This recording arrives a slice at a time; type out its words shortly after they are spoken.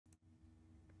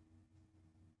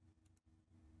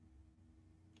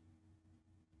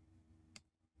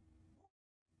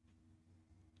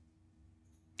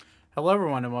Hello,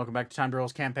 everyone, and welcome back to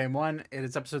TimeToRole's Campaign 1. It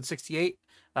is episode 68.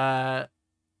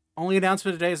 Only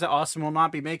announcement today is that Austin will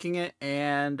not be making it,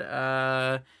 and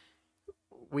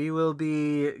we will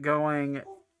be going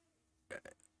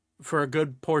for a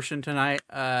good portion tonight.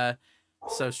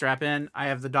 So strap in. I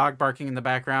have the dog barking in the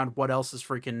background. What else is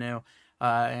freaking new?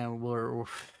 And we're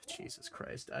Jesus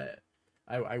Christ.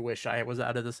 I wish I was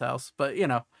out of this house, but you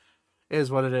know, it is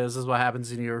what it is. This is what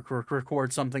happens when you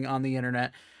record something on the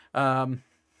internet.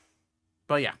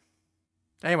 But yeah.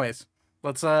 Anyways,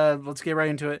 let's get right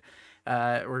into it.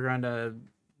 We're going to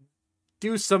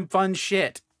do some fun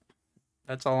shit.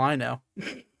 That's all I know.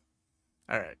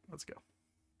 All right, let's go.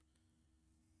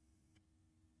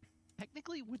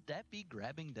 Technically, would that be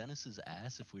grabbing Dennis's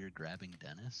ass if we were grabbing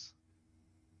Dennis?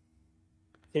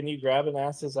 Can you grab an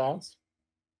ass's ass?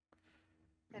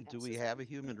 Do we have a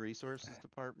human resources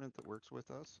department that works with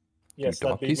us? Yes, Do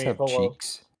that'd be donkeys me. have Hello.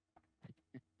 cheeks?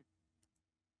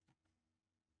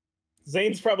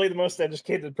 Zane's probably the most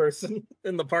educated person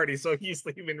in the party, so he's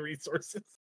the human resources.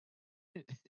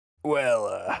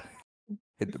 Well,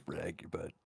 hit the brag,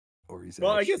 but or he's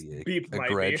Well, I guess actually Beep a might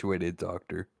be. graduated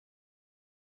doctor.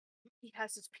 He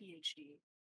has his PhD.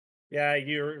 Yeah,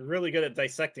 you're really good at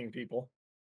dissecting people.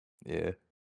 Yeah,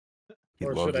 he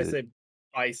Or loves should I it. say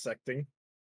bisecting?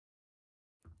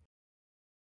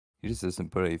 He just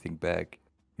doesn't put anything back.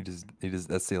 He just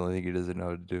that's the only thing he doesn't know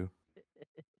how to do.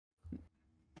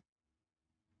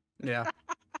 Yeah.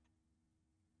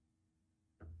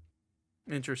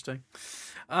 Interesting.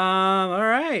 All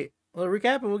right. Well,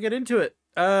 recap and we'll get into it.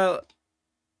 And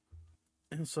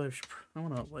so I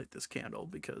want to light this candle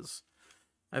because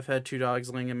I've had two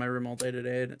dogs laying in my room all day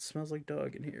today, and it smells like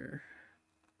dog in here.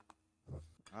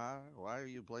 Why are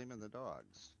you blaming the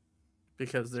dogs?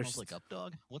 Because there's Smells like up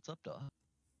dog. What's up dog?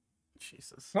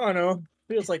 Jesus. Oh no,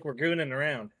 feels like we're gooning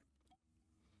around.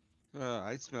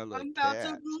 I smell like I'm about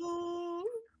cat. to move.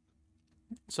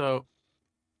 So,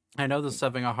 I know this is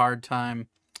having a hard time.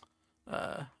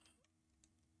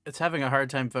 It's having a hard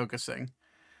time focusing,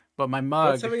 but my mug.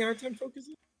 What's having a hard time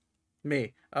focusing?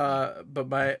 Me. But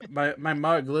my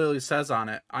mug literally says on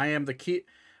it, I am the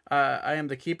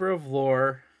keeper of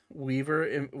lore,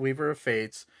 weaver of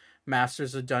fates,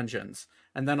 masters of dungeons.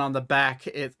 And then on the back,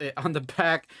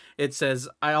 it says,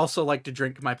 I also like to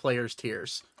drink my players'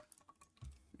 tears.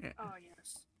 Yeah. Oh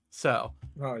yes. So.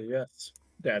 Oh yes,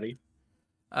 Daddy.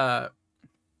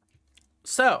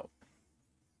 So,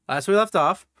 as we left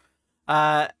off,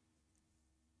 after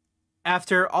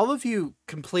all of you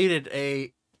completed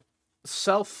it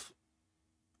was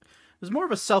more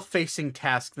of a self-facing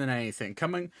task than anything.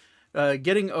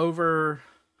 Getting over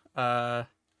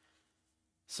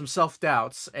some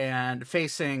self-doubts and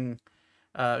facing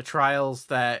trials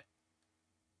that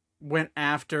went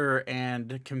after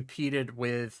and competed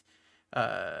with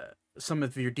some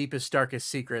of your deepest, darkest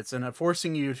secrets, and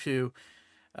forcing you to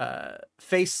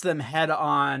face them head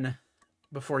on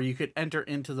before you could enter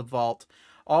into the vault.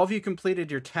 All of you completed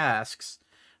your tasks.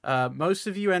 Most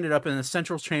of you ended up in the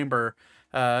central chamber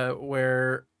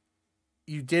where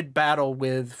you did battle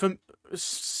with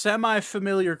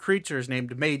semi-familiar creatures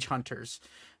named mage hunters.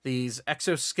 These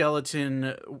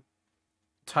exoskeleton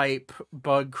type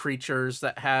bug creatures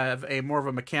that have more of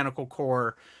a mechanical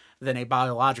core than a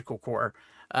biological core.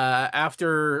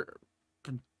 After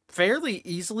fairly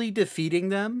easily defeating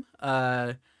them,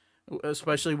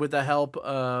 especially with the help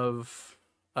of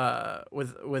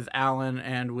with Alan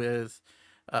and with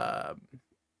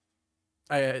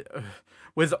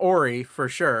Ori for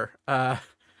sure.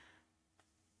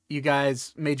 You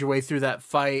guys made your way through that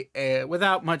fight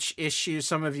without much issue.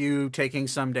 Some of you taking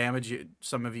some damage,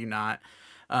 some of you not.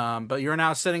 But you're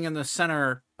now sitting in the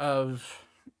center of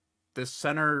this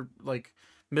like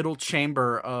middle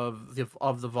chamber of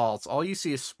the vaults. All you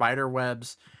see is spider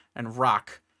webs and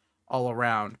rock all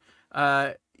around.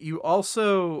 You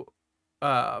also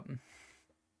are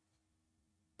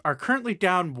currently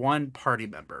down one party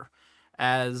member,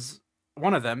 as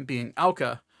one of them, being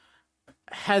Elka,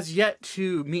 has yet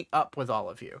to meet up with all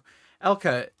of you.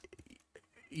 Elka,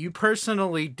 you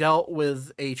personally dealt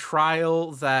with a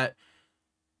trial that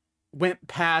went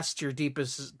past your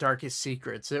deepest, darkest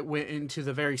secrets. It went into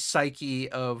the very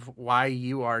psyche of why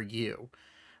you are you.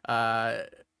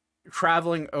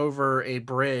 Traveling over a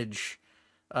bridge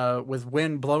with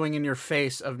wind blowing in your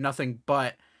face of nothing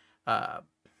but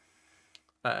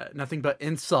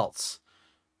insults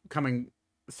coming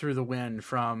through the wind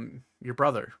from your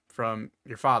brother, from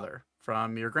your father,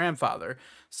 from your grandfather,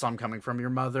 some coming from your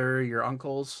mother, your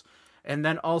uncles, and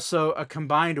then also a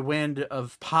combined wind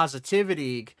of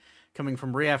positivity coming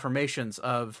from reaffirmations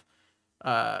of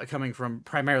coming from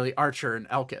primarily Archer and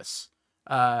Elkis.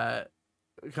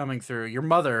 coming through. Your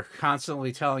mother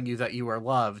constantly telling you that you are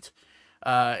loved.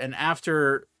 And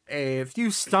after a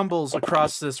few stumbles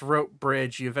across this rope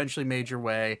bridge, you eventually made your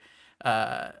way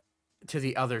to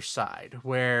the other side,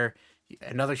 where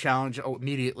another challenge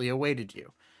immediately awaited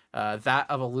you. That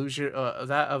of illusion,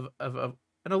 that of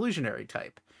an illusionary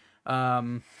type.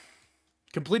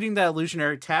 Completing that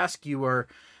illusionary task, you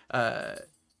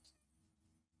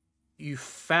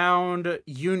found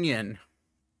union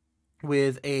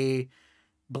with a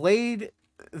blade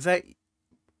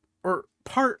or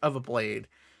part of a blade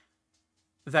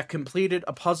that completed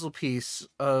a puzzle piece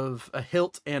of a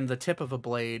hilt and the tip of a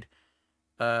blade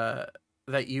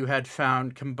that you had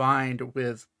found combined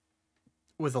with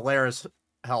Alara's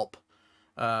help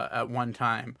at one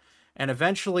time. And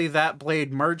eventually that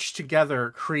blade merged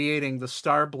together, creating the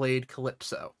Star Blade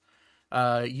Calypso.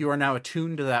 You are now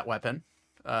attuned to that weapon,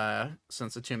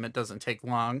 since attunement doesn't take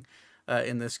long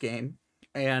in this game.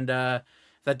 And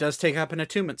that does take up an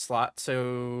attunement slot.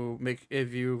 So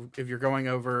if you're going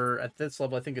over at this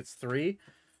level, I think it's 3.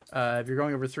 If you're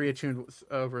going over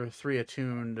three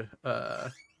attuned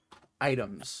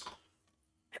items,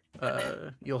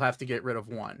 you'll have to get rid of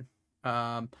 1.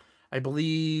 I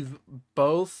believe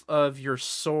both of your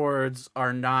swords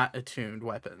are not attuned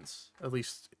weapons, at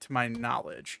least to my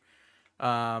knowledge.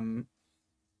 And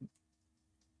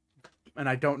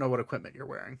I don't know what equipment you're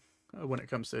wearing when it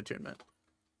comes to attunement.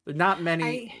 Not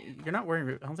many. You're not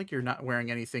wearing. I don't think you're not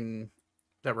wearing anything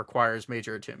that requires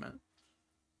major attunement.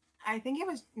 I think it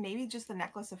was maybe just the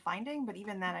Necklace of Finding, but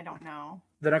even then, I don't know.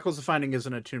 The Necklace of Finding is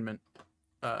an attunement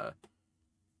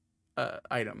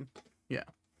item. Yeah.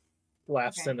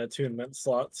 Last in attunement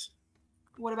slots.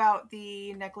 What about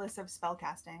the Necklace of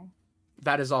Spellcasting?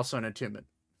 That is also an attunement.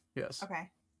 Yes. Okay.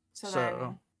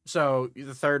 So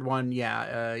the third one,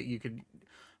 you could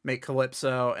make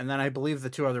Calypso, and then I believe the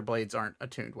 2 other blades aren't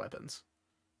attuned weapons.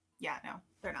 Yeah, no,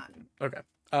 they're not. Okay.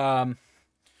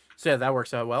 So yeah, that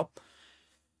works out well.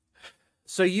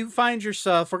 So you find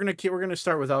yourself. We're gonna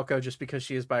start with Elko just because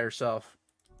she is by herself.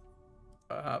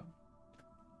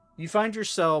 You find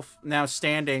yourself now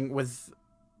standing with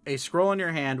a scroll in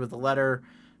your hand with a letter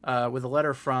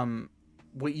from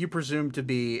what you presume to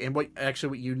be, and what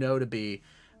you know to be,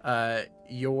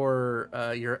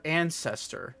 your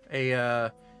ancestor,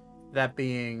 that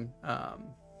being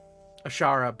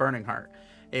Ashara Burning Heart.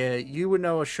 You would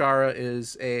know Ashara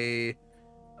is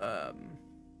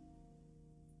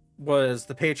was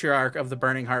the patriarch of the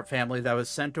Burning Heart family that was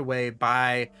sent away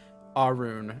by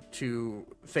Arun to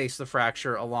face the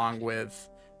fracture along with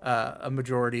a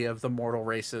majority of the mortal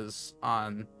races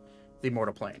on the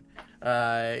mortal plane.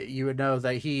 You would know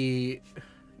that he,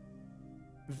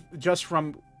 just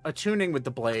from attuning with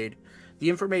the blade, the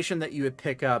information that you would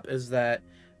pick up is that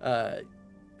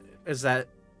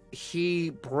he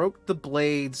broke the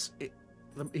blades.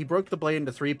 He broke the blade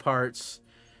into 3 parts.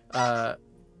 Hi,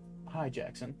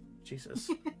 Jackson. Jesus.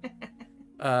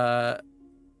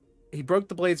 He broke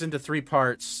the blades into 3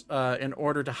 parts in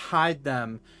order to hide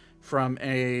them from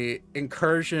a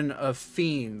incursion of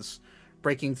fiends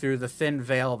breaking through the thin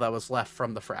veil that was left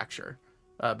from the fracture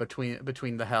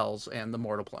between the hells and the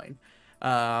mortal plane.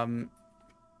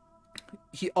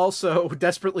 He also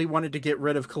desperately wanted to get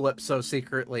rid of Calypso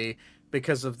secretly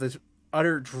because of the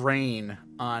utter drain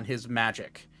on his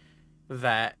magic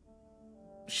that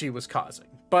she was causing.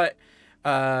 But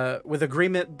with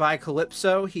agreement by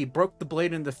Calypso, he broke the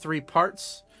blade into 3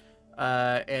 parts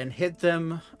and hid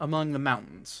them among the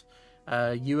mountains.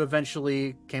 You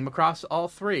eventually came across all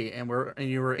 3, and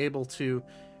you were able to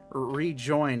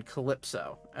rejoin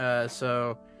Calypso.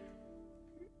 So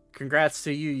congrats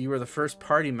to you. You were the first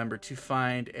party member to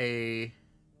find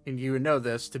and you would know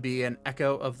this to be an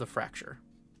echo of the fracture.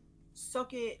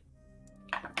 Suck it.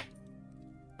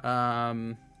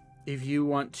 If you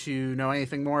want to know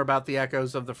anything more about the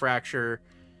echoes of the fracture,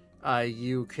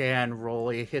 you can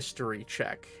roll a history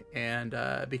check. And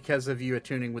because of you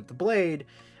attuning with the blade,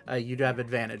 you'd have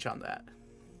advantage on that.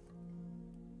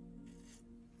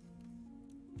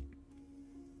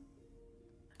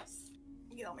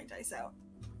 Get all my dice out.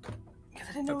 Because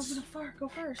I didn't know I was going to go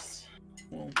first.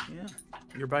 Well, yeah.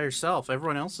 You're by yourself.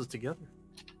 Everyone else is together.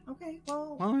 Okay,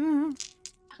 well, Well, I'm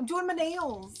doing my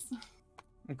nails.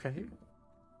 okay.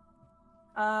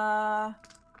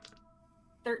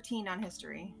 13 on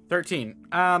history. 13.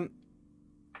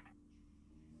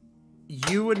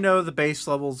 You would know the base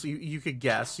levels. You could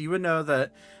guess. You would know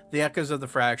that the Echoes of the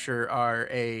Fracture are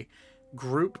a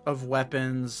group of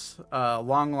weapons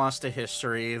long lost to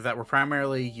history that were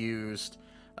primarily used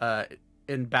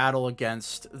in battle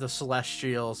against the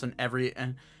Celestials and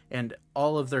and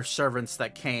all of their servants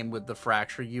that came with the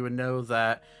fracture, you would know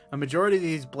that a majority of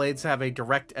these blades have a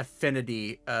direct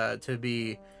affinity to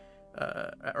be,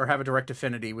 or have a direct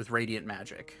affinity with radiant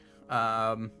magic.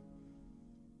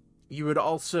 You would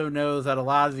also know that a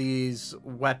lot of these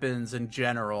weapons in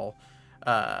general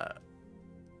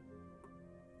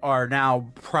are now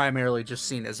primarily just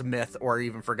seen as myth or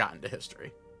even forgotten to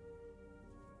history.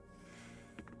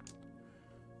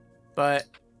 But,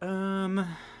 I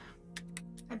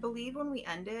believe when we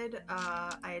ended,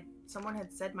 someone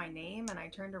had said my name, and I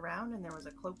turned around, and there was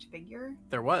a cloaked figure.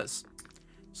 there was.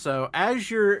 So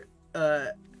as you're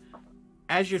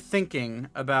thinking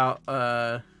about,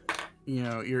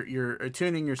 you're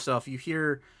attuning yourself, you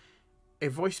hear a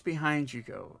voice behind you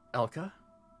go, Elka?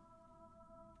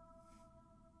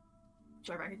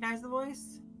 Do I recognize the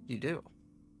voice? You do.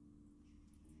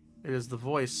 It is the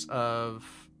voice of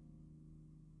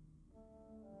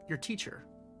your teacher.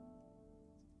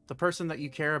 The person that you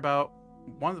care about,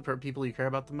 one of the people you care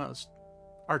about the most.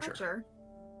 Archer.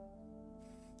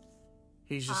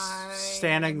 He's just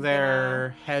standing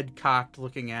there, head cocked,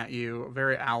 looking at you,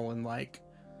 very Alan-like.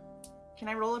 Can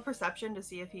I roll a perception to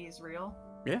see if he's real?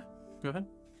 Yeah, go ahead.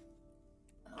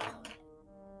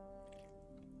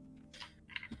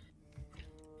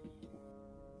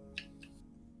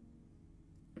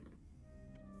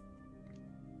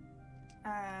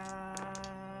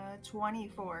 Uh,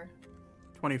 24.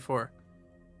 24.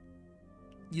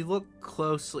 You look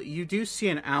closely. You do see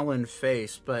an Alan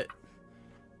face, but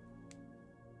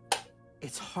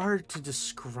it's hard to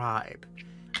describe.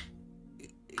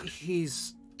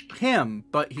 He's him,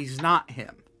 but he's not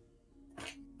him.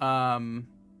 And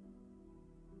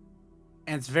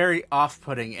it's very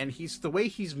off-putting, and the way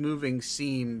he's moving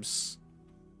seems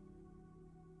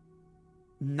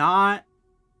not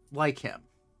like him.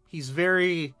 He's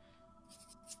very...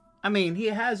 I mean, he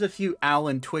has a few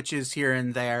Alan twitches here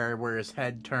and there where his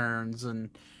head turns and,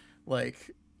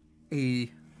 like,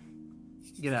 he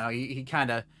kind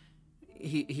of...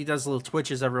 He does little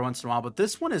twitches every once in a while, but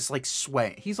this one is, like,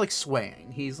 swaying. He's, like,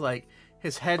 swaying. He's, like,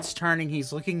 his head's turning.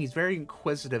 He's looking. He's very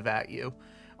inquisitive at you.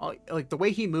 Like, the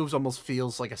way he moves almost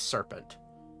feels like a serpent.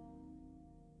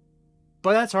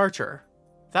 But that's Archer.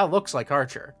 That looks like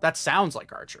Archer. That sounds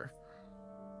like Archer.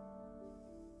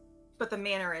 But the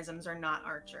mannerisms are not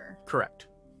Archer. Correct.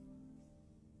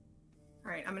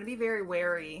 All right, I'm going to be very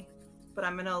wary, but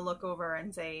I'm going to look over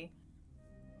and say,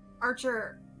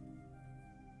 Archer,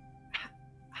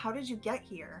 how did you get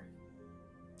here?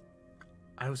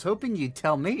 I was hoping you'd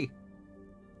tell me.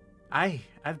 I've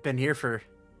been here for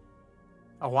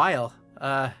a while.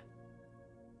 Yeah,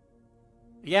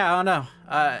 I don't know.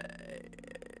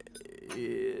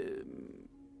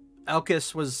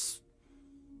 Alchemist was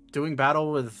doing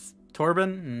battle with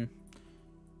Torben,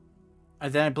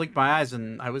 and then I blinked my eyes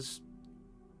and I was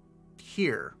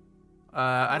here.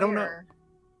 I don't know.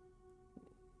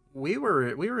 We were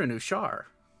in Ushar.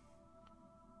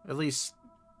 At least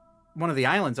one of the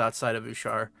islands outside of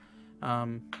Ushar.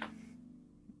 And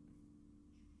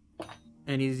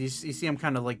you see him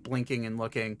kind of like blinking and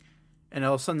looking, and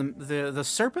all of a sudden the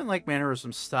serpent-like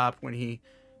mannerisms stop when he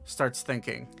starts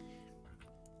thinking.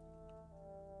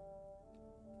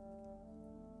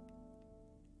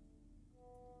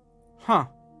 Huh.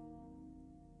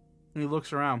 And he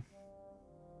looks around.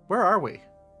 Where are we?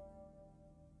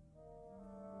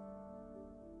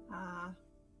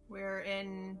 We're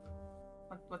in...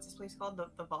 What's this place called?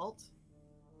 The vault?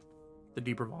 The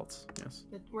deeper vaults, yes.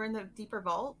 We're in the deeper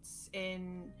vaults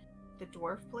in the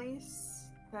dwarf place.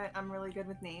 That I'm really good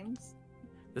with names.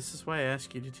 This is why I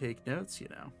ask you to take notes, you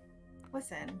know.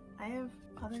 Listen, I have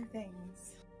other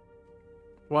things.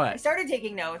 I What? started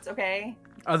taking notes, okay?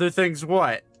 Other things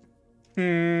what?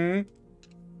 I'm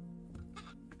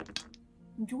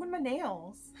doing my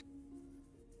nails.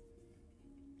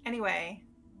 Anyway.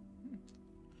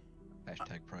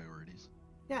 Hashtag priorities.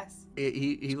 Yes.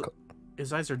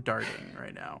 His eyes are darting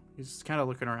right now. He's kind of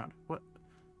looking around. What?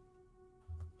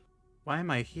 Why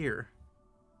am I here?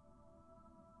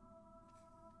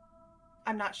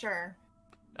 I'm not sure.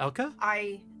 Elka?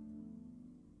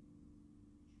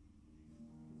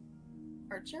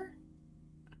 Archer?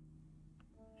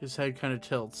 His head kind of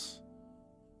tilts.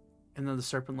 And then the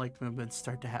serpent-like movements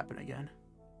start to happen again.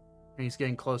 And he's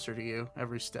getting closer to you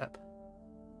every step.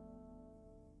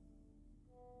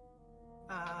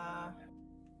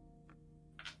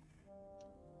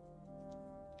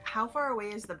 How far away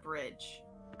is the bridge?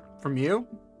 From you?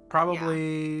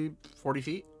 Probably 40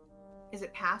 feet? Is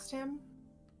it past him?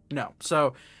 No.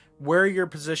 So where you're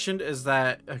positioned is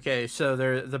that... Okay, so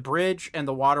the bridge and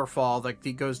the waterfall that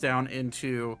goes down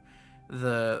into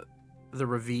the the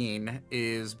ravine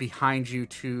is behind you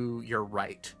to your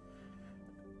right.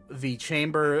 The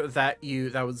chamber that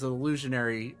was the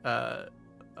illusionary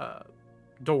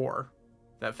door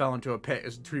that fell into a pit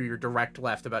is to your direct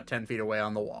left, about 10 feet away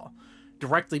on the wall.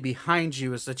 Directly behind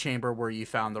you is the chamber where you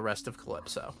found the rest of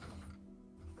Calypso.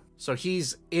 So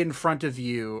he's in front of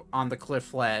you on the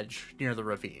cliff ledge near the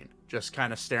ravine, just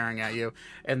kind of staring at you.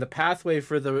 And the pathway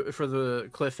for the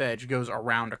cliff edge goes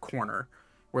around a corner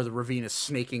where the ravine is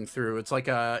snaking through. It's like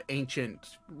a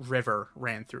ancient river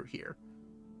ran through here.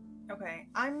 Okay,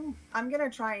 I'm gonna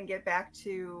try and get back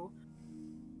to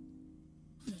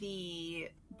the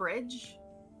bridge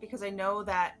because I know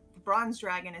that the bronze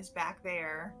dragon is back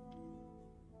there.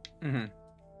 Mm-hmm.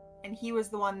 And he was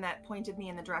the one that pointed me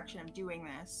in the direction of doing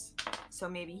this. So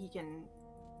maybe he can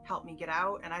help me get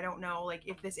out. And I don't know, like,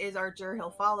 if this is Archer,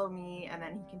 he'll follow me, and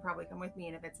then he can probably come with me.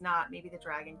 And if it's not, maybe the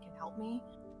dragon can help me.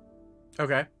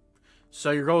 Okay.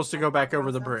 So your goal is to go back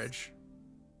over the bridge.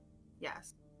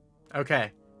 Yes.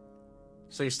 Okay.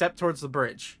 So you step towards the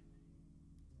bridge.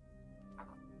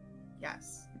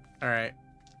 Yes. All right.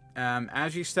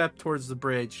 As you step towards the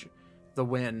bridge, the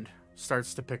wind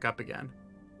starts to pick up again.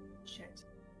 Shit.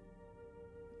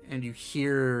 And you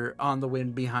hear on the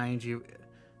wind behind you,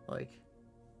 like,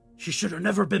 she should have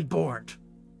never been born.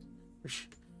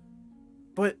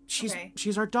 But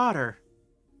she's our daughter.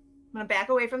 I'm gonna back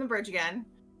away from the bridge again.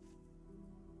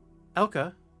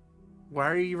 Elka, why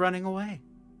are you running away?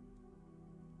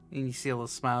 And you see a little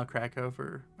smile crack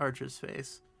over Archer's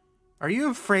face. Are you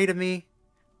afraid of me?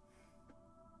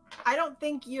 I don't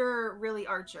think you're really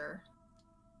Archer.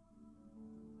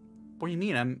 What do you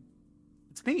mean?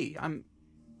 It's me. I'm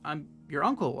your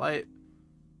uncle. I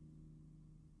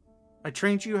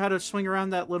trained you how to swing around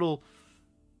that little,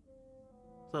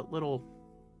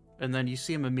 and then you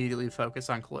see him immediately focus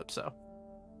on Calypso.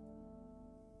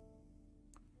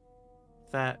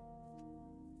 That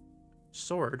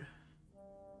sword.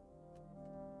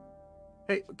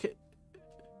 Hey,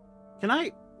 can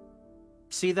I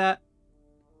see that?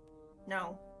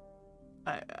 No.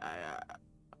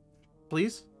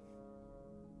 Please?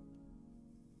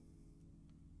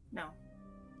 No.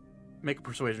 Make a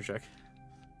persuasion check.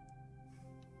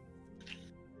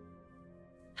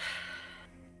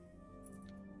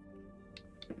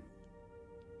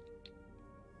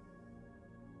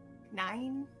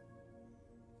 Nine.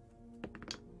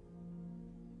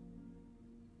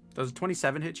 Does a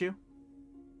 27 hit you?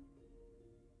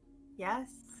 Yes.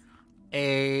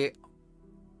 A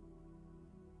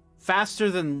faster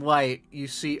than light, you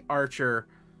see Archer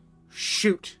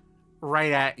shoot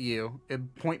right at you in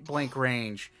point blank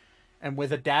range, and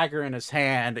with a dagger in his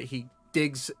hand, he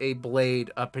digs a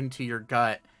blade up into your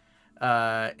gut.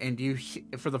 And you,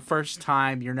 for the first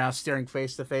time, you're now staring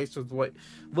face to face with what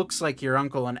looks like your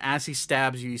uncle. And as he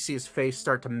stabs you, you see his face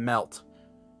start to melt.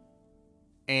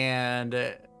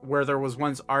 And where there was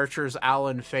once Archer's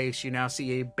Allen face, you now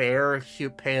see a bare,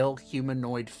 pale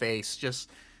humanoid face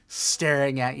just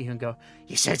staring at you and go,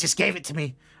 "You should have just gave it to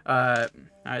me."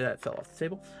 That fell off the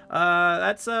table.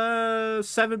 That's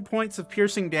 7 points of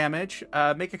piercing damage.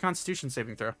 Make a Constitution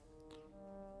saving throw.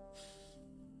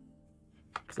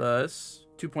 Plus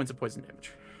 2 points of poison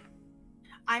damage.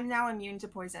 I'm now immune to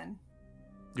poison.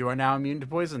 You are now immune to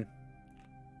poison.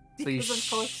 So Because of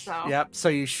Calypso. Yep. So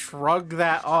you shrug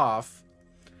that off.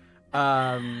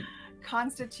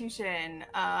 Constitution.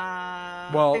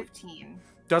 Well, 15.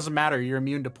 Doesn't matter. You're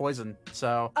immune to poison.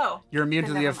 So you're immune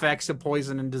to then the never effects of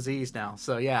poison and disease now.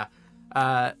 So yeah.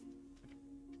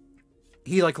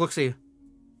 He looks at you.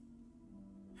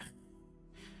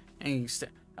 And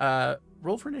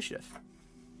roll for initiative.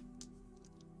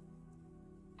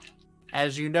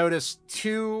 As you notice,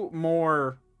 2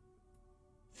 more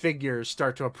figures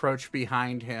start to approach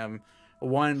behind him.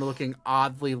 One looking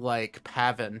oddly like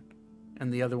Pavin,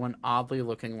 and the other one oddly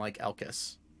looking like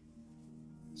Elkis.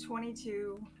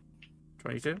 22.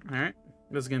 22? Alright.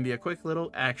 This is going to be a quick little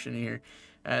action here.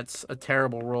 That's a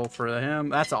terrible roll for him.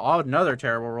 That's another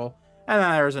terrible roll. And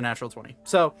then there's a natural 20.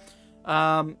 So,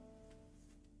 Oh,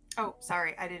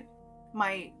 sorry. I didn't.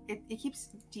 It keeps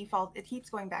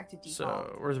going back to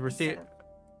default.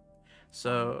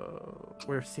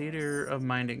 We're theater of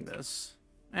minding this.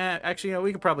 Actually,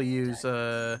 we could probably use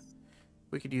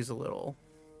we could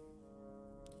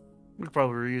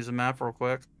probably reuse a map real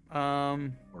quick. Or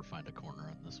find a corner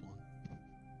on this one.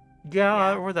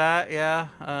 Yeah, or that. Yeah.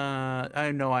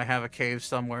 I know I have a cave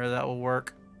somewhere that will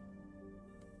work.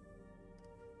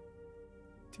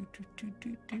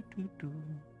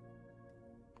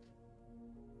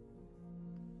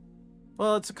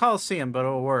 Well, it's a coliseum, but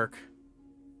it'll work.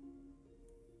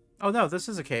 Oh no, this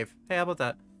is a cave. Hey, how about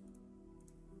that?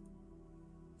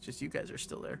 Just you guys are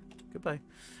still there. Goodbye.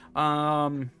 We're all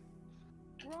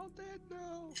dead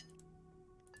now.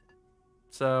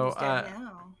 So Who's dead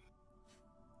now?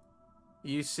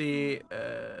 you see.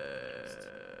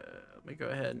 Let me go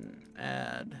ahead and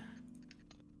add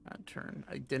turn.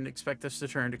 I didn't expect us to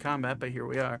turn to combat, but here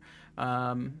we are.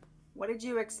 What did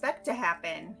you expect to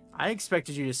happen? I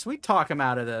expected you to sweet talk him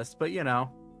out of this, but you know,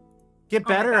 get Oh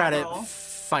my better God, at it, roll.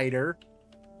 fighter.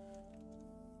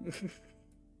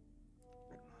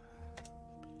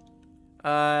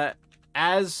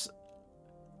 As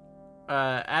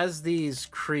these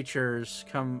creatures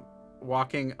come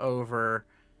walking over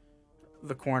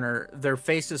the corner, their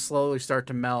faces slowly start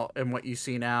to melt, and what you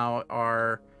see now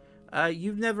are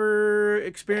you've never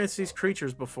experienced these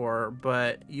creatures before,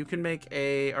 but you can make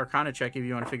a Arcana check if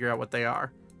you want to figure out what they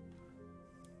are.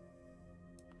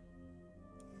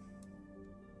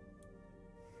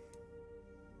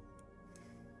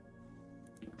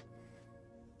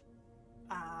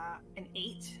 An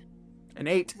 8. An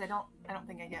 8. Because I don't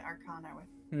think I get Arcana with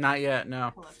Not yet,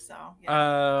 no. Calypso.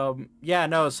 Yeah. Yeah,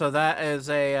 no, so that's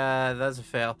a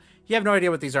fail. You have no idea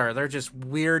what these are. They're just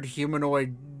weird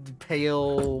humanoid,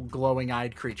 pale,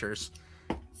 glowing-eyed creatures.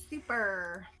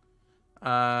 Super.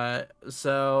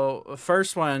 So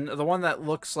first one, the one that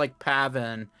looks like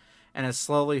Pavin and is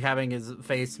slowly having his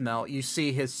face melt, you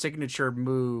see his signature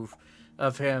move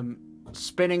of him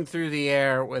spinning through the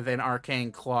air with an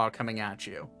arcane claw coming at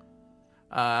you.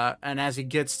 And as he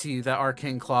gets to you, the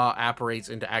arcane claw apparates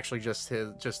into actually just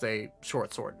a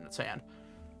short sword in its hand.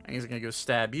 And he's gonna go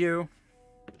stab you.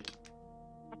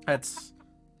 That's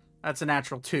a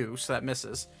natural 2, so that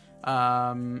misses.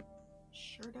 Sure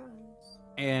does.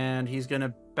 And he's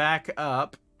gonna back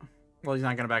up. Well, he's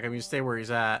not gonna back up. He's gonna stay where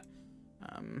he's at.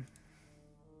 All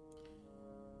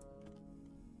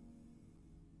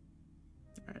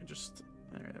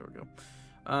right, there we go.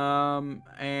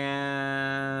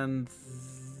 And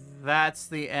that's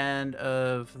the end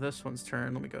of this one's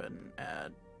turn. Let me go ahead and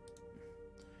add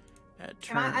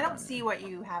turn. I don't see what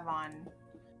you have on.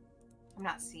 I'm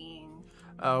not seeing.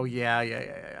 Oh,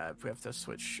 yeah. We have to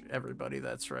switch everybody.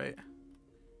 That's right.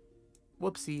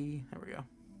 Whoopsie. There we go.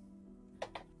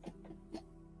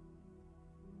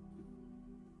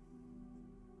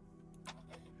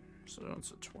 So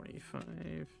it's a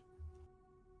 25.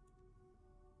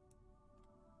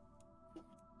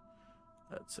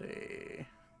 That's a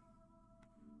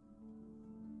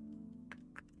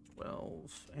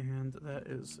 12, and that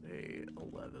is a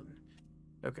 11.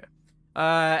 Okay.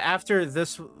 After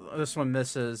this one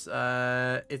misses,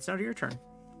 it's now your turn.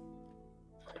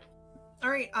 All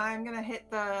right, I'm gonna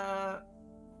hit the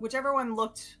whichever one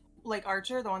looked like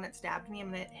Archer, the one that stabbed me.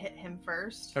 I'm gonna hit him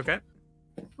first. Okay.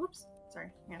 Oops,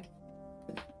 sorry. Yeah.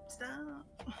 Stop.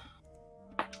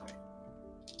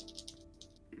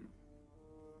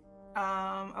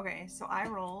 Okay, so I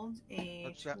rolled a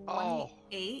What's that?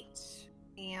 28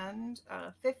 and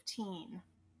a 15.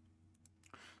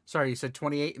 Sorry, you said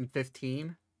 28 and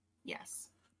 15? Yes.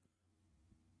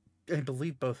 I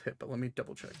believe both hit, but let me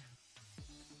double check.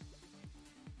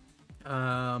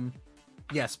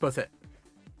 Yes, both hit.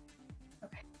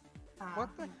 Okay. What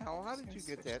the hell? How did you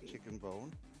get that chicken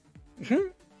bone?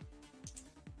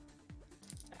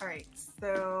 All right,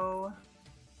 so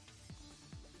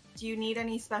do you need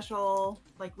any special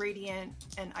like radiant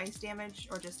and ice damage,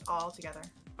 or just all together?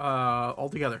 All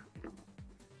together.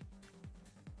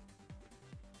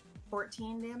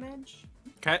 14 damage.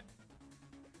 Okay.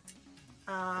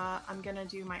 I'm gonna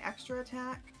do my extra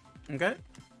attack. Okay.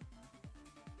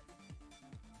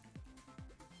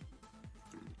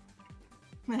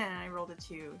 I rolled a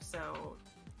 2, so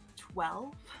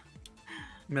 12.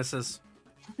 Misses.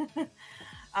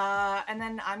 And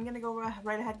then I'm gonna go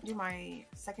right ahead and do my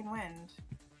second wind.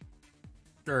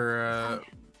 Or, Not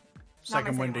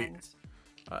second my windy. wind.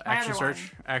 Action other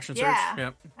search. one. Action Yeah. search.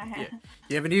 Yep. I Yeah. ha-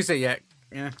 You haven't used it yet.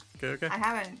 Yeah. Okay. I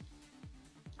haven't.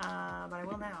 But I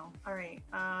will now. All right.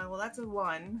 Well, that's a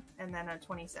 1, and then a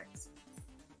 26.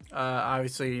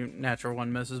 Obviously, natural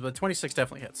 1 misses, but 26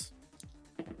 definitely hits.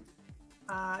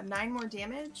 9 more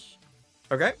damage,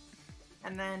 Okay.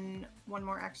 and then 1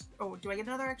 more extra. Oh, do I get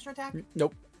another extra attack?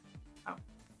 Nope. Oh.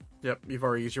 Yep. You've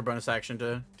already used your bonus action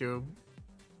to do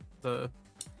the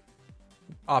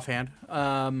offhand.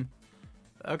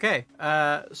 Okay.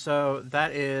 So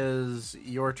that is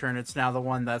your turn. It's now the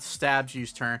one that stabs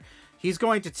you's turn. He's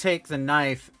going to take the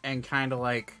knife and kind of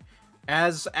like,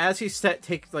 as he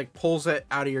pulls it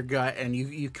out of your gut and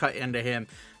you cut into him,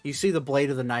 you see the blade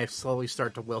of the knife slowly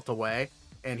start to wilt away,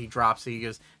 and he drops it. He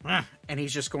goes, "Ugh," and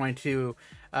he's just going to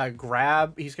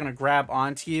grab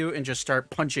onto you and just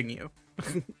start punching you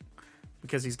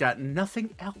because he's got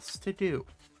nothing else to do.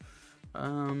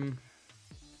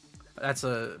 It's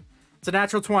a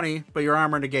natural 20, but your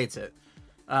armor negates it.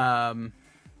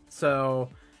 So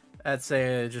that's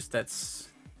that's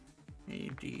a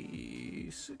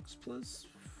d6 plus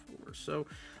 4. So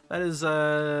that is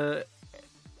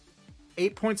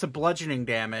 8 points of bludgeoning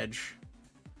damage.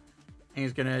 And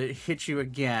he's gonna hit you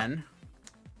again.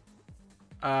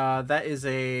 That is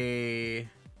a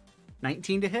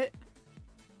 19 to hit.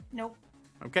 Nope.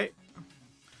 Okay.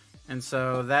 And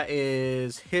so that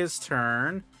is his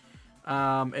turn.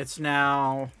 It's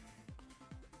now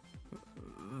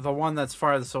the one that's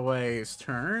farthest away's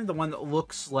turn. The one that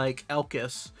looks like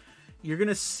Elkis. You're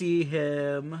gonna see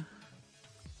him.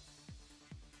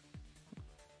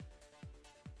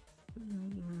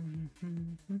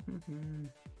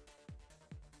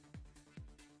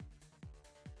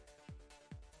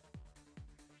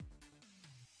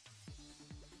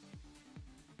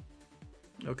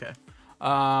 Okay.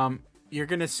 You're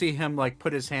gonna see him like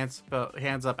put his hands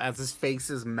up as his face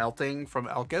is melting from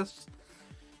Elkis,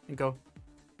 and go,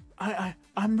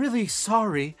 I'm really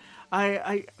sorry.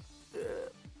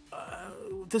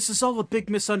 This is all a big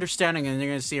misunderstanding. And you're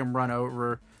gonna see him run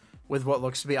over with what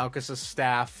looks to be Elkis'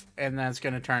 staff, and then it's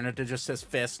gonna turn into just his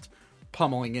fist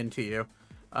pummeling into you.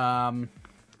 That's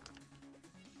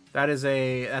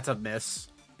a miss.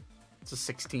 It's a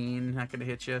 16. Not gonna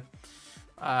hit you.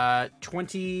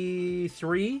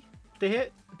 23 to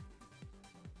hit.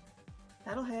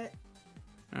 That'll hit.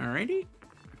 Alrighty.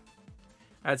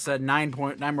 That's a 9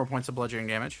 more points of bludgeoning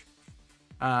damage.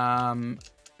 And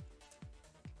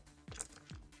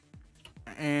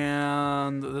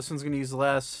this one's gonna use the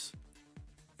last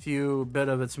few bit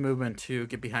of its movement to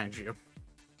get behind you.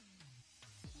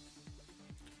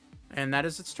 And that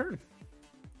is its turn.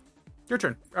 Your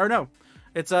turn. Or no.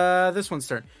 It's this one's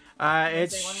turn.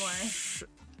 It's one more.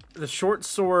 The short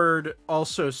sword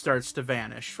also starts to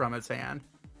vanish from its hand.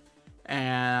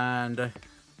 And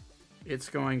it's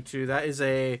going to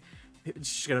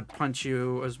it's gonna punch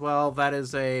you as well. That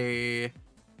is a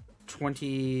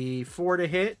 24 to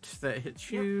hit. That hits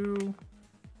you.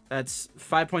 That's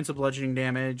 5 points of bludgeoning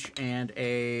damage and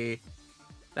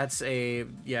it's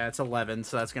 11,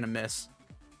 so that's gonna miss.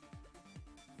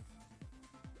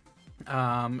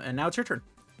 And now it's your turn.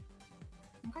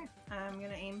 Okay. I'm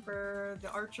gonna aim for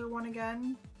the archer one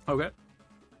again. Okay.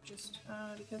 Just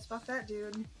because fuck that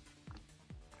dude.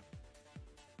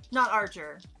 Not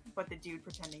Archer, but the dude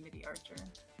pretending to be Archer.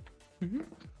 Mm-hmm.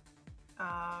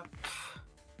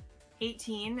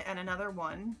 18 and another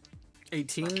 1.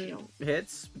 18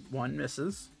 hits, 1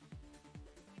 misses.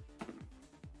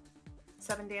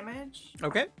 7 damage.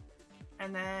 Okay.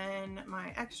 And then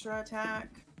my extra attack.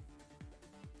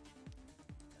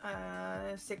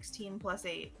 16 plus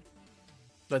 8.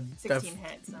 But 16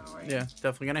 hits, so right. Yeah,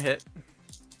 definitely gonna hit.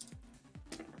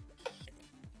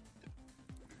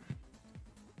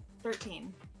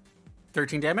 13.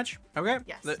 13 damage? Okay.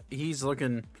 Yes. He's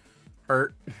looking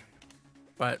hurt,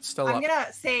 but still up. I'm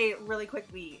gonna say really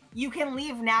quickly, you can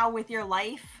leave now with your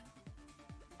life.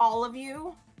 All of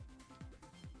you.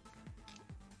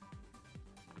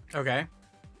 Okay.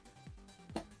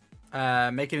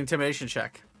 Make an intimidation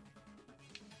check.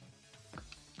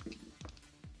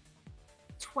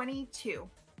 22.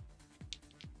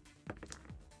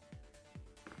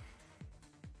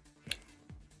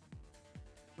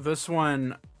 This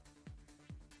one,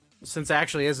 since it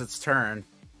actually is its turn,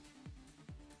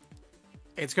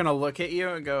 it's gonna look at you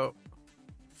and go,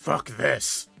 "Fuck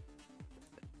this,"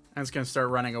 and it's gonna start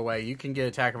running away. You can get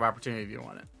attack of opportunity if you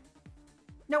want it.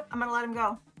 Nope, I'm gonna let him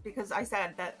go because I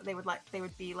said that they would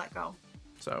be let go.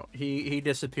 So he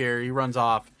disappears. He runs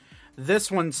off.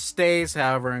 This one stays,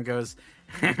 however, and goes,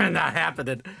 "Not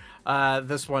happening."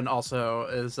 This one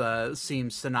also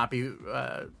seems to not be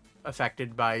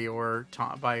affected by your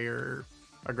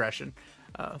aggression.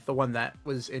 The one that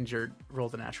was injured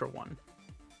rolled a natural 1.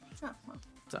 Oh, well.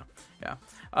 So yeah.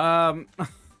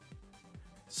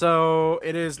 So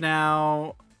it is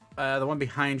now the one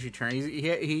behind you turn.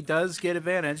 He does get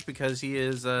advantage because he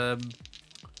is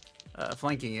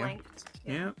flanking you. Flanked.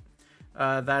 Yeah.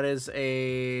 That is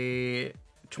a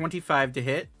 25 to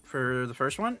hit for the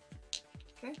first one.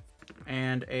 Okay.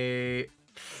 And a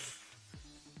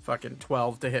fucking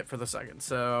 12 to hit for the second.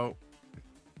 So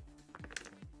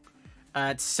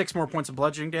it's 6 more points of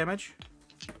bludgeoning damage.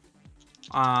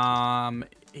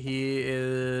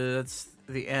 It's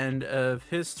the end of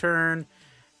his turn.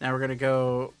 Now we're gonna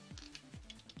go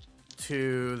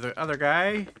to the other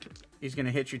guy. He's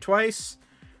gonna hit you twice.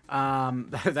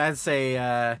 That's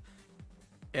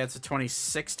it's a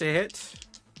 26 to hit.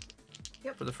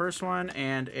 Yep. For the first one,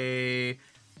 and a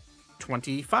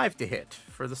 25 to hit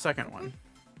for the second one.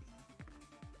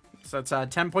 So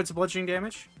that's 10 points of bludgeoning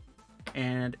damage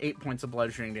and 8 points of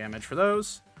bludgeoning damage for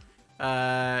those.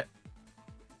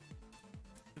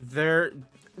 They're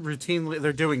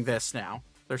doing this now.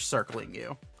 They're circling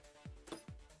you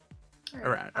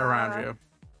around you.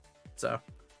 So,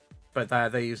 but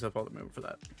they use up all the movement for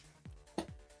that.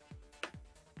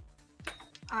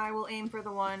 I will aim for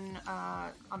the one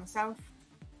on the south.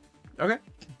 Okay.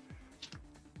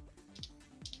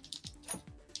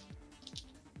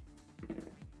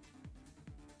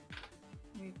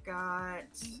 We've got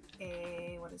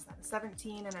a, what is that, a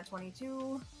 17 and a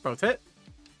 22. Both hit.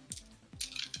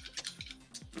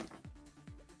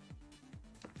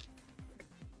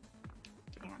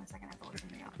 Hang on a second, I have to look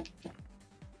something up.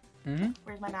 Mm-hmm.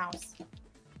 Where's my mouse?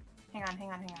 Hang on.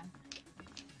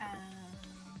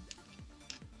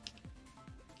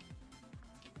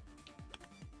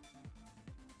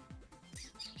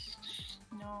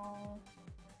 No.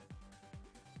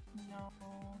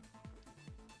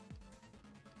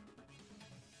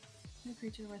 The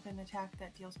creature with an attack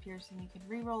that deals piercing, you can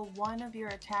reroll one of your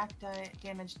attack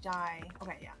damage die.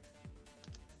 Okay, yeah.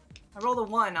 I rolled a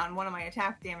 1 on one of my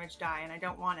attack damage die, and I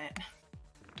don't want it.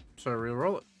 So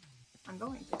reroll it. I'm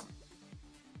going to.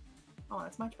 Oh,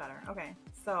 that's much better. Okay,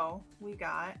 so we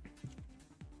got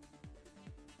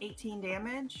 18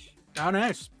 damage. Oh,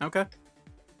 nice. Okay.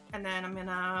 And then I'm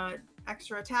gonna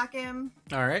extra attack him.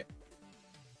 All right.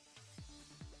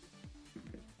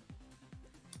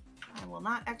 I will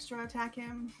not extra attack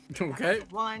him. Okay.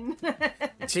 1.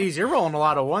 Jeez, you're rolling a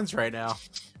lot of ones right now.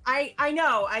 I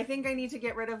know. I think I need to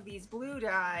get rid of these blue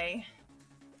die.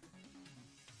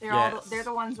 They're Yes. they're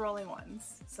the ones rolling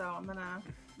ones. So I'm gonna.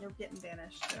 You're getting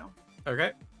banished too.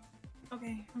 Okay.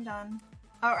 Okay, I'm done.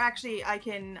 Or actually, I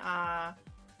can.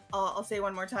 I'll say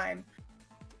one more time.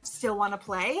 Still want to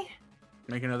play?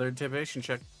 Make another intimidation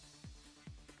check.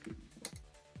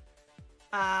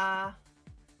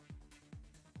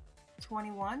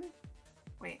 21.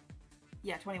 Wait.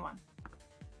 Yeah, 21.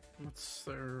 What's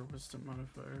their wisdom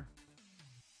modifier?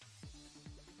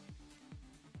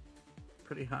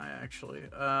 Pretty high, actually.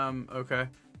 Okay.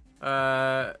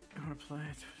 I want to play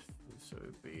it. So it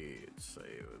would be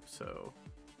save. So.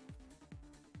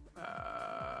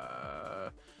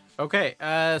 Okay.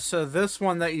 So this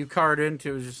one that you card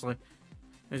into is just like.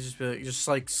 It's just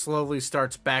like slowly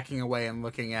starts backing away and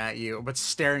looking at you, but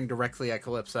staring directly at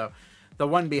Calypso. The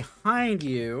one behind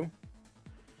you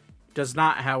does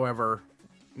not, however,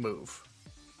 move.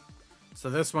 So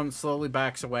this one slowly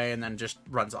backs away and then just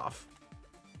runs off.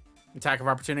 Attack of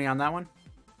opportunity on that one?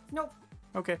 Nope.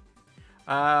 Okay.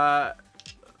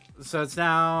 So it's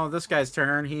now this guy's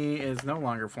turn. He is no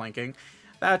longer flanking.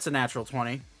 That's a natural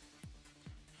 20.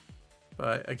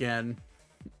 But again,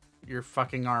 your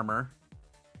fucking armor.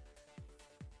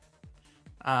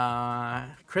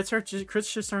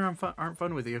 Crits just aren't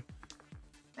fun with you.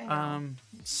 I know.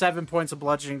 7 points of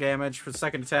bludgeoning damage for the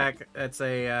second attack. That's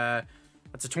a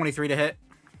 23 to hit.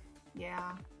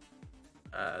 Yeah.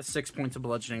 6 points of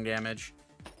bludgeoning damage.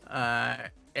 And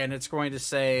it's going to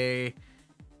say,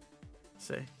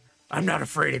 I'm not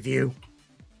afraid of you.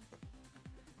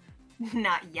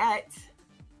 Not yet.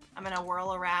 I'm gonna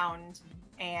whirl around,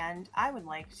 and I would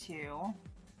like to.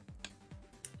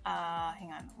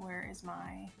 Hang on. Where is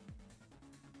my?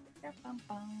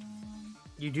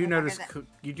 You do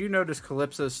notice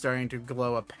Calypso's starting to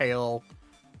glow a pale,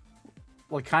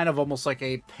 like kind of almost like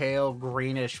a pale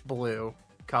greenish blue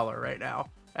color right now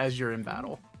as you're in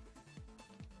battle.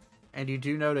 And you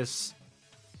do notice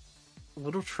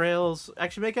little trails.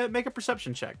 Actually, make a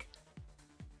perception check.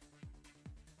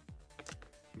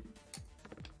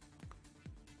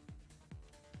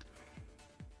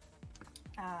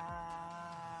 Uh,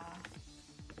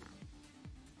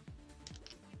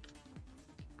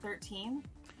 13.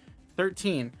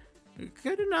 13.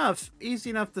 Good enough. Easy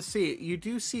enough to see. You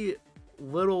do see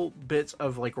little bits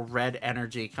of like red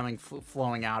energy coming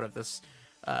flowing out of this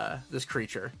this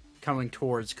creature coming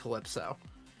towards Calypso.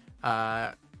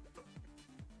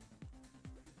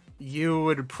 You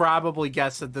would probably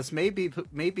guess that this may be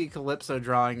Calypso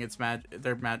drawing its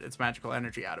magical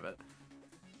energy out of it.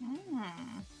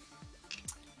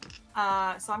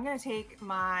 So I'm gonna take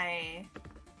my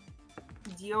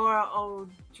Dior au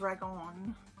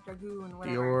Dragoon,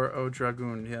 whatever. Dior au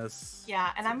Dragoon, yes.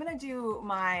 Yeah, and I'm gonna do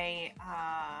my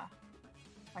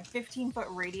my 15-foot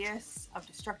radius of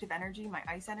destructive energy, my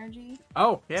ice energy.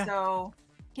 Oh, yeah. So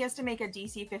he has to make a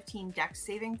DC 15 Dex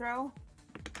saving throw.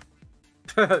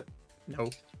 No.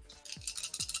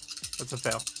 That's a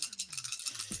fail.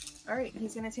 All right,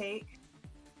 he's gonna take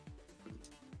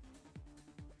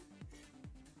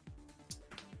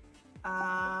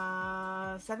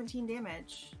 17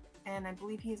 damage. and I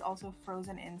believe he is also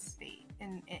frozen in state.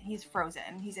 He's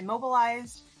frozen. He's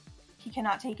immobilized. He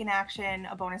cannot take an action,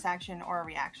 a bonus action, or a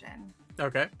reaction.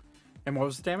 Okay. And what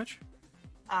was the damage?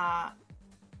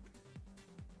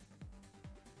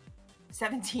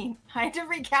 17. I had to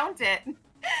recount it.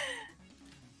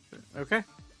 Okay.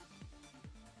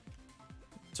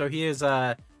 So he is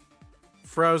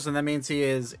frozen. That means he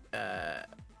is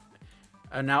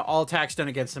now all attacks done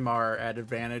against him are at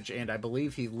advantage, and I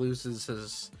believe he loses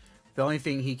his. The only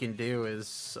thing he can do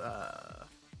is I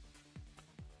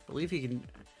believe he can.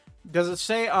 Does it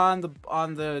say on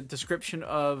the description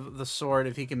of the sword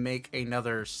if he can make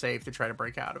another save to try to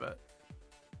break out of it?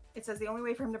 It says the only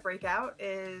way for him to break out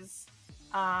is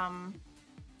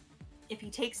if he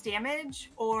takes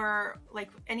damage or like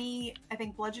any, I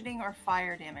think, bludgeoning or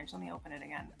fire damage. Let me open it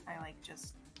again. I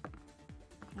just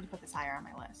need to put this higher on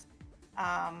my list.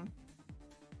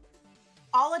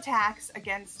 All attacks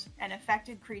against an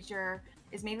affected creature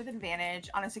is made with advantage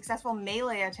on a successful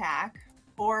melee attack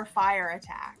or fire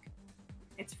attack.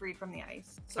 It's freed from the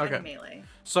ice. So Okay. any melee.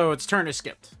 So its turn is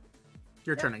skipped.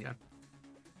 Your Yep. turn again.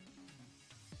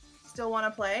 Still want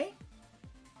to play?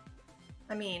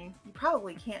 I mean, you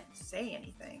probably can't say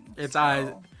anything. Its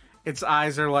so-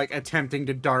 eyes are like attempting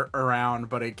to dart around,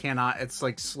 but it cannot. It's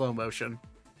like slow motion.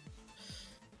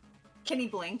 Can he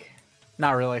blink?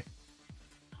 Not really.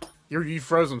 You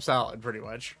froze him solid, pretty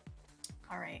much.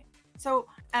 All right. So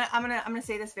and I'm gonna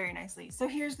say this very nicely. So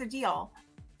here's the deal.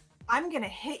 I'm gonna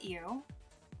hit you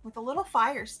with a little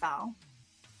fire spell,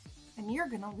 and you're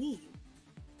gonna leave.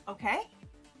 Okay?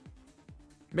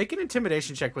 Make an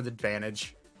intimidation check with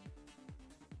advantage.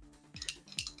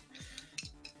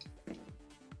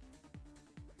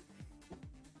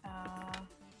 Uh,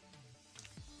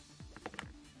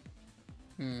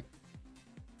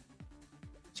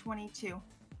 22.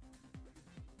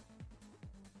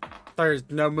 There's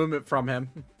no movement from him.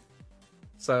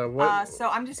 So what? So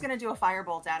I'm just gonna do a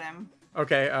firebolt at him.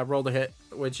 Okay, roll the hit,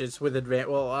 which is with advantage.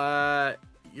 Well,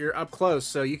 you're up close,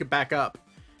 so you could back up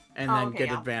and then Okay, get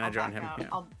I'll advantage on back him. up.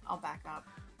 Yeah. I'll back up.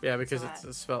 Yeah, because so it's that-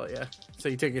 a spell. Yeah. So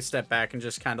you take a step back and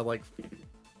just kind of like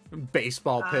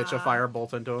baseball pitch a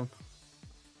firebolt into him.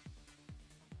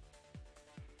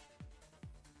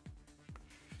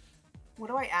 What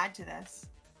do I add to this?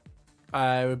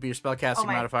 It would be your spellcasting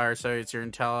my- modifier, so it's your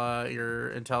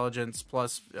intelligence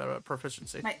plus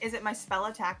proficiency. Is it my spell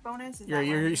attack bonus? Is Your that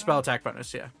what I'm your spell doing? attack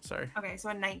bonus. Yeah. Sorry. Okay, so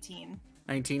a 19.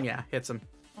 19. Yeah, hits him.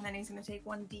 And then he's gonna take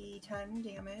 1d10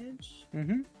 damage.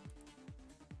 Mm-hmm.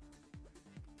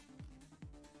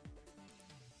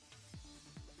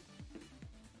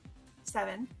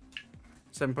 Seven.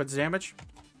 7 points of damage.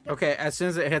 Okay, as soon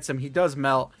as it hits him, he does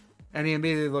melt, and he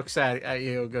immediately looks at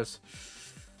you and goes,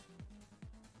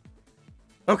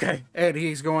 "Okay," and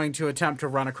he's going to attempt to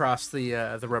run across the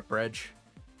rope bridge.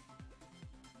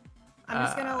 I'm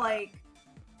just gonna like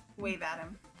wave at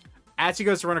him. As he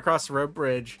goes to run across the rope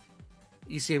bridge,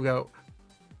 you see him go,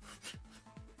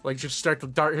 like, just start to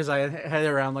dart his head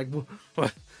around, like,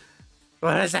 what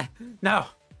is that?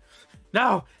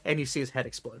 No, and you see his head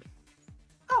explode.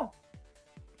 Oh,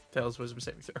 Tails wisdom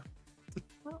saving throw.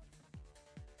 Well.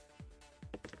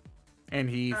 And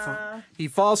he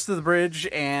falls to the bridge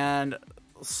and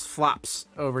flops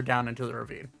over down into the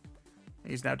ravine.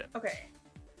 He's now dead. okay.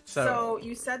 So, So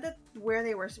you said that where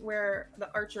the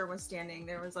archer was standing,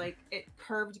 there was like it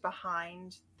curved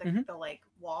behind the, Mhm. the like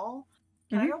wall.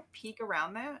 Can I go peek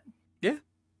around that?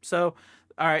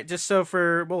 all right, just so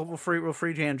for we'll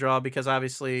free hand draw because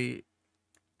obviously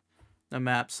the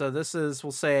map. So this is,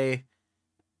 we'll say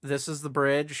this is the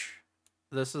bridge,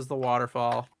 this is the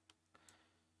waterfall,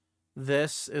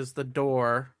 this is the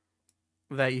door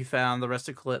that you found the rest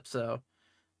of Calypso,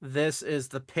 this is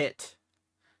the pit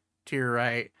to your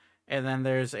right, and then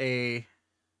there's a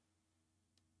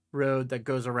road that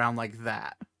goes around like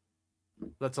that.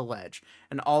 That's a ledge,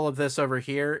 and all of this over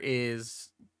here is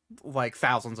like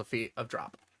thousands of feet of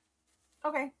drop.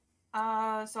 Okay.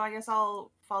 So I guess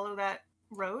I'll follow that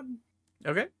road,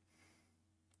 Okay.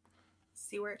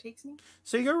 see where it takes me.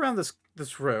 So you go around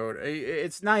this road.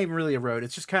 It's not even really a road.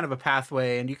 It's just kind of a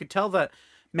pathway, and you can tell that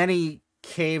many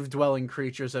cave-dwelling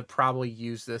creatures have probably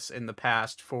used this in the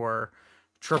past for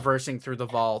traversing through the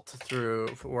vault,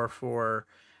 for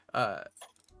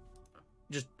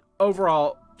just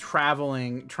overall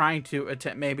traveling, trying to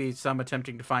attempt. Maybe some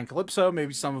attempting to find Calypso.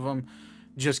 Maybe some of them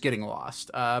just getting lost.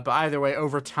 But either way,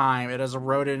 over time, it has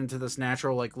eroded into this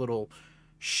natural like little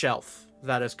shelf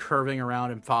that is curving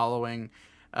around and following.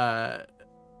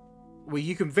 Well,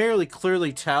 you can very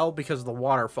clearly tell because of the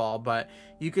waterfall, but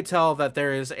you could tell that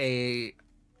there is a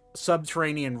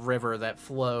subterranean river that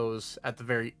flows at the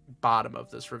very bottom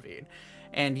of this ravine.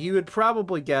 And you would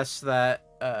probably guess that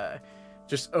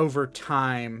just over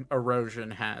time,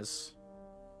 erosion has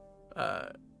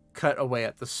cut away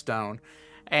at the stone.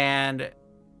 And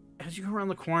as you go around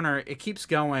the corner, it keeps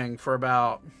going for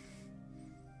about,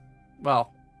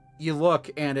 well, you look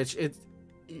and it's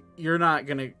you're not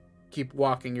going to keep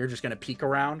walking. You're just going to peek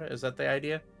around. Is that the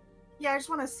idea? Yeah, I just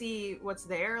want to see what's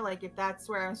there, like if that's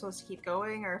where I'm supposed to keep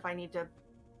going, or if I need to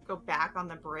go back on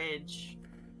the bridge,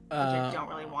 which I don't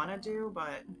really want to do,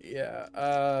 but...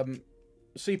 Yeah,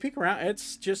 so you peek around,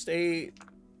 it's just it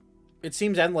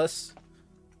seems endless.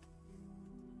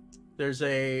 It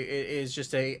is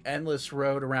just a endless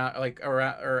road around,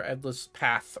 or endless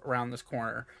path around this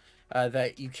corner,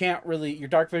 that you can't really, your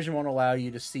dark vision won't allow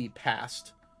you to see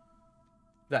past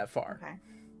that far. Okay.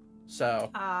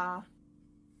 So...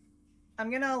 I'm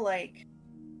gonna, like,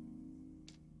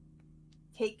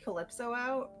 take Calypso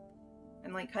out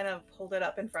and, like, kind of hold it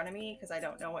up in front of me, because I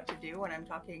don't know what to do when I'm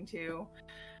talking to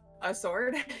a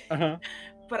sword. Uh-huh.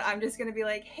 But I'm just gonna be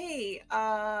like, hey,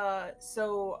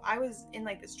 so I was in,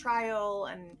 like, this trial,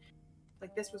 and,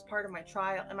 like, this was part of my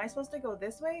trial. Am I supposed to go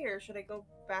this way, or should I go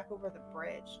back over the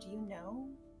bridge? Do you know?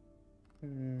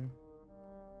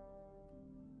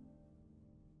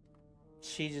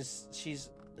 She's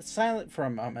silent for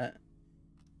a moment.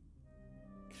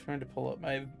 Trying to pull up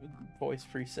my voice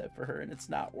preset for her, and it's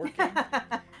not working.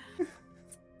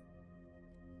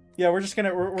 Yeah, we're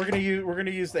gonna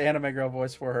use the anime girl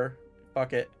voice for her.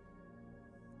 Fuck it.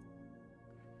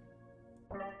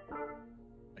 I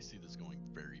see this going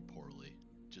very poorly.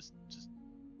 Just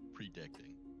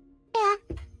predicting. Yeah.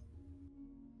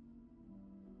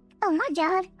 Oh my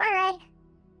god. Alright.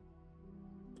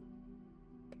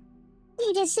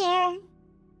 You just here.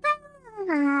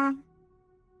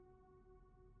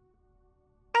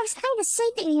 I was kind of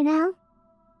sleeping, you know.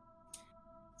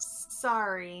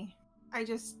 Sorry.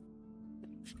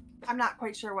 I'm not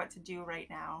quite sure what to do right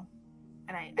now.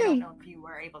 And I don't know if you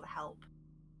were able to help.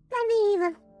 Let me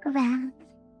look around.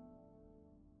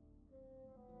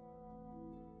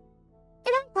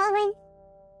 Am I glowing?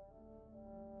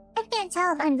 I can't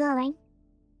tell if I'm glowing.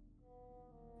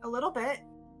 A little bit.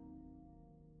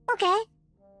 Okay.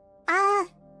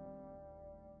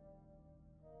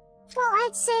 Well,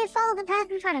 I'd say follow the path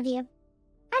in front of you.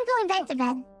 I'm going back to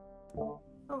bed. Oh,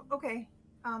 okay.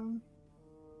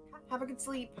 Have a good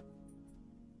sleep.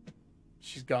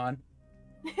 She's gone.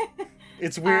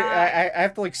 It's weird. I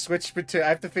have to like switch between. I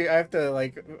have to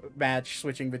like match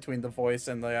switching between the voice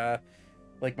and the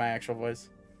like my actual voice.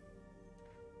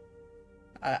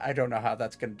 I don't know how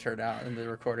that's gonna turn out in the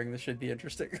recording. This should be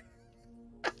interesting.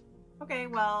 Okay,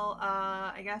 well,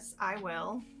 I guess I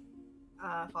will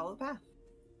follow the path.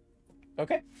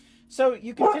 Okay, so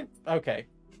you continue. Okay,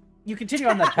 you continue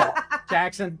on that path,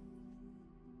 Jackson.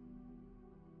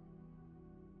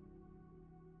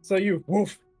 So you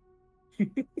woof.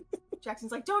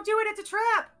 Jackson's like, don't do it, it's a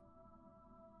trap!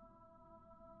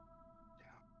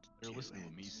 They're listening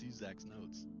to me see Zach's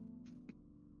notes.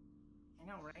 I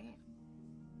know,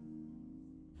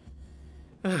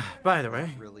 right? By the way,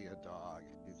 Not really a dog.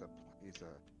 He's a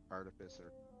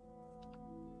artificer.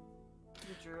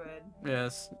 The druid.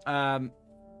 yes. The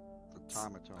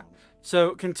automaton.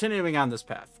 So continuing on this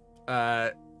path,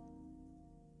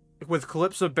 with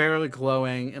Calypso barely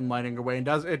glowing and lighting away, and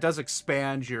it does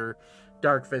expand your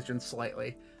dark vision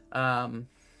slightly. You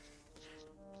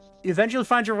eventually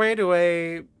find your way to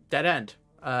a dead end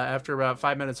after about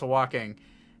 5 minutes of walking,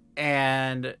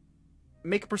 and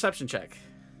make a perception check.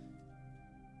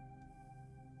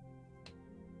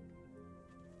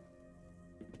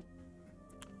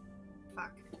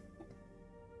 Fuck.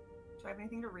 Do I have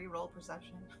anything to re-roll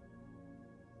perception?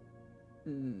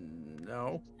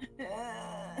 No.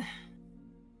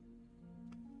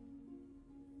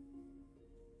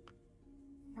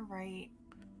 All right.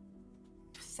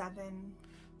 7.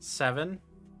 7.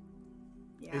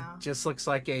 Yeah. It just looks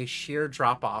like a sheer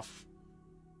drop off.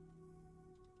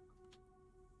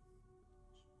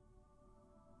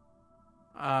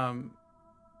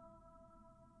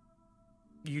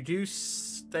 You do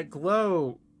that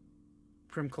glow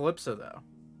from Calypso though.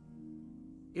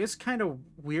 It's kind of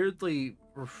weirdly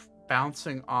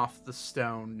bouncing off the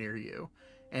stone near you,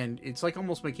 and it's like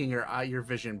almost making your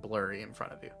vision blurry in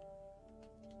front of you.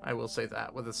 I will say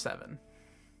that with a 7.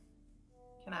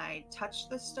 Can I touch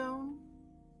the stone?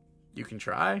 You can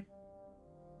try.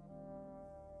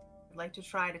 I'd like to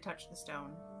try to touch the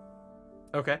stone.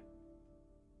 Okay.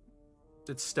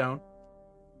 It's stone.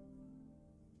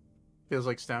 Feels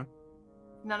like stone.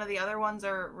 None of the other ones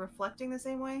are reflecting the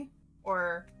same way?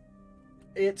 Or...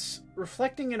 it's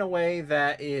reflecting in a way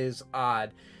that is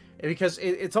odd, because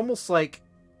it's almost like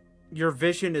your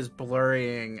vision is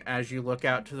blurring as you look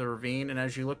out to the ravine, and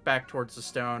as you look back towards the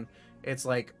stone, it's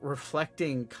like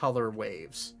reflecting color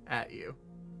waves at you.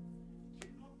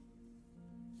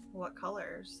 What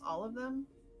colors? All of them?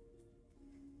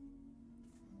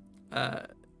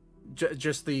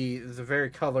 Just the very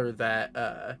color that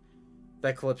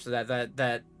that Calypso,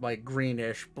 that like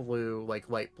greenish blue, like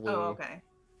light blue. Oh, okay.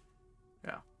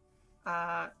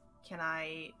 Yeah. Can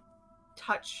I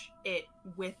touch it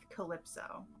with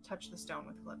Calypso? Touch the stone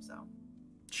with Calypso?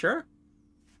 Sure.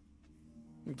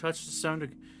 You touch the stone to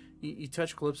you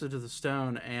touch Calypso to the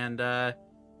stone, and a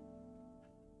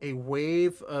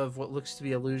wave of what looks to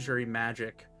be illusory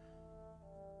magic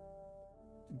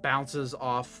bounces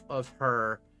off of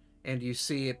her, and you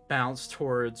see it bounce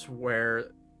towards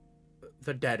where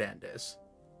the dead end is.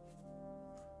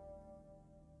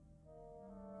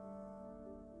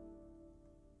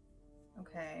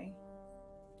 Okay.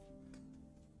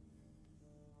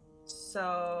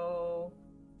 So...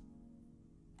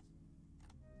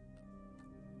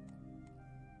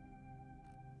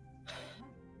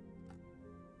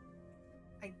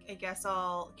 I guess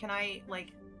can I, like,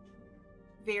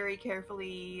 very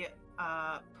carefully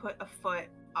put a foot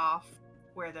off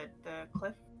where the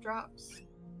cliff drops?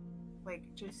 Like,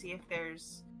 to see if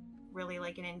there's really,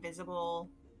 like, an invisible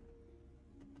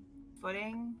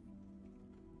footing?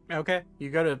 Okay. You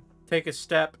go to take a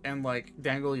step and, like,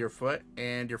 dangle your foot,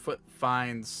 and your foot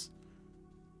finds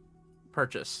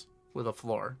purchase with a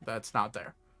floor that's not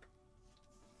there.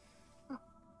 Oh,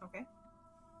 okay.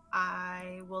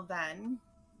 I will then,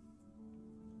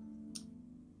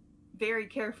 very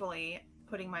carefully,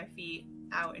 putting my feet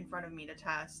out in front of me to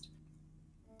test,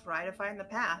 try to find the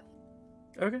path.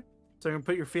 Okay. So you're going to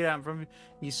put your feet out in front of you.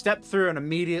 You step through, and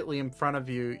immediately in front of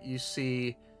you, you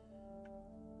see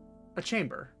a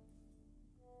chamber.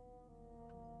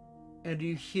 And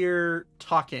you hear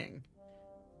talking.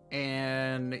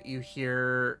 And you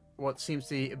hear what seems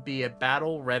to be a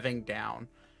battle revving down.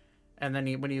 And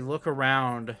then when you look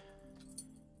around,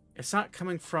 it's not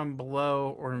coming from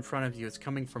below or in front of you. It's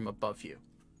coming from above you.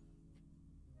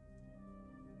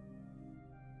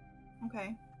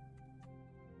 Okay.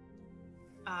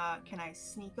 Can I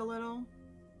sneak a little?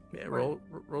 Yeah, roll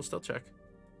stealth check.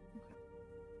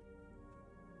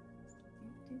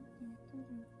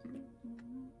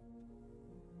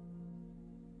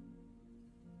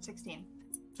 16.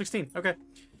 16. Okay.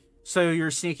 So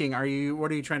you're sneaking.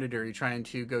 What are you trying to do? Are you trying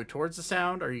to go towards the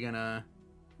sound? Are you gonna...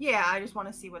 Yeah, I just want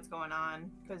to see what's going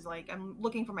on, because, like, I'm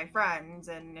looking for my friends,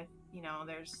 and if, you know,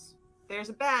 there's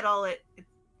a battle, it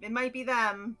might be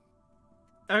them.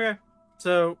 Okay.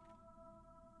 So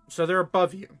they're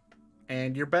above you,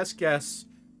 and your best guess,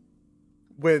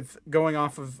 with going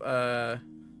off of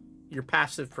your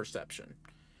passive perception,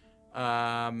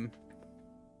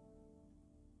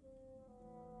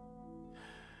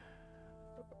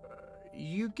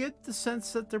 you get the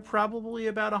sense that they're probably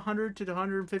about 100 to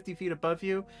 150 feet above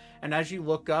you, and as you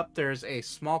look up, there's a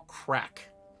small crack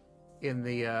in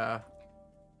the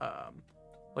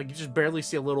like, you just barely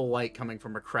see a little light coming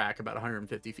from a crack about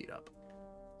 150 feet up.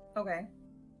 Okay.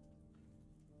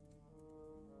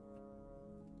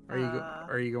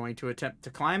 Are you going to attempt to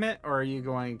climb it, or are you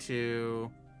going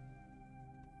to...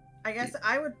 I guess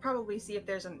I would probably see if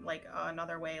there's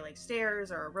another way, like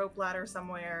stairs or a rope ladder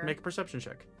somewhere. Make a perception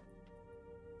check.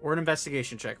 Or an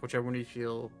investigation check, whichever one you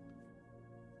feel...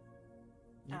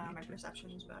 My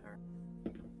perception is better.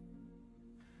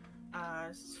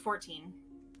 14.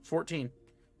 14.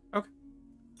 Okay.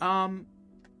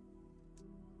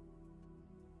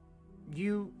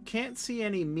 You can't see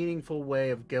any meaningful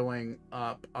way of going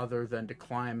up other than to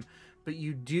climb, but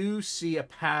you do see a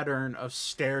pattern of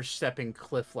stair-stepping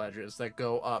cliff ledges that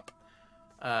go up,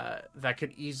 that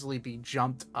could easily be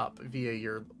jumped up via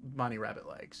your bunny rabbit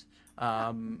legs.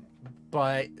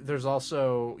 But there's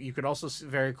also, you could also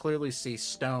very clearly see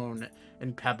stone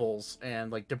and pebbles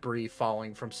and, like, debris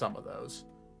falling from some of those.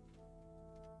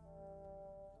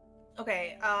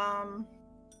 Okay,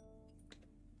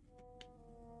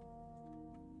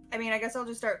 I mean, I guess I'll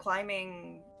just start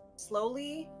climbing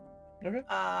slowly. Okay.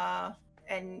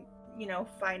 And, you know,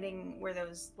 finding where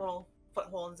those little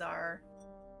footholds are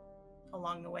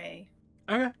along the way.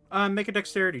 Okay. Make a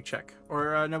dexterity check.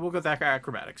 Or, no, we'll go back to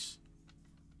acrobatics.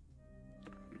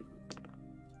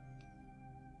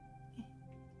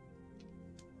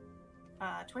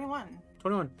 21.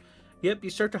 21. Yep, you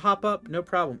start to hop up, no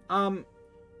problem.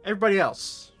 Everybody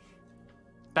else.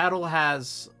 Battle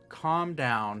has calmed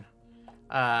down.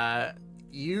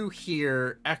 You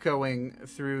hear echoing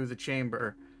through the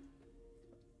chamber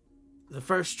The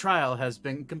first trial has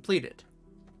been completed.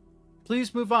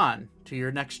 Please move on to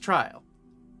your next trial.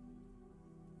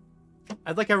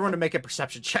 I'd like everyone to make a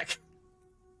perception check.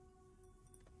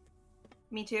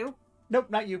 Me too. Nope,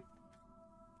 not you.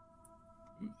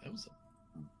 Ooh, that was a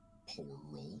poor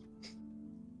roll.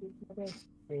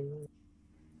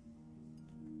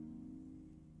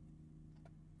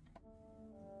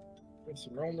 Just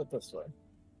rolling it this way.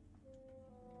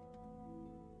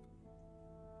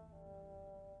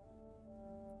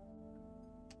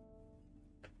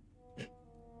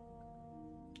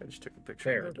 I just took a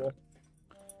picture of There. it.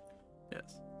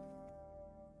 Yes.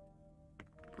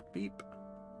 Beep.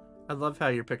 I love how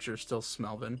your picture's still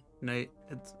Smelvin, Nate.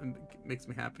 It makes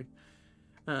me happy.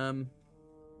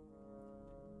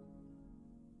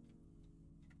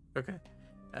 Okay.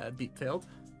 Beep failed.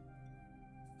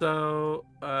 So,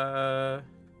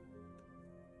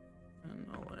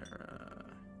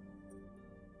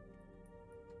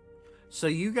 so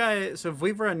you guys, so if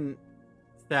we've run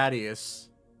Thaddeus,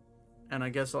 and I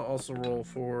guess I'll also roll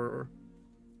for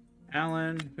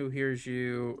Alan, who hears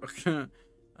you.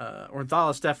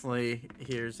 Orthalis definitely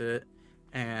hears it,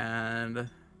 and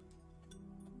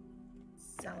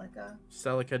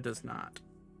Celica does not.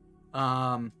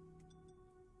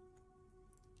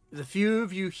 The few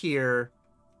of you hear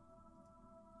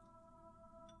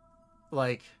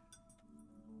like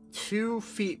 2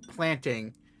 feet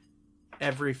planting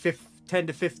every 10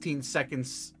 to 15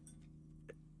 seconds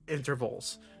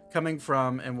intervals coming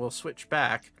from, and we'll switch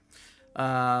back.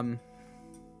 Right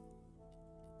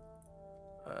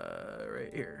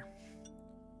here.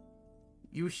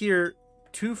 You hear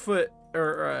 2 foot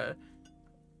or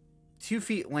 2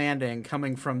 feet landing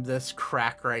coming from this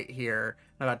crack right here,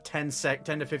 about 10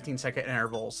 to 15 second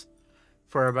intervals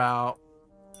for about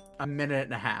a minute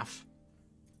and a half.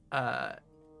 And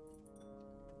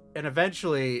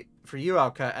eventually, for you,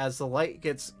 Elka, as the light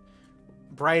gets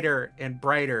brighter and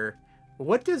brighter,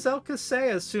 what does Elka say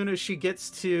as soon as she gets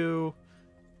to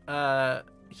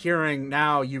hearing?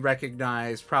 Now you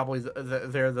recognize probably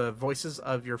they're the voices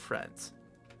of your friends.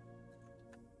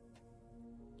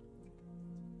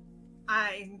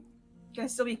 I'm gonna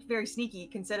still be very sneaky,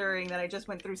 considering that I just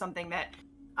went through something that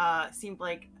seemed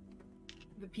like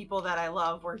the people that I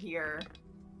love were here.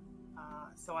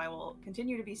 So I will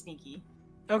continue to be sneaky.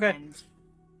 Okay. And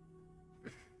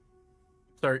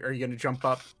So are you going to jump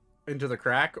up into the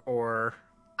crack, or?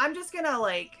 I'm just gonna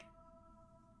like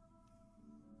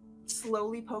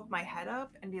slowly poke my head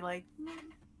up and be like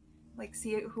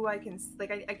see who I can,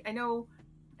 like I know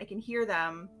I can hear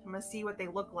them. I'm gonna see what they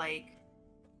look like.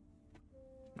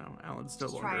 No, Alan's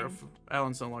Just no longer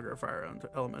a fire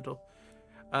elemental.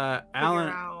 Figure Alan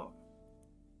out.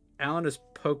 Alan is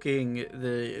poking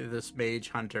this mage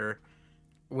hunter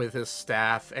with his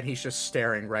staff, and he's just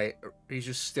staring right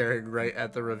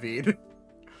at the ravine.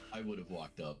 I would have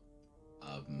walked up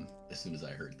as soon as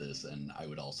I heard this, and I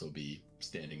would also be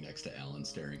standing next to Alan,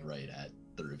 staring right at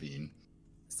the ravine.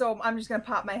 So I'm just gonna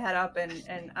pop my head up,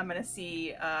 and I'm gonna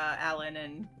see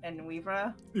Alan and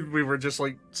Weavra. We were just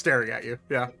like staring at you.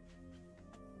 Yeah.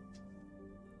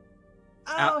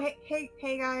 Oh, hey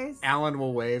guys. Alan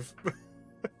will wave.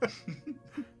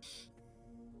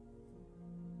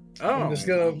 Oh. I'm just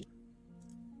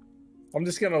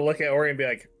gonna look at Ori and be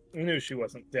like, I knew she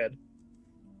wasn't dead.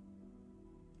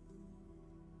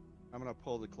 I'm gonna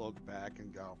pull the cloak back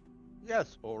and go,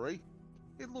 yes, Ori.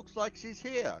 It looks like she's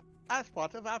here. As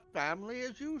part of our family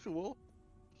as usual.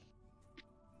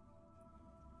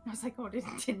 I was like, oh, did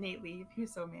Nate leave? He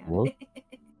was so mad. Hello?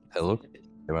 Hello?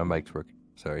 Yeah, my mic's working.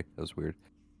 Sorry, that was weird.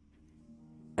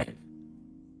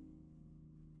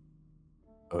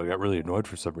 Oh, I got really annoyed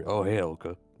for some reason. Oh, hey,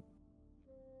 Elka.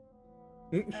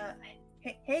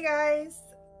 Hey guys.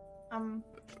 I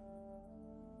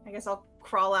guess I'll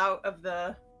crawl out of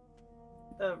the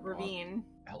ravine.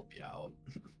 Help you out.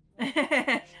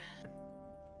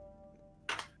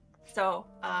 So,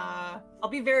 I'll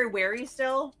be very wary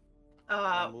still.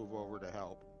 I'll move over to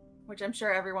help. Which I'm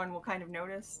sure everyone will kind of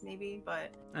notice, maybe,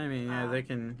 but... I mean, yeah, they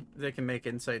can make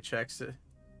insight checks.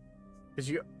 Because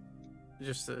you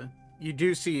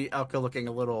do see Elka looking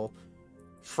a little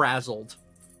frazzled,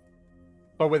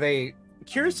 but with a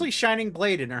curiously shining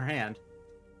blade in her hand.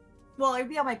 Well, I'd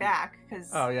be on my back,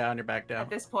 because... Oh, yeah, on your back down. At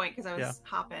this point, because I was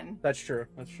hopping. That's true.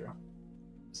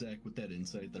 Zach, with that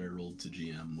insight that I rolled to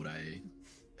GM, would I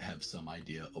have some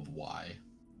idea of why,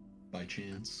 by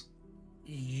chance?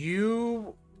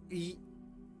 Well,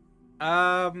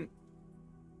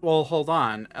 hold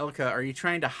on. Elka, are you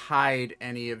trying to hide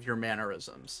any of your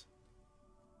mannerisms?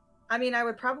 I mean, I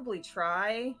would probably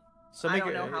try. So I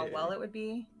don't know how well it would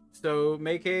be. So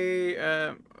make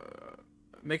a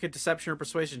make a deception or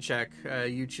persuasion check.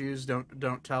 You choose.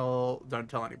 Don't tell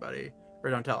anybody, or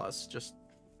don't tell us. Just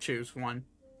choose one.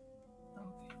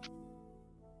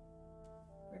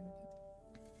 Okay.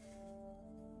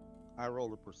 I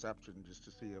rolled a perception just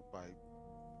to see if I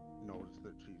noticed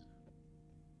that she's.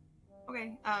 Okay.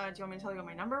 Do you want me to tell you what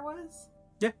my number was?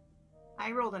 Yeah.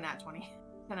 I rolled a nat 20,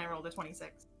 and I rolled a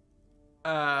 26.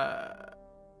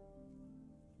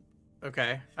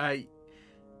 Okay.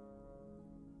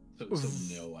 So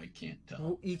no, I can't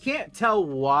tell. You can't tell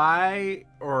why,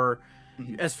 or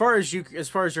as far as you're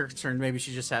concerned, maybe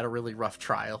she just had a really rough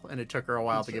trial and it took her a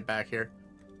while to get back here.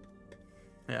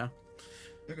 Yeah.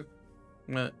 Okay.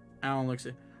 But Alan looks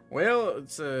at. Well,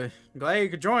 it's glad you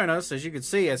could join us, as you can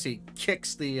see as he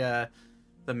kicks the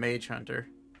mage hunter.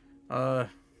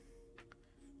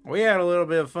 We had a little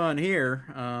bit of fun here.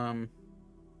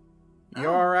 You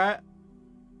all right?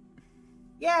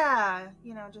 Yeah,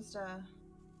 just a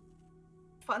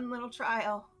fun little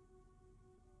trial.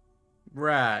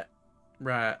 Right.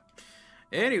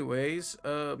 Anyways,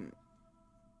 well,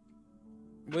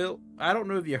 I don't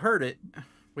know if you heard it,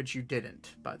 which you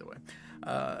didn't, by the way.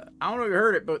 I don't know if you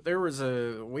heard it, but there was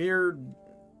a weird.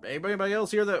 Anybody else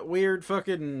hear that weird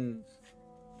fucking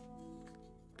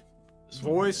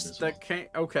voice that came?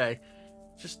 Okay,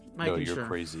 just making No, you're sure.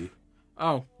 crazy.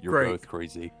 Oh, You're great. both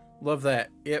crazy. Love that.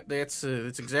 Yep, that's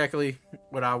exactly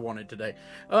what I wanted today.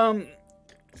 You're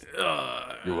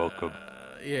welcome.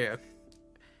 Yeah.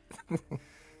 I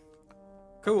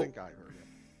Cool. think I heard it.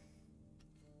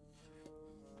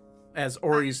 As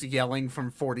Ori's yelling from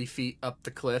 40 feet up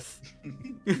the cliff.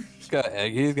 He's got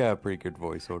a pretty good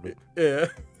voice on it. Yeah.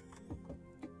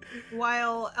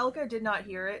 While Elka did not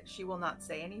hear it, she will not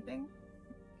say anything.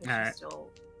 'Cause All right.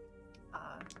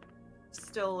 She's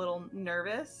still a little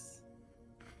nervous.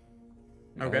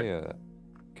 Okay.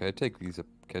 Can I take these?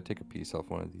 Can I take a piece off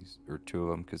one of these, or two of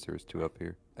them? Because there's two up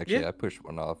here. Actually, Yeah. I pushed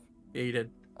one off. Yeah, you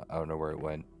did. I don't know where it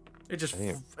went. It just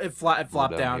Damn. it flopped down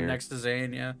down here. next to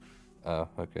Zane. Yeah. Oh,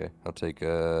 okay. I'll take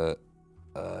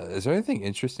is there anything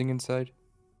interesting inside?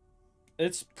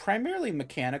 It's primarily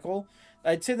mechanical.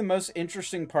 I'd say the most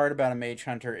interesting part about a mage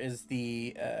hunter is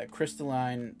the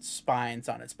crystalline spines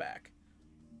on its back.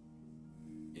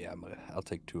 Yeah, I'll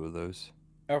take two of those.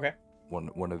 Okay.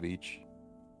 One of each.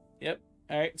 Yep.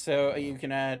 All right. So you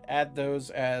can add those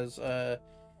as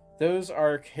those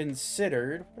are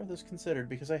considered. What are those considered?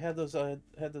 Because I had those on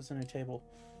a table.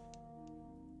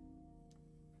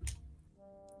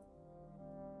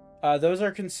 Those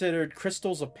are considered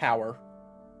crystals of power.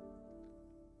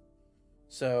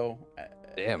 So.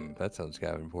 Damn, that sounds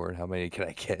kind of important. How many can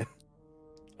I get?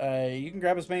 You can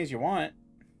grab as many as you want.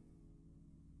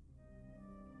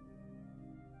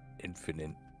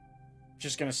 Infinite.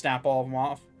 Just gonna snap all of them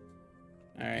off.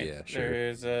 All right. Yeah, sure.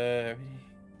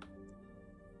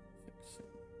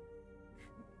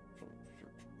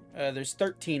 There's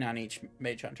 13 on each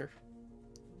mage hunter.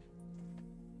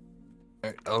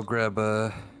 Alright, I'll grab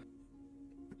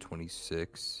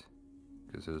 26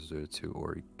 because those are the two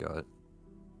Ori got.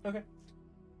 Okay.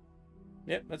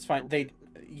 Yep, that's fine.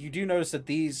 You do notice that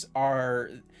these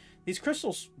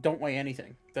crystals don't weigh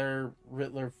anything. They're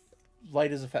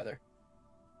light as a feather.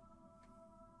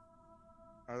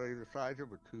 Are they the size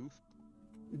of a tooth?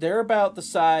 They're about the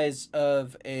size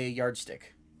of a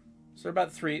yardstick. So they're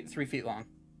about 3 feet long.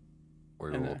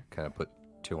 Ori And will kind of put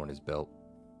two on his belt.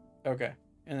 Okay.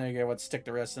 And then you get stick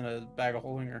the rest in a bag of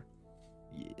holding, or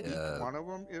Yeah. Each one of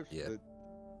them is yeah.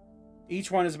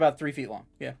 each one is about 3 feet long.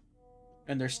 Yeah.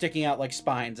 And they're sticking out like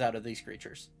spines out of these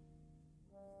creatures.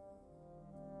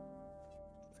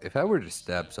 If I were to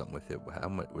stab something with it, how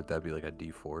much would that be? Like a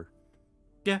D4?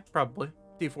 Yeah, probably.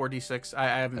 D4, D6. I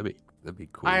haven't That'd be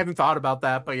cool. I haven't thought about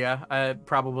that, but yeah,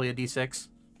 probably a D6.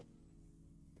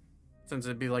 Since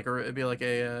it'd be like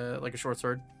a short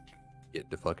sword. Get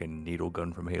the fucking needle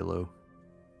gun from Halo.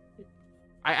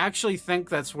 I actually think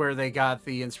that's where they got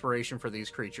the inspiration for these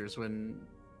creatures when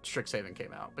Strixhaven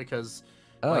came out, because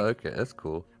Oh, okay, that's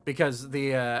cool. because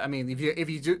the I mean,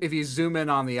 if you zoom in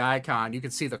on the icon, you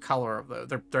can see the color of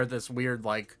they're this weird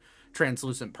like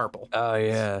translucent purple. Oh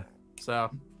yeah.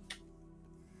 So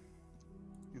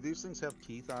Do these things have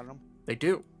teeth on them? they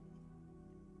do.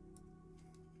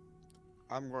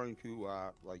 I'm going to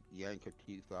like yank a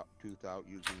tooth out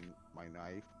using my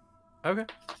knife. Okay.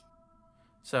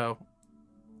 So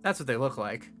that's what they look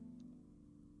like.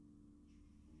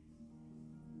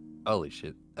 Holy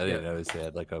shit! I didn't Yeah. notice they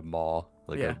had like a maw,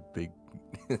 like Yeah. a big.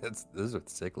 Those are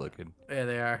sick looking. Yeah,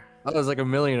 they are. Oh, there's like a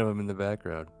million of them in the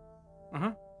background.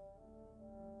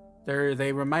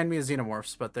 They remind me of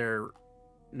xenomorphs, but they're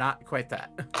not quite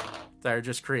that. They're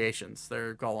just creations.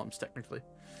 They're golems technically.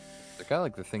 They're kind of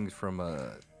like the things from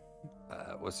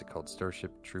what's it called,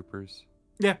 Starship Troopers.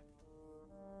 Yeah.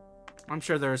 I'm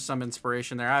sure there's some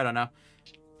inspiration there. I don't know.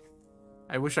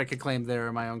 I wish I could claim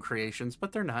they're my own creations,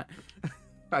 but they're not.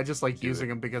 I just like Do using it.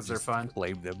 them because they're Just fun.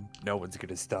 Claim them. No one's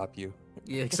gonna stop you.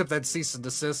 Yeah, except that cease and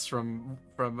desist from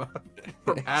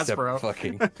Except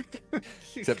Hasbro.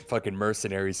 except fucking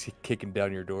mercenaries kicking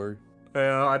down your door.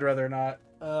 Well, I'd rather not.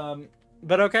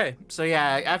 But okay. So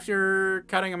yeah, after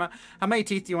cutting them out, how many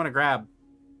teeth do you want to grab?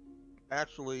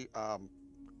 Actually,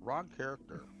 wrong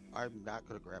character. I'm not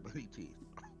gonna grab any teeth.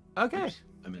 Okay. Oops,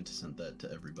 I meant to send that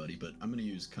to everybody, but I'm gonna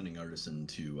use Cunning Artisan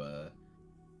to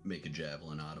make a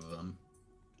javelin out of them.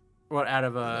 What out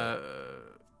of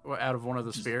one of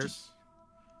the spears?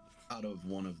 Out of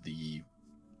one of the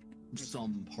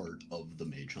some part of the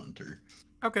Mage Hunter.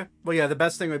 Okay. Well, yeah, the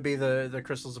best thing would be the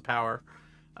crystals of power,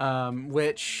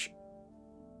 which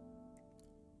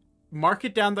mark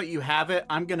it down that you have it.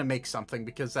 I'm gonna make something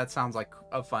because that sounds like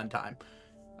a fun time.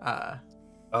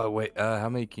 Oh wait, how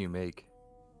many can you make?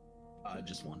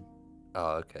 Just one.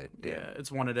 Oh, okay. Damn. Yeah,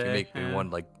 it's one a Can day. you make me yeah. one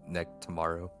like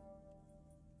tomorrow?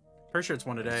 Pretty sure it's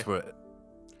one a day,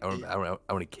 I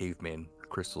want a caveman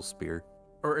crystal spear.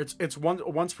 or it's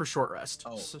once per short rest.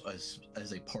 Oh, So- as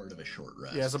a part of a short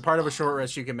rest. yeah, as a part of a short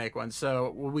rest, you can make one.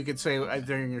 So we could say Okay.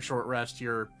 during your short rest,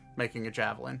 you're making a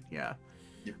javelin. Yeah.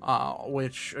 Yep.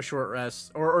 Which a short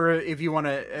rest, or if you want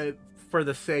to, for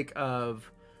the sake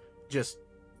of just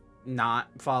not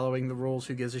following the rules,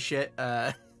 who gives a shit?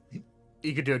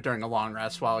 You could do it during a long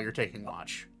rest while you're taking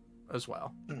watch, as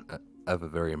well. I have a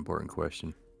very important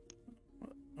question.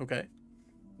 Okay.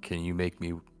 Can you make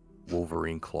me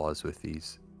Wolverine claws with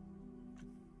these?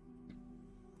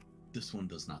 This one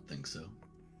does not think so.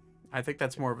 I think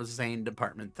that's more of a Zane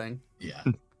department thing. Yeah.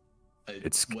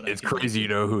 It's What I can crazy, make-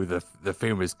 you know who the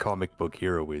famous comic book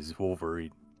hero is,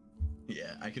 Wolverine.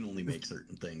 Yeah, I can only make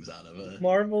certain things out of it.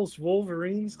 Marvel's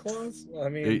Wolverine's claws. I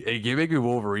mean, Hey, can you make me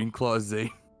Wolverine claws,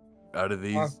 Zane? Out of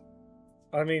these?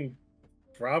 I mean,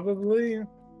 probably. Or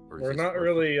is We're this not worth-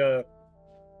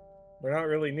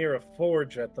 really near a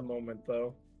forge at the moment,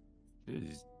 though.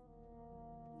 Just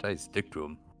tie a stick to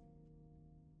him.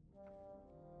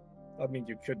 I mean,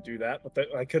 you could do that, but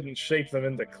I couldn't shape them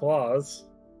into claws.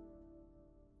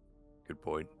 Good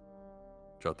point.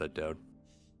 Jot that down.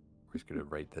 We're just gonna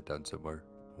write that down somewhere.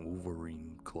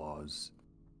 Wolverine claws.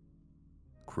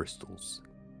 Crystals.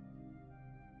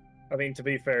 I mean, to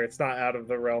be fair, it's not out of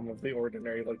the realm of the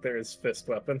ordinary. Like, there is fist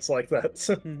weapons like that.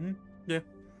 So. Mm-hmm. Yeah.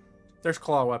 There's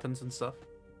claw weapons and stuff,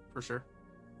 for sure.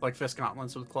 Like fist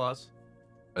gauntlets with claws.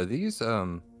 Are these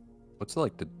what's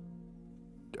like the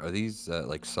are these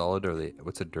like solid, or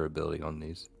what's the durability on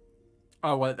these?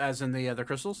 Oh, what? As in the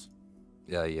crystals?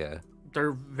 Yeah.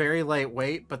 They're very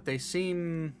lightweight, but they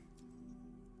seem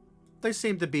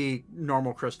to be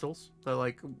normal crystals. They're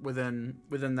like within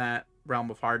that realm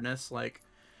of hardness. Like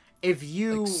if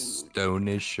you Like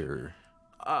stonish or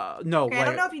no, Okay, like I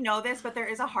don't know if you know this, but there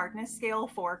is a hardness scale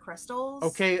for crystals.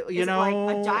 okay, Is you it know,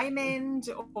 like a diamond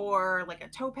or like a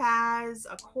topaz,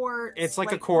 a quartz. it's like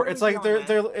a what quartz. are It's we like dealing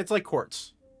they're with? it's like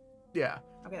quartz. Yeah.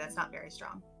 Okay, that's not very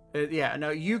strong. Yeah, no,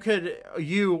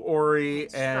 Ori,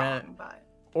 It's and strong, but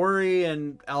Ori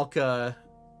and Elka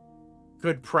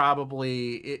could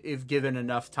probably, if given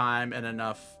enough time and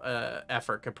enough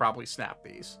effort, could probably snap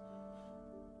these.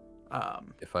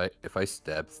 if I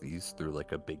stab these through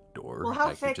like a big door, Well, how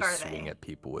I thick could just are swing they? at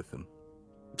people with them.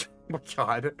 Oh my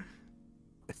god.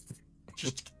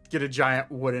 Just get a giant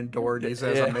wooden door and use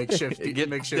it as a makeshift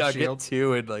Get shield. Get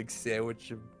two and like sandwich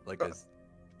them like a.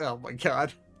 Oh my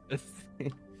god.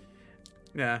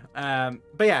 Yeah.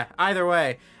 But yeah, either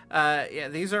way, yeah,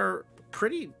 these are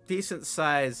pretty decent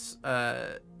size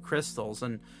crystals,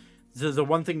 and the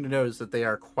one thing to know is that they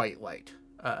are quite light,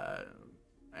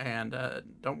 and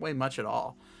don't weigh much at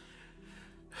all.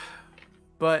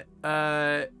 But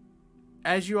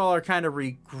as you all are kind of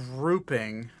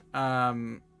regrouping,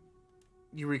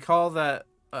 you recall that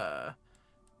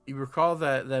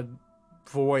the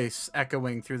voice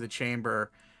echoing through the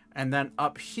chamber, and then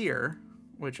up here,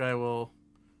 which I will,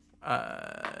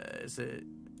 is it?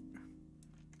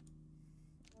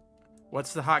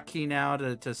 What's the hotkey now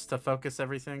to focus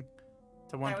everything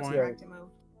to one that was point? correct to move.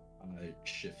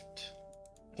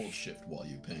 Hold shift while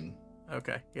you ping.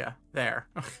 Okay, yeah, there.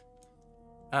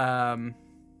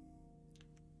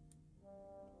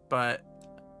 But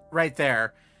right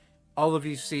there, all of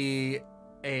you see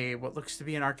what looks to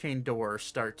be an arcane door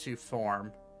start to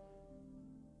form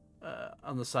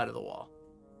on the side of the wall.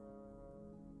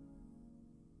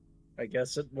 I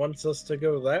guess it wants us to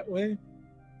go that way.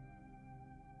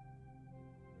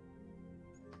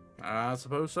 I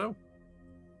suppose so.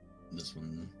 This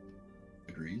one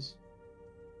agrees.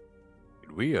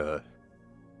 Could we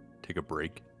take a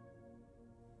break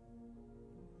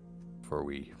before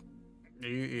we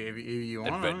You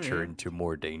want adventure into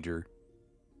more danger?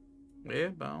 Yeah,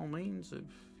 by all means, if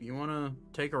you want to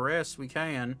take a rest, we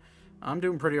can. I'm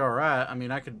doing pretty all right. I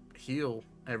mean, I could heal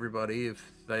everybody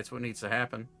if that's what needs to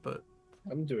happen, but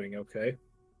I'm doing okay.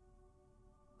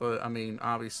 I mean,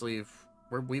 obviously, if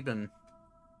we've been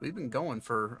going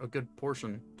for a good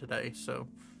portion today, so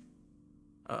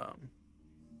I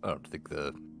don't think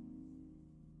the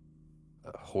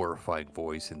horrifying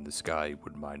voice in the sky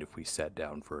would mind if we sat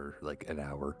down for like an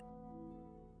hour.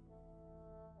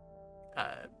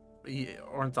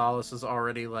 Ornitholus is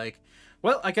already like,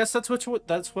 well, I guess that's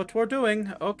what we're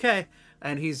doing. Okay,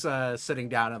 and he's sitting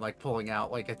down and like pulling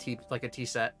out like a tea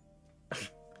set.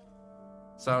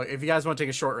 So if you guys want to take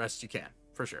a short rest, you can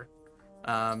for sure.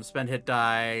 Spend hit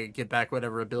die, get back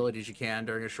whatever abilities you can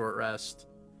during a short rest.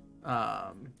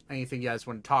 Anything you guys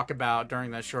want to talk about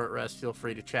during that short rest, feel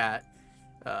free to chat.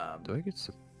 Do I get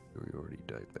superiority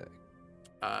die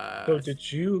back? So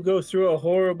did you go through a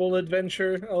horrible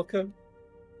adventure, Elka?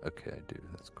 Okay, I do.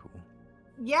 That's cool.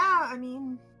 Yeah, I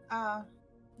mean,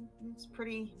 it's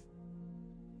pretty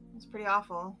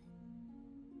awful.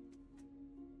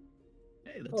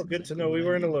 Hey, that's Oh, good to exactly know we what I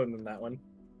weren't need. alone in that one.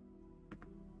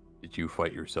 Did you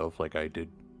fight yourself like I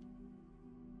did?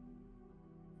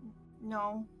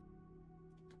 No.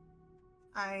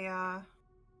 I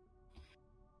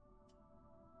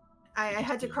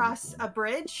had to cross a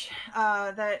bridge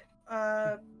that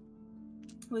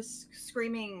was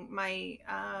screaming my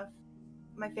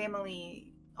family,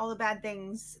 all the bad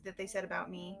things that they said about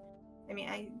me. I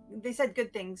mean, they said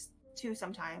good things too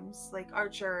sometimes, like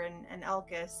Archer and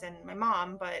Elkis and my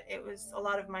mom, but it was a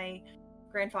lot of my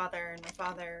grandfather and my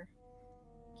father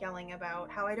yelling about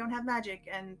how I don't have magic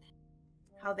and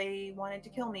how they wanted to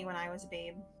kill me when I was a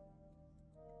babe.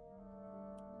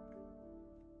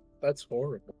 That's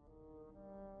horrible.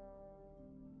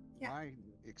 Yeah. My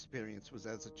experience was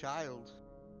as a child,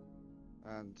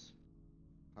 and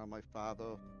how my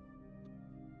father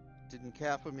didn't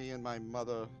care for me, and my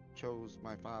mother chose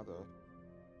my father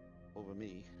over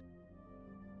me.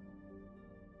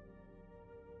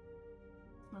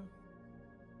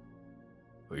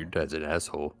 Well, your dad's an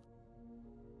asshole.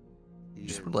 He You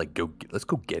just is- would like let's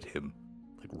go get him,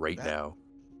 like right That- now.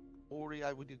 Ori,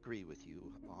 I would agree with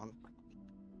you on.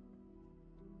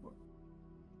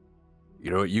 You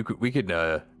know what? We could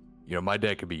my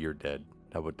dad could be your dad.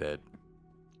 How about that?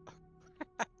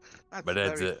 That's My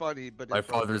dad's very funny, but My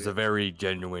father's a appropriate. very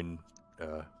genuine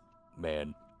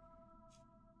man.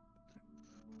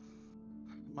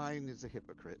 Mine is a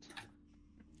hypocrite.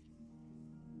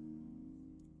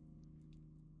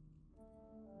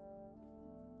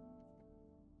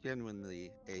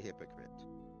 Genuinely a hypocrite.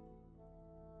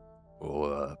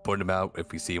 We'll point him out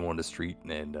if we see him on the street,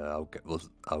 and I'll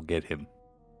get him.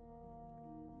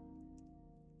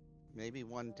 Maybe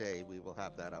one day we will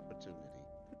have that opportunity.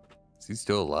 Is he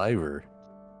still alive, or?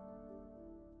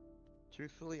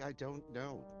 Truthfully, I don't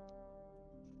know.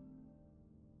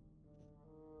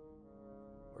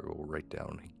 Or we'll write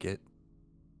down get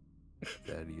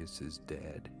Thaddeus's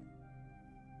dad.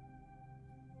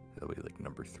 That'll be like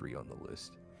number 3 on the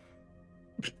list.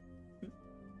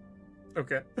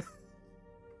 Okay.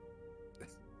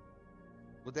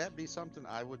 Would that be something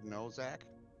I would know, Zach?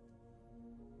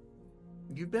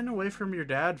 You've been away from your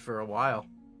dad for a while.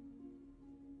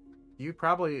 You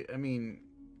probably, I mean,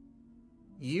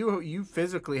 you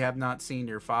physically have not seen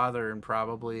your father in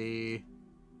probably... It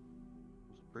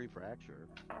was pre-fracture.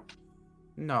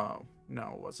 No,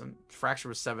 it wasn't. Fracture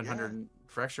was 700. Yeah.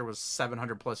 Fracture was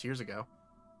 700 plus years ago.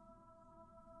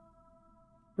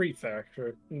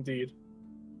 Pre-factor, indeed.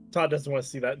 Todd doesn't want to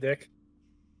see that dick.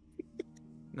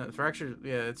 No, the fracture.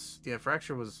 Yeah,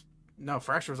 fracture was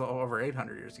over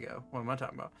 800 years ago. What am I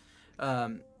talking about?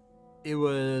 It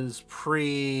was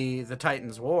pre the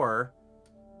Titans War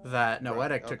that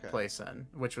Noetic took okay. place in,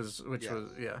 which was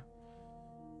yeah.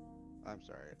 I'm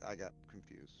sorry, I got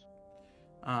confused.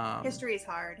 History is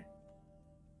hard.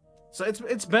 So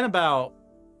it's been about.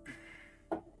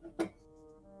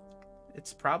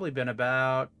 It's probably been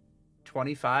about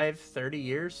 25, 30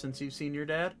 years since you've seen your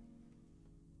dad.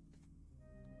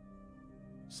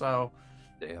 So,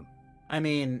 Damn. I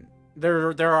mean,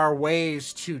 there are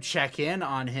ways to check in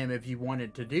on him if you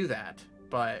wanted to do that,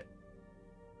 but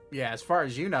yeah, as far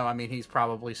as you know, I mean, he's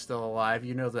probably still alive.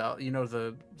 You know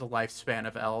the lifespan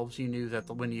of elves. You knew that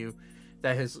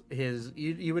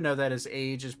you would know that his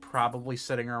age is probably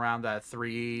sitting around that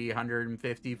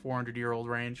 350, 400-year-old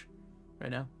range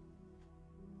right now.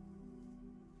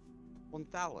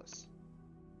 Thales.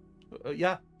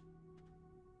 Yeah.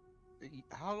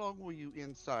 How long were you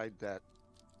inside that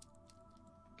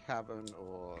cavern,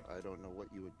 or I don't know what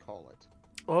you would call it?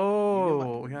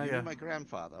 Oh, you yeah, knew yeah. my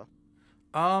grandfather.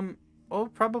 Oh,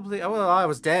 probably. Oh, well, I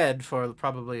was dead for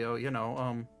probably,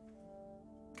 a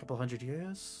couple hundred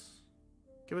years,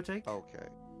 give or take. Okay.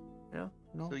 Yeah.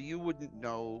 No. So you wouldn't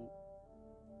know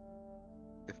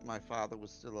if my father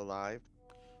was still alive?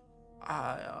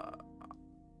 I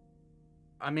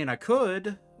mean, I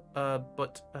could,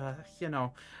 but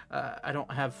I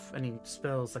don't have any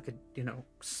spells that could,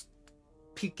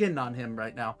 peek in on him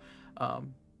right now.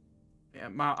 Yeah,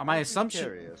 my I'm just assumption,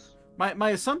 curious.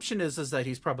 my assumption is that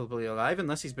he's probably alive,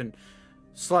 unless he's been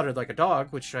slaughtered like a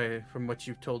dog, which from what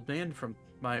you've told me and from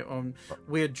my own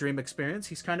weird dream experience,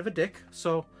 he's kind of a dick.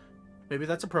 So maybe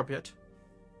that's appropriate.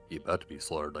 He about to be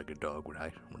slaughtered like a dog when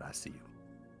I see him.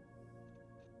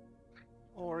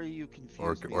 Or you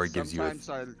confuse me. Or it gives you a sometimes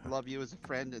I love you as a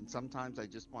friend, and sometimes I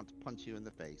just want to punch you in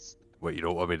the face. Wait, you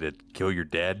don't want me to kill your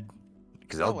dad?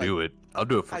 Because No, I'll do it. I'll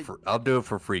do it for I'll do it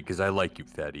for free because I like you,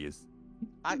 Thaddeus.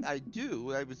 I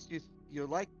do. I was just you're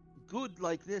like good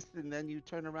like this, and then you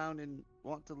turn around and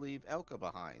want to leave Elka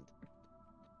behind.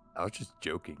 I was just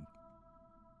joking.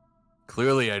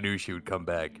 Clearly, I knew she would come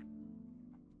back.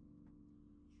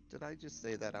 Did I just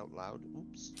say that out loud?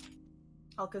 Oops.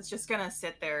 Elka's just gonna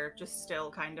sit there, just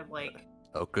still kind of like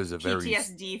Elka's a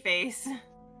PTSD face.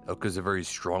 Elka's a very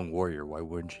strong warrior. Why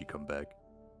wouldn't she come back?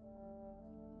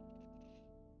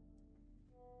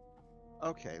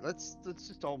 Okay, let's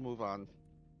just all move on.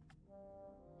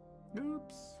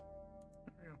 Oops.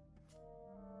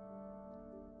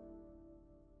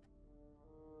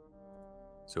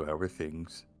 So how are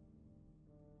things?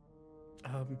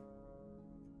 Or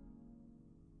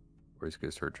he's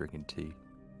gonna start drinking tea.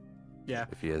 Yeah.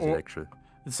 If he has an extra.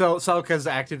 So Salka's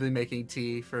actively making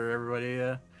tea for everybody.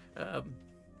 This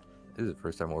is the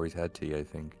first time Ori's had tea, I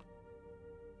think.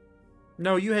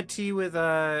 No, you had tea with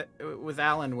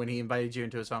Alan when he invited you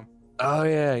into his home. Oh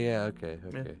yeah, okay.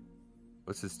 Yeah.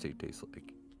 What's this tea taste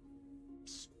like?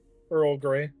 Earl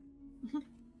Grey.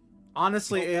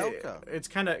 Honestly, Elka. it's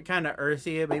kind of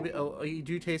earthy. Maybe you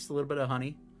do taste a little bit of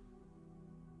honey.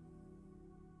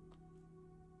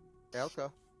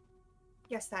 Elka,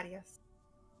 Yes, Thaddeus.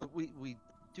 we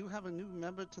do have a new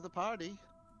member to the party.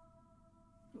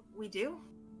 We do?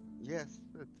 Yes,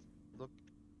 look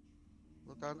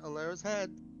on Alera's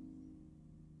head.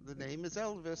 The name is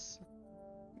Elvis.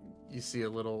 You see a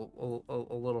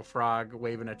little frog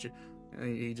waving at you,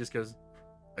 and he just goes,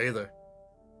 "Hey there."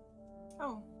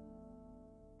 Oh.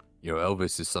 You know,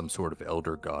 Elvis is some sort of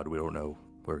elder god. We don't know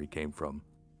where he came from.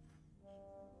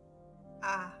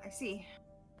 Ah, I see.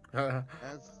 As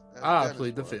I Dennis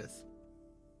plead the was. fifth.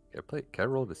 Can I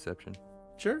roll deception?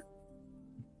 Sure.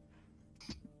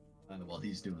 While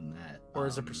he's doing that, Or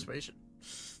is it persuasion?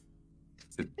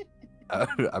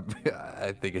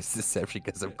 I think it's deception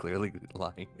because I'm clearly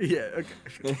lying. Yeah.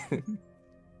 Okay.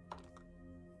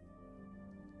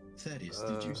 Thaddeus,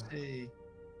 did you say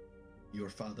your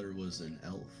father was an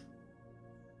elf?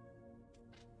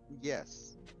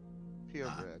 Yes,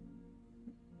 purebred.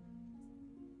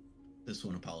 This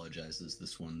one apologizes.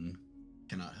 This one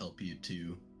cannot help you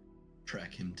to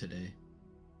track him today.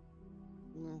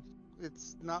 No,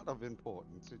 it's not of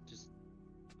importance. It just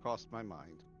crossed my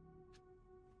mind.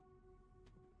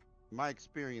 My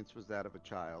experience was that of a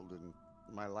child, and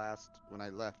when I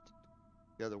left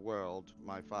the other world,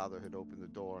 my father had opened the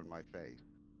door in my face.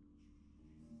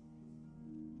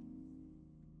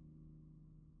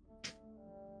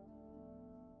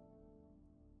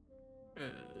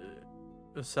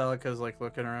 Celica's like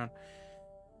looking around.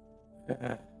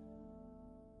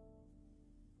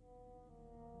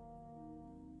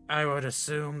 I would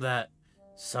assume that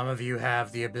some of you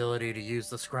have the ability to use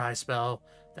the scry spell.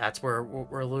 That's what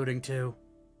we're alluding to.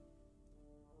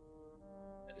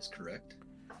 That is correct.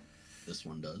 This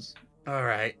one does. All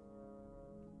right.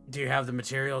 Do you have the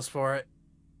materials for it?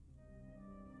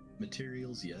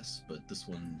 Materials, yes, but this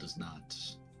one does not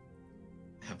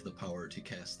have the power to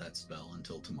cast that spell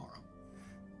until tomorrow.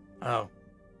 Oh.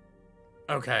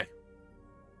 Okay.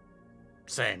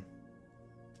 Same.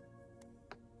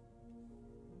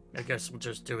 I guess we'll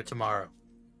just do it tomorrow.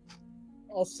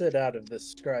 I'll sit out of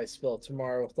this scry spell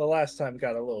tomorrow. The last time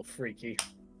got a little freaky.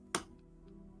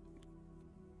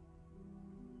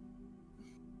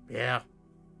 Yeah.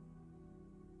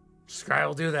 Scry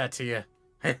will do that to you.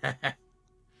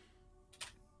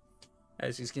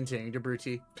 As he's continuing to brew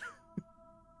tea.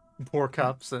 Pour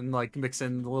cups and like mix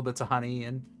in little bits of honey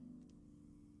and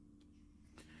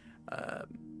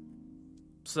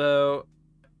so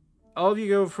all of you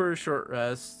go for a short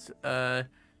rest.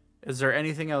 Is there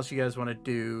anything else you guys want to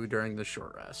do during the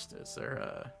short rest? Is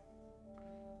there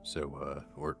So,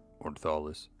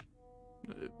 Ornithalis,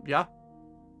 yeah?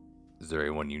 is there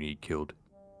anyone you need killed?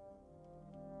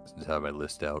 Since I have my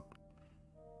list out.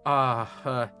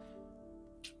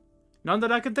 None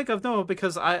that I can think of, no,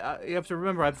 because you have to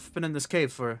remember, I've been in this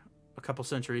cave for a couple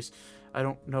centuries. I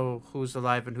don't know who's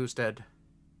alive and who's dead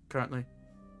currently.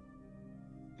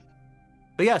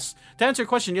 But yes, to answer your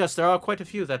question, yes, there are quite a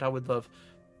few that I would love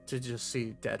to just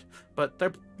see dead. But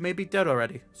they're maybe dead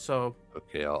already, so...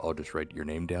 Okay, I'll just write your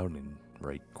name down and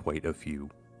write quite a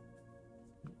few.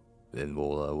 Then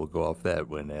we'll go off that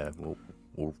when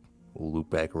we'll loop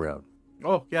back around.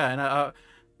 Oh, yeah, and I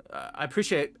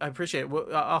appreciate well,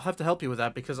 I'll have to help you with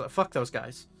that because fuck those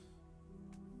guys.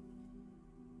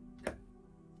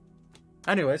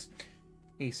 Anyways,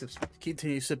 he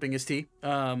continues sipping his tea.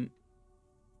 But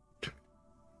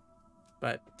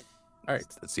all right,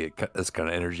 That's the kind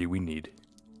of energy we need.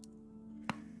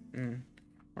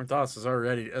 Orthos is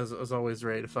already as always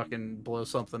ready to fucking blow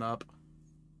something up.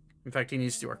 In fact, he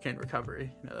needs to do arcane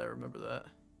recovery. Now that I remember that.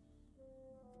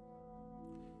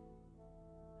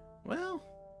 Well,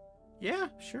 yeah,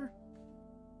 sure.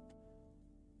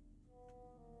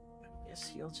 I guess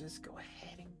he'll just go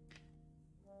ahead and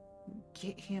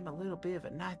get him a little bit of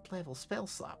a 9th level spell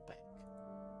slot back.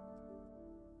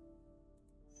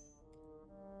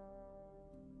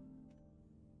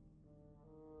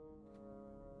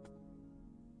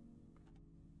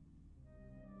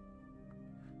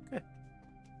 Okay.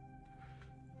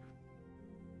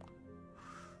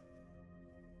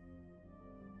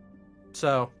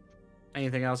 So,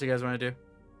 anything else you guys want to do?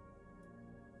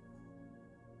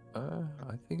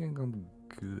 I think I'm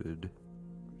good.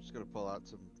 I'm just gonna pull out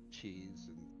some cheese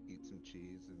and eat some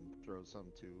cheese and throw some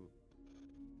to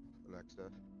Alexa.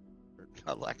 Or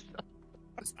Alexa.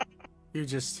 You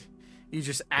just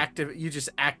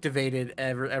activated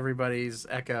everybody's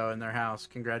echo in their house.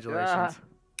 Congratulations.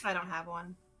 I don't have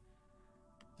one.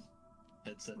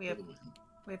 Headset We for have- the win.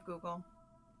 We have Google.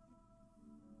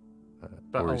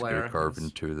 But Ori's gonna Alara carve has-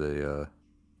 into the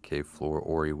cave floor.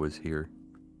 Ori was here.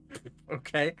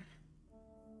 Okay.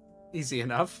 Easy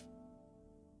enough.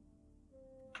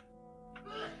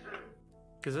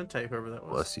 Gesundheit, whoever that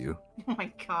was. Bless you. Oh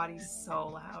my god, he's so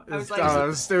loud. It I was, was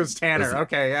like, it was Tanner. Was it-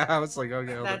 Okay, yeah, I was like,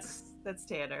 okay. hold on. that's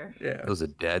Tanner. Yeah. That was a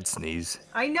dad sneeze.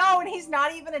 I know, and he's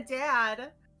not even a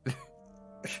dad.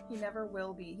 He never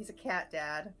will be. He's a cat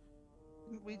dad.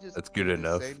 We just That's good did the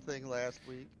enough. Same thing last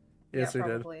week. Yes, yeah, we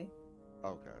did. probably.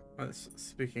 Okay.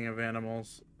 Speaking of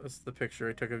animals, that's the picture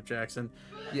I took of Jackson.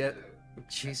 Yeah,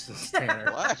 Jesus,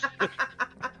 Tanner. What? Hang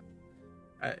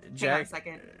on a Jack,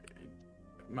 second.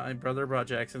 my brother brought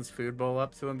Jackson's food bowl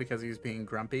up to him because he was being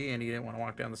grumpy and he didn't want to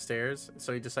walk down the stairs.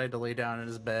 So he decided to lay down in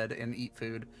his bed and eat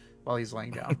food while he's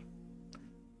laying down.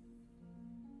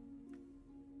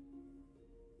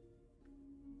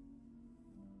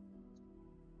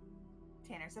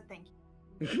 Tanner said thank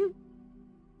you.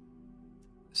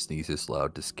 Sneeze is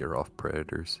loud to scare off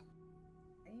predators.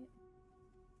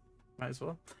 Might as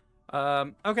well.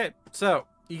 Okay, so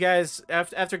you guys,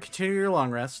 after continuing your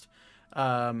long rest,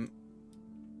 the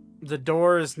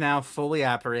door is now fully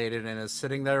apparated and is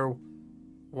sitting there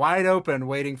wide open,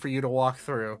 waiting for you to walk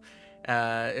through.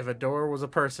 If a door was a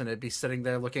person, it'd be sitting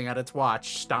there looking at its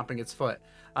watch, stomping its foot.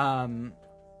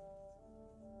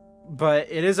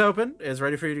 But it is open. It's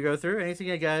ready for you to go through.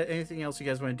 Anything else you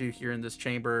guys want to do here in this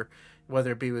chamber,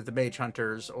 whether it be with the mage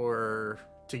hunters or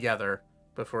together,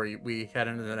 before we head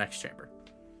into the next chamber?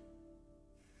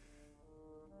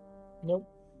 Nope.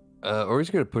 Ori's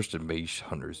gonna push the mage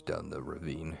hunters down the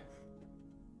ravine.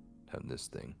 Down this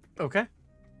thing. Okay.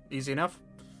 Easy enough.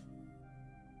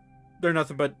 They're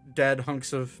nothing but dead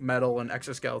hunks of metal and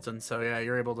exoskeletons, so yeah,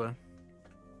 you're able to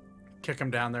kick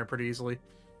them down there pretty easily.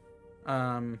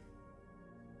 Just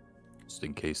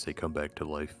in case they come back to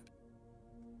life.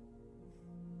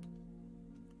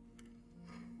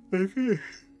 Okay.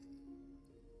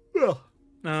 Well,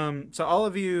 so all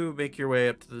of you make your way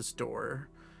up to this door.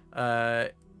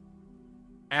 After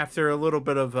a little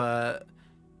bit of I'm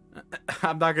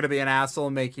not going to be an asshole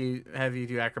and have you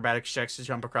do acrobatics checks to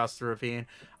jump across the ravine.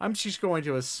 I'm just going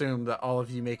to assume that all of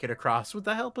you make it across with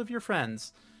the help of your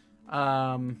friends.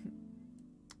 But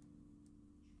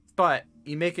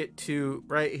you make it to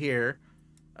right here,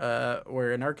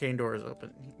 where an arcane door is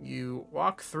open. You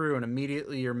walk through and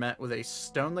immediately you're met with a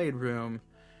stone-laid room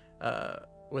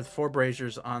with 4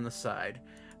 braziers on the side.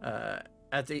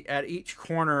 At each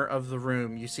corner of the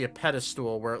room, you see a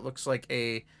pedestal where it looks like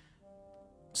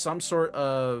some sort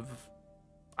of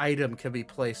item could be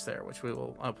placed there, which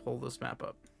I'll pull this map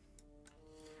up.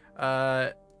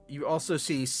 You also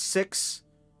see 6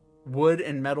 wood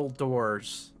and metal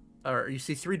doors, or you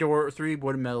see 3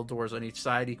 wood and metal doors on each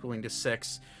side, equaling to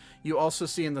 6. You also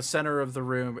see in the center of the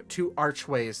room 2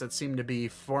 archways that seem to be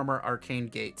former arcane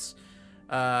gates.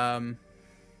 And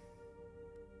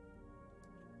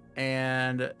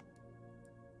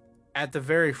at the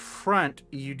very front,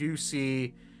 you do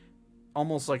see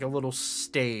almost like a little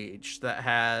stage that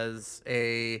has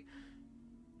a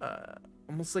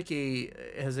almost like a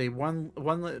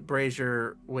one-lit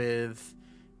brazier with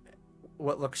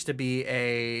what looks to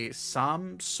be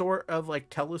some sort of like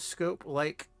telescope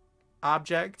like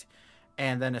object,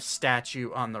 and then a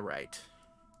statue on the right.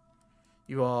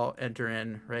 You all enter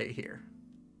in right here.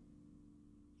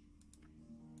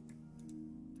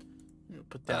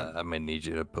 Put down. I might need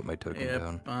you to put my token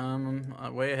down.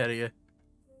 I'm way ahead of you.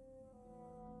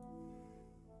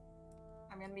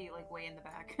 I'm gonna be like way in the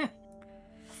back.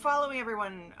 Following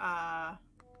everyone,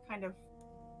 kind of,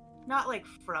 not like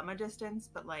from a distance,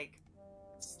 but like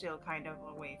still kind of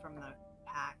away from the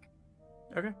pack.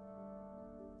 Okay.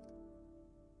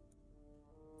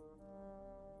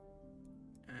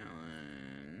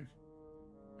 Alan.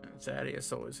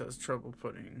 Thaddeus always has trouble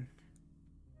putting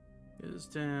his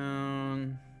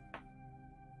down.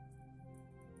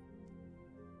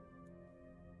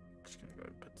 Just gonna go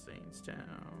ahead and put Zane's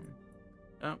down.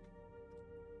 Oh.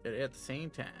 Did it at the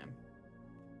same time.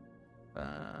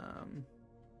 1,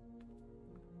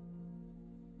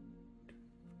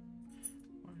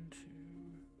 2,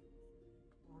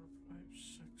 4, 5,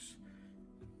 6.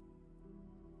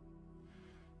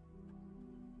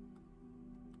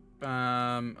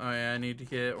 Oh yeah, I need to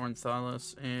get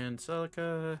Ornithalis and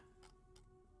Celica,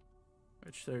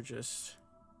 which they're just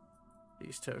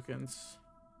these tokens.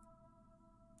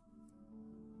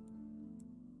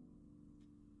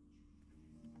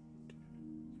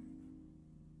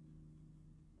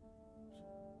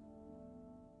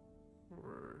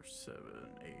 Four, 7,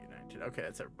 8, 19. Okay,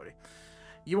 that's everybody.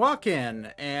 You walk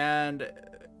in, and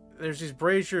there's these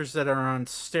braziers that are on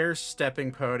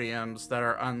stair-stepping podiums that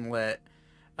are unlit.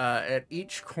 At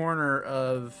each corner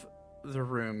of the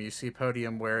room, you see a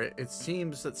podium where it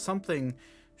seems that something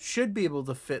should be able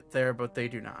to fit there, but they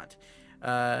do not.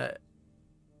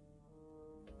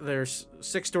 There's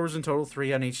 6 doors in total,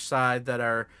 3 on each side that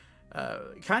are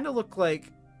kind of look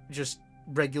like just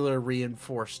regular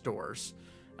reinforced doors.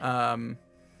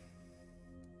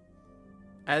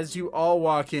 As you all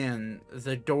walk in,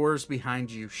 the doors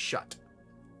behind you shut,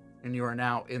 and you are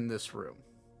now in this room.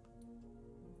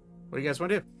 What do you guys want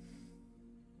to do?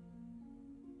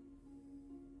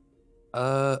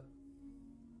 I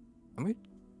mean,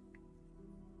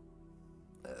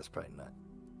 that's probably not.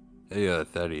 Hey,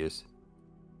 Thaddeus.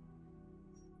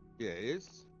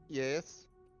 Yes. Yes.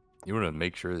 You want to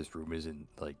make sure this room isn't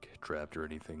like trapped or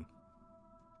anything?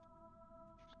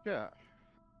 Yeah.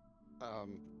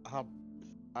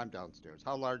 I'm downstairs.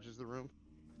 How large is the room?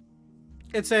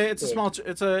 It's a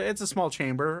small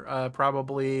chamber.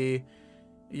 Probably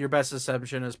your best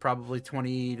assumption is probably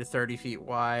 20 to 30 feet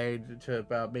wide to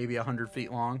about maybe 100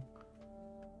 feet long.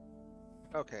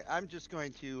 Okay, I'm just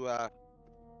going to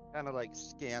kind of like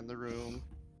scan the room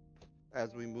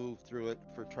as we move through it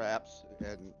for traps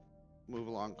and move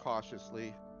along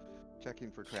cautiously,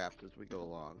 checking for traps as we go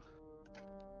along.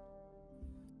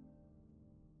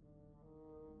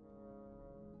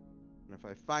 And if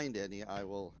I find any, I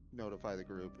will notify the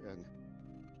group and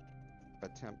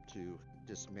attempt to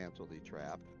dismantle the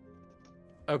trap.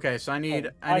 Okay, so I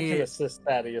can assist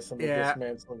Thaddeus in the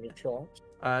dismantling of traps.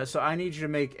 So I need you to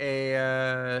make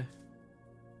an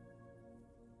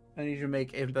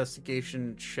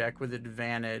investigation check with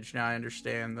advantage. Now I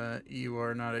understand that you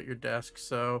are not at your desk,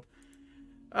 so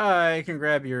I can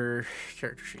grab your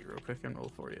character sheet real quick and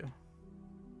roll for you.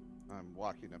 I'm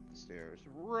walking up the stairs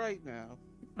right now.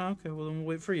 Okay, well then we'll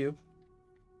wait for you.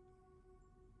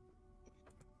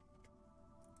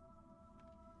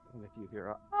 And if you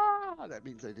hear that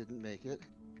means I didn't make it.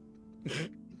 I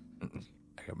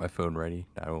got my phone ready.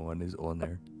 911 is on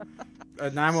there.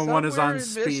 911 is on Somewhere in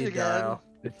speed Michigan. dial.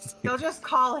 You'll just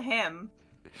call him.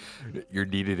 You're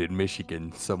needed in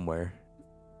Michigan somewhere.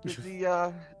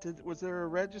 Was there a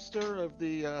register of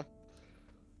the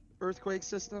earthquake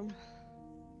system?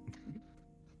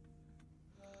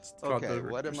 Okay,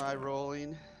 what am I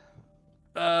rolling?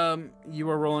 You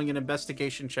are rolling an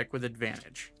investigation check with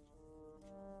advantage.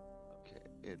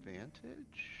 Okay,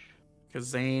 advantage. Because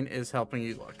Zane is helping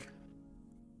you look.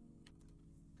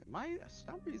 For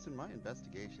some reason my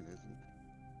investigation isn't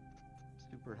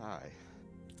super high.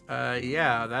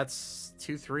 Yeah, that's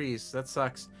 2 3s. That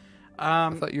sucks. I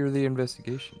thought you were the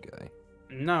investigation guy.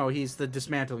 No, he's the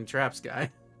dismantling traps guy.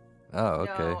 Oh,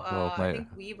 okay. No, Well, I think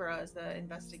Weebra is the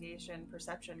investigation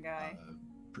perception guy.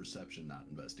 Perception, not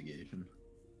investigation.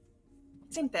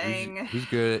 Same thing. Who's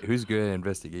good? Who's good at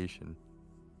investigation?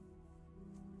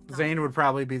 Zane would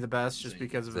probably be the best just Zane.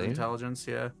 because of his Zane? intelligence,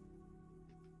 yeah.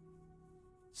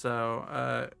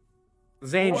 So,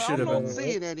 Zane Well, should have I'm not been.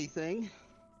 seeing anything.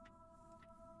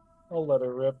 I'll let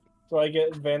her rip. Do I get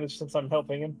advantage since I'm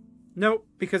helping him? Nope,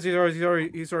 because he's already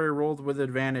rolled with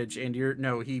advantage, and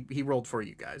he rolled for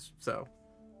you guys, so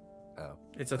Oh,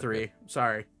 it's a okay. 3.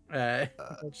 Sorry. Okay.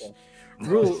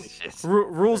 Rule, shit.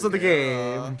 rules of the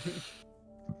Yeah. game.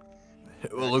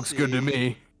 Well, looks good to Lexi.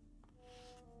 me.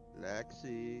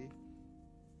 Lexi.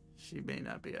 She may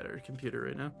not be at her computer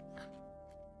right now.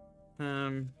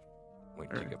 Wait,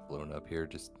 you get blown up here.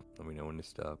 Just let me know when to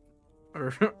stop.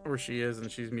 Or she is,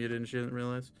 and she's muted, and she doesn't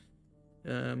realize.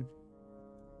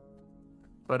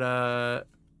 But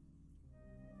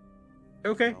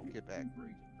okay, Don't get back.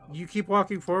 you keep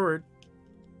walking forward,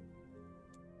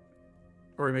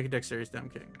 or we make a dexterity. No, I'm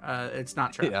kidding. It's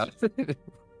not traps. Yeah.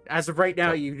 As of right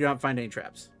now, Yep. you do not find any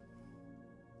traps.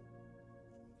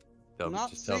 I'm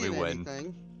not Just tell me seeing when.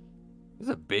 anything. This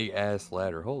is a big ass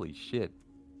ladder. Holy shit.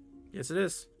 Yes, it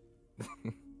is.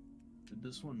 Did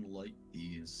this one light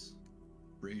these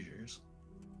braziers?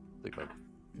 Like a,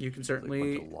 You can like a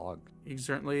certainly, bunch of log. you can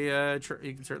certainly,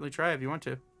 you can certainly try if you want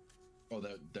to. Oh,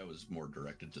 that was more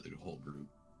directed to the whole group.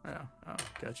 Oh,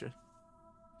 gotcha.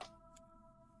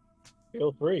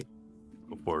 Feel free.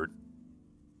 Go for it.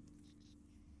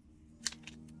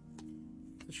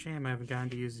 It's a shame I haven't gotten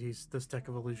to use this deck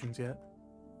of illusions yet.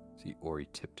 See Ori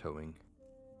tiptoeing,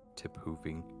 tip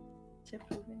hoofing. Tip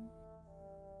moving.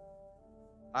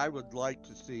 I would like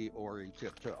to see Ori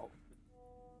tiptoe.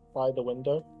 By the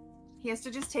window. He has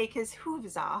to just take his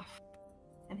hooves off,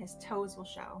 and his toes will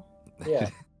show. Yeah.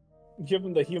 Give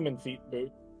him the human feet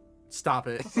boot. Stop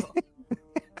it.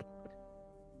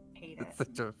 Hate It's it.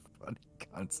 such a funny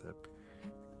concept.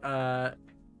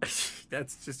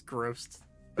 That's just gross.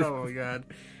 Oh my god.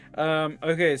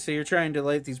 Okay, so you're trying to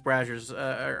light these braziers,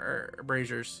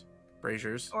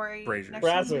 braziers. Or Braziers. next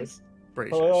time, Brazzers.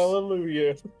 Braziers.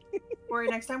 Hallelujah. or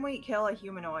next time we kill a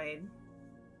humanoid,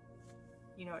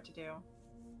 you know what to do.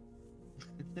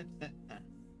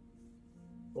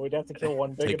 We'd have to kill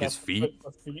one big Take enough his to feet?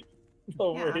 put the feet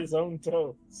over Yeah. his own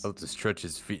toes. I'll just stretch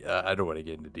his feet. I don't want to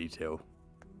get into detail.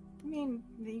 I mean,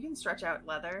 you can stretch out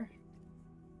leather.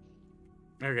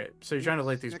 Okay, so you're trying to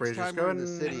light these Next braziers. time Go we're ahead in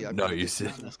the and city, I'm No, gonna you get see-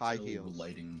 Not some high necessarily heels.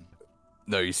 lighting.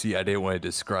 No, you see, I didn't want to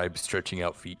describe stretching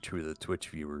out feet to the Twitch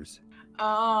viewers.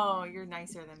 Oh, you're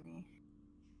nicer than me.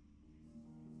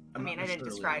 I'm mean, not I didn't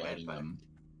necessarily describe it, lighting but- them.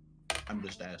 I'm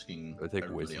just asking. I take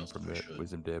everybody wisdom else from if I that. should.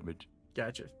 Wisdom damage.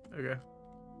 Gotcha. Okay.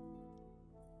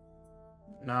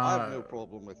 I have no No.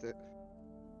 problem with it.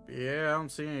 Yeah, I don't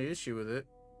see any issue with it.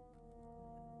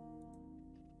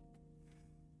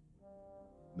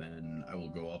 Then I will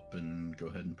go up and go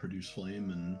ahead and produce flame,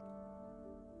 and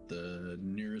the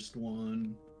nearest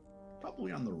one,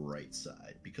 probably on the right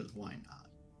side, because why not?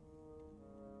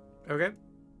 Okay.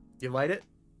 You light it.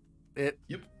 It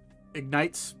Yep.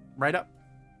 ignites right up.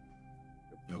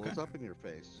 Okay. Blows up in your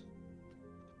face.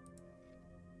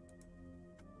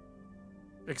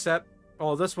 Except,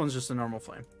 oh, this one's just a normal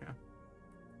flame. Yeah.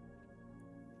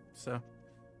 So,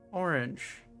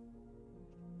 orange.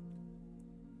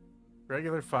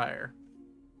 Regular fire.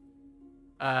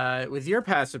 With your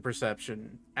passive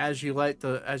perception, as you light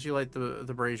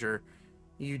the brazier,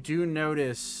 you do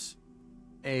notice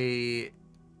some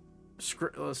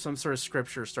sort of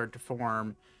scripture start to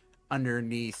form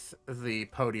underneath the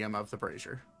podium of the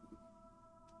brazier.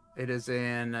 It is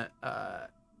in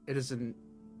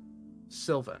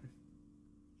Sylvan.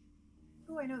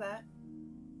 Oh, I know that.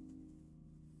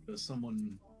 Does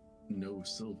someone know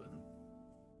Sylvan?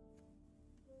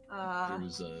 There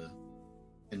was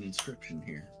an inscription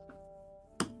here.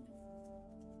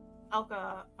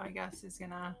 Alka, I guess, is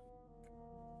gonna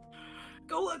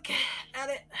go look at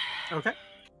it. Okay.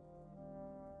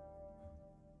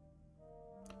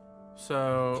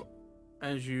 So,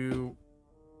 as you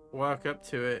walk up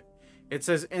to it, it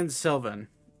says in Sylvan,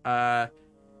 a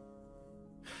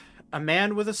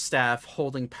man with a staff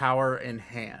holding power in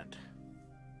hand.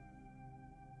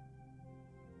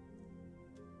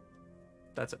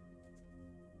 That's it.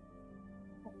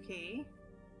 Okay.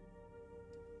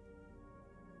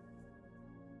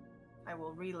 I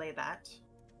will relay that.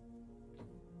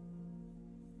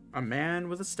 A man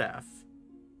with a staff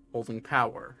holding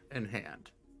power in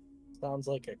hand. Sounds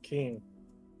like a king.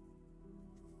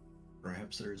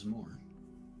 Perhaps there is more.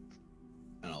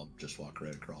 And I'll just walk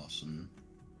right across and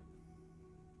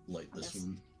light this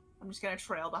one. I'm just gonna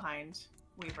trail behind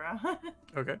Weebra.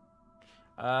 Okay.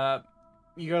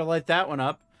 You gotta light that one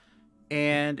up,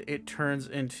 and it turns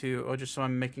into. Oh, just so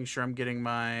I'm making sure I'm getting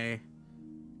my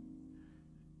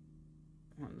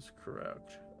one's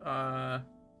correct.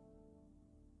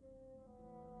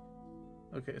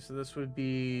 Okay, so this would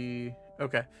be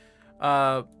okay.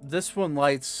 This one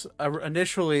lights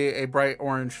initially a bright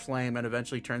orange flame and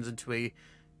eventually turns into a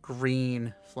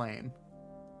green flame.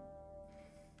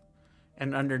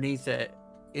 And underneath it,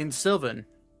 in Sylvan,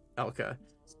 Elka,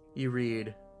 you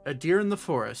read, "A deer in the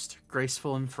forest,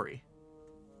 graceful and free."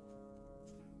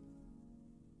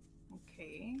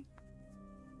 Okay.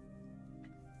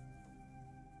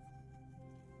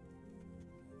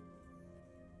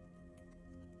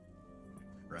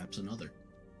 Perhaps another.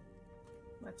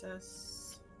 Let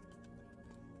us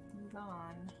move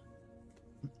on.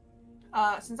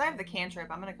 Since I have the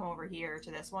cantrip, I'm gonna come over here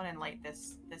to this one and light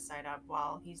this side up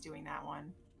while he's doing that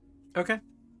one. Okay.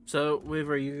 So,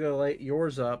 Weaver, you go light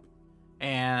yours up,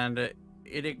 and it I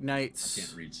ignites.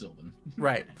 can't read Sylvan.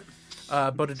 Right.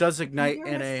 But it does ignite Here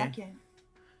in a a. second.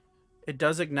 It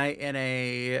does ignite in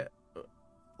a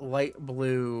light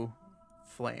blue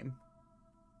flame.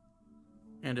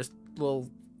 And just little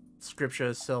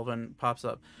scripture Sylvan pops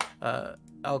up.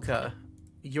 Elka,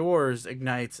 yours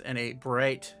ignites in a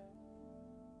bright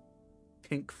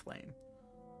pink flame.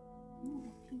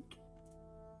 Ooh, pink.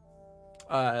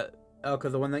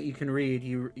 Elka, the one that you can read,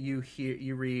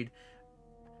 you read,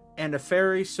 "And a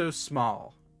fairy so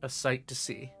small, a sight to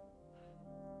see."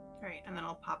 Alright, and then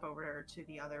I'll pop over to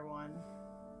the other one.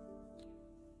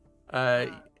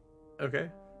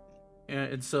 Okay.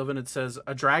 In Sylvan, it says,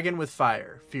 "A dragon with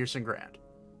fire, fierce and grand."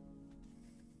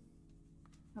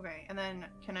 Okay, and then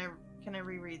can I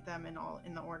reread them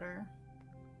in the order?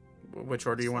 Which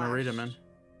order do you want to read them in?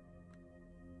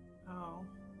 Oh.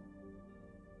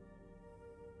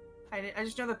 I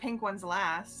just know the pink one's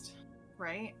last,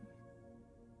 right?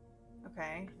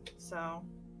 Okay, so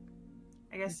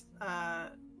I guess I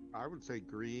would say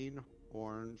green,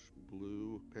 orange,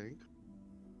 blue, pink.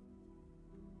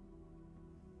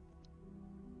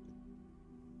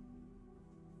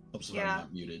 Helps if Yeah. I'm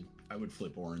not muted. I would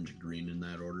flip orange and green in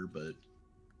that order, but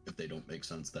if they don't make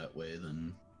sense that way,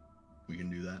 then we can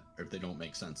do that. Or if they don't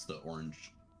make sense the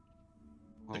orange,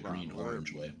 the Hold on, green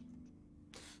orange way.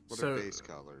 What So- are base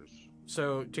colors?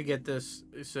 So to get this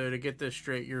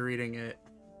straight, you're reading it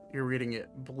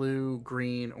blue,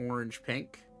 green, orange,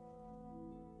 pink,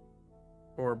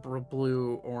 or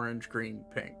blue, orange, green,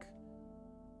 pink.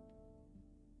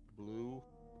 Blue.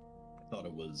 I thought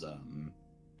it was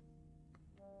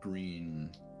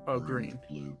green. Oh, orange, green,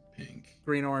 blue, pink.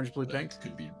 green, orange, blue, But pink.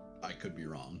 I could be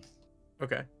wrong.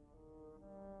 Okay.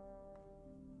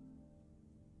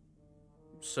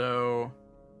 So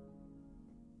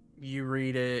you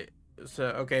read it. So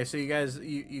okay, so you guys,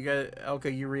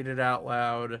 Elka, you read it out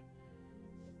loud.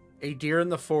 "A deer in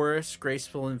the forest,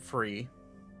 graceful and free.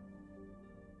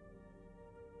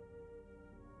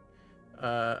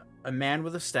 A man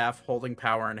with a staff holding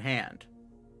power in hand.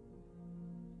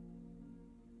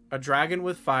 A dragon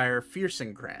with fire, fierce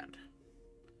and grand.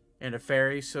 And a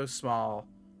fairy so small,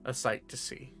 a sight to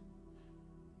see."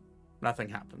 Nothing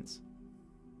happens.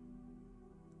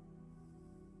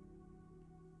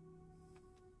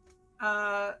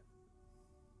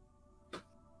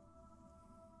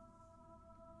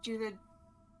 Do the...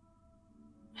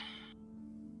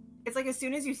 It's like as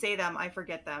soon as you say them, I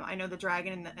forget them. I know the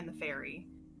dragon and the fairy.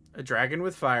 A dragon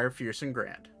with fire, fierce and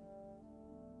grand.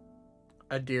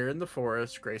 A deer in the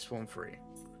forest, graceful and free.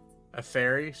 A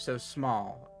fairy so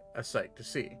small, a sight to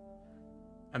see.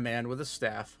 A man with a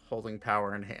staff holding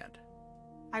power in hand.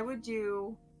 I would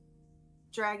do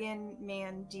dragon,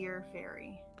 man, deer,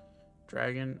 fairy.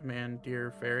 Dragon, man,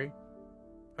 deer, fairy.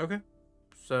 Okay.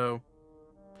 So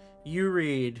you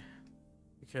read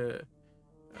because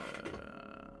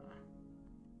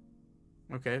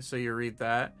okay, so you read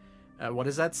that. What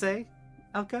does that say,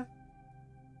 Elka?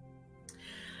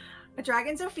 A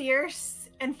dragon so fierce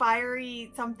and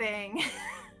fiery something.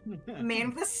 A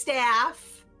man with a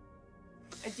staff.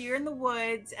 A deer in the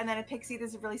woods, and then a pixie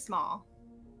that's really small.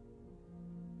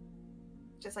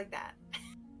 Just like that.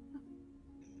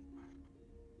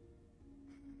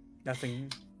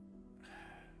 Nothing.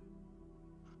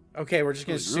 Okay, we're just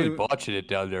gonna Really assume botching it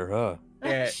down there, huh?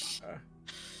 Yeah,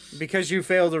 because you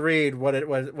failed to read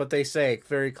what they say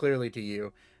very clearly to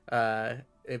you.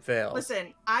 It fails.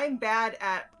 Listen, I'm bad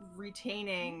at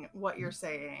retaining what you're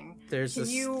saying. There's Can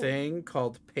this you- thing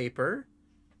called paper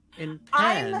and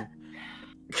pen.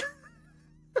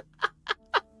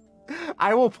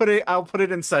 I'll put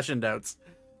it in session notes.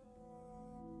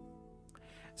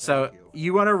 So Thank you.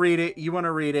 you want to read it. You want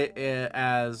to read it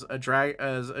as a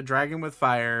dragon with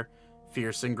fire,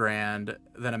 fierce and grand,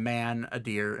 then a man, a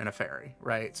deer, and a fairy.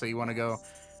 Right. So you want to go.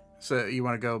 So you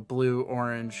want to go blue,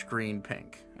 orange, green,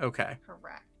 pink. Okay.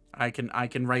 Correct. I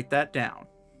can write that down.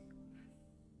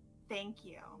 Thank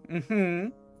you. Mm-hmm.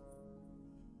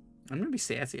 I'm gonna be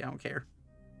sassy. I don't care.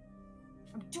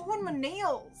 I'm doing my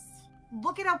nails.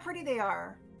 Look at how pretty they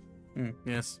are.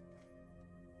 Yes.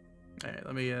 All right.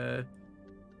 Let me grab.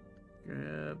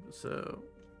 So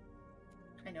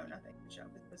I know nothing to show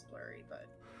with this blurry, but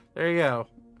there you go.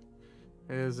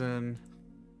 Is in.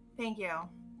 thank you.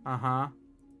 Uh-huh.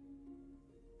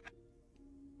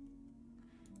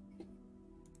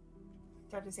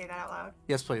 Do I have to say that out loud?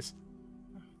 Yes, please.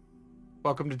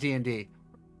 Welcome to D&D.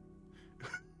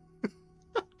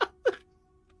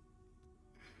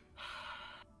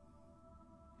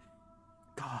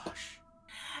 Gosh.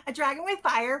 A dragon with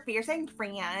fire, fierce and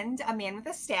grand, a man with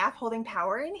a staff holding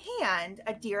power in hand,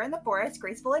 a deer in the forest,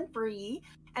 graceful and free,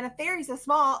 and a fairy so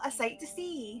small, a sight to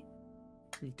see.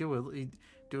 You do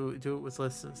it with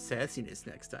less sassiness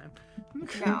next time.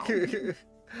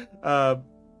 No.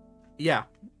 Yeah.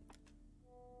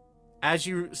 As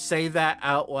you say that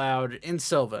out loud in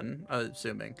Sylvan,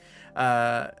 assuming,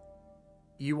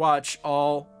 you watch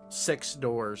all 6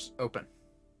 doors open.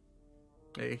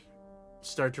 They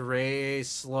start to raise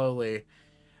slowly,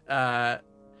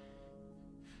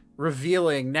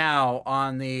 revealing now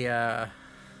on the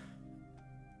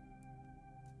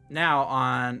now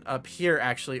on up here.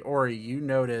 Actually, Ori, you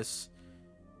notice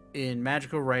in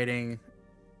magical writing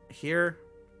here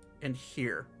and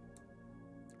here,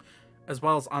 as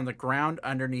well as on the ground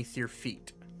underneath your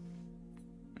feet.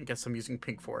 I guess I'm using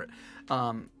pink for it.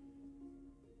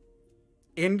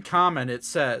 In common, it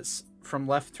says, from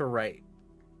left to right,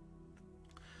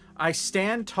 I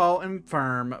stand tall and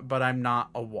firm, but I'm not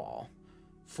a wall.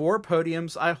 4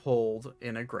 podiums I hold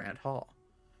in a grand hall.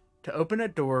 To open a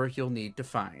door, you'll need to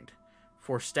find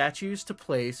 4 statues to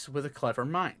place with a clever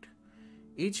mind.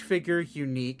 Each figure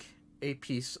unique, a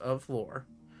piece of lore.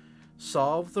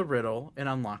 Solve the riddle and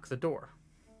unlock the door.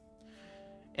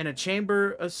 In a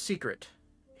chamber, a secret,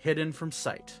 hidden from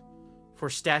sight. 4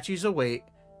 statues await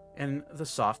in the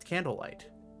soft candlelight.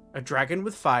 A dragon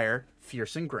with fire,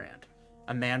 fierce and grand.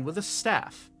 A man with a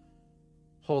staff,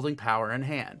 holding power in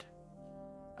hand.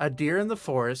 A deer in the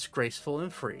forest, graceful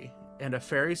and free. And a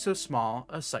fairy so small,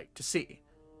 a sight to see.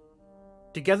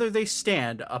 Together they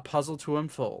stand, a puzzle to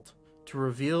unfold. To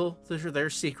reveal their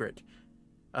secret,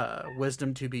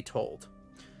 wisdom to be told.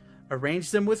 Arrange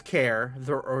them with care,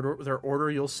 their order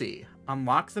you'll see.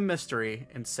 Unlock the mystery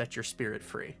and set your spirit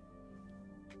free.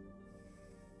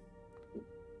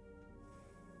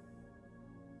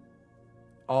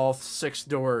 All 6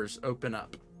 doors open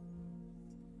up.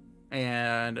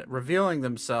 And revealing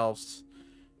themselves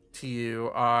to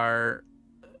you are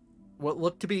what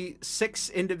look to be 6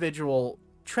 individual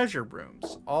treasure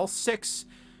rooms. All 6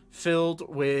 filled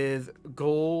with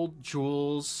gold,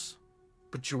 jewels,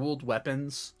 bejeweled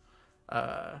weapons,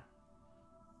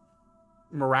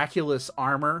 miraculous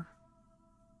armor,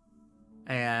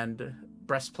 and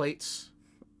breastplates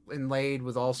inlaid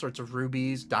with all sorts of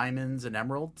rubies, diamonds, and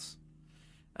emeralds.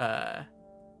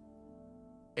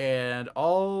 And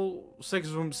all 6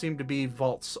 of them seem to be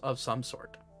vaults of some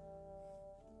sort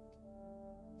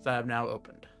that have now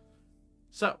opened.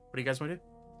 So, what do you guys want to do?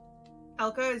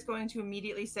 Elka is going to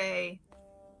immediately say,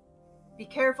 be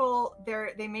careful,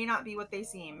 they may not be what they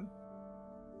seem.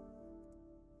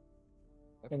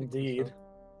 Indeed.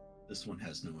 This one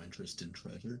has no interest in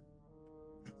treasure.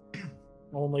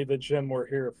 Only the gem we're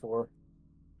here for.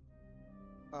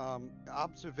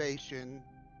 Observation.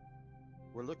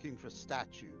 We're looking for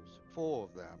statues, 4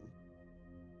 of them.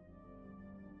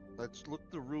 Let's look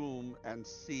the room and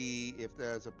see if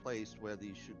there's a place where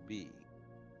these should be.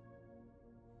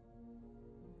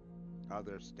 Are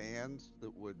there stands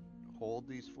that would hold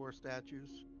these 4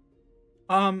 statues?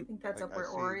 I think that's I up where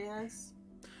see. Ori is.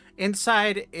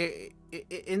 Inside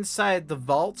the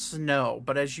vaults, no.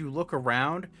 But as you look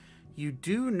around, you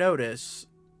do notice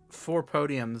 4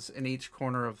 podiums in each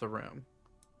corner of the room,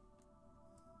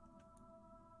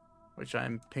 which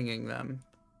I'm pinging them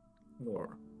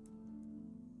for.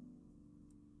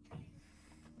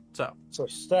 So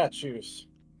statues.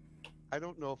 I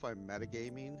don't know if I'm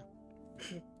metagaming.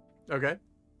 Okay.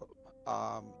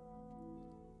 Well,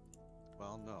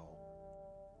 no.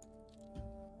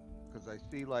 Because I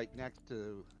see, like, next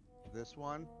to this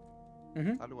one.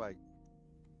 Mhm. How do I...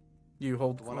 You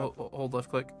hold The one up- hold left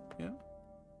click. Yeah.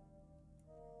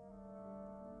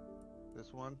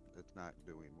 This one? It's not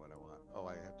doing what I want. Oh,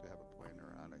 I have to have a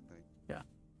pointer on, I think. Yeah.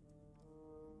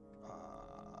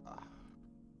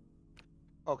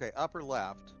 Okay, upper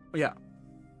left. Yeah.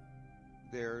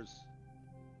 There's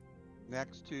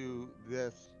next to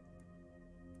this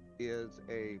is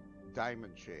a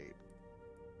diamond shape,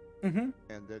 Mm-hmm.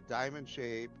 and the diamond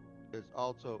shape is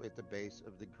also at the base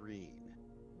of the green.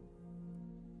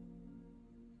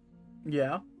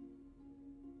 Yeah.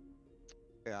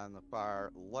 And on the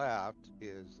far left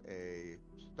is a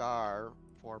star,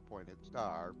 four-pointed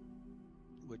star,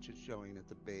 which is showing at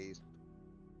the base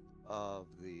of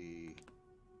the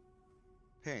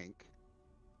pink.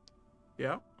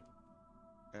 Yeah.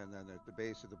 And then at the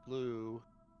base of the blue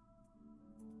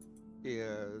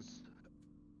is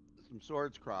some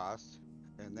swords crossed,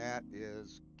 and that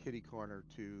is kitty corner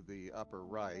to the upper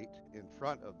right in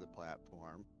front of the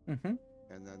platform. Mm-hmm.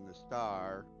 And then the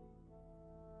star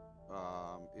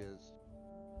is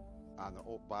on the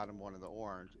bottom one of the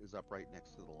orange, is up right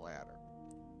next to the ladder.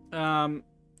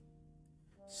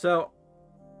 So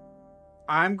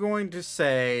I'm going to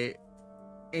say,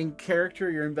 in character,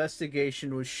 your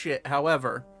investigation was shit.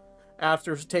 However,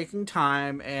 after taking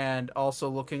time and also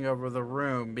looking over the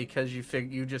room, because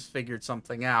you just figured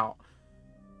something out,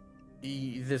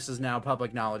 this is now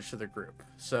public knowledge to the group.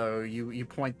 So you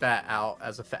point that out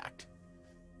as a fact.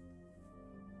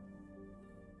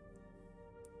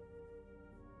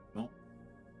 Well,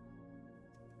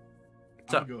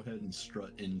 So- I'll go ahead and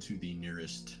strut into the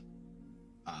nearest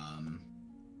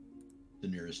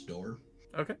door.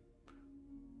 Okay.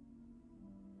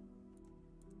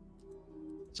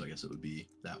 So I guess it would be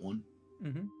that one.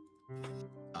 Mm-hmm.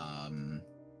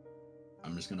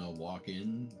 I'm just gonna walk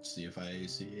in, see if I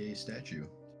see a statue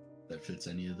that fits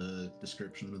any of the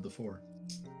description of the four.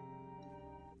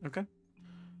 Okay.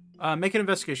 Make an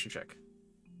investigation check.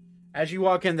 As you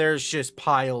walk in, there's just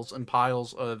piles and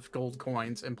piles of gold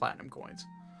coins and platinum coins.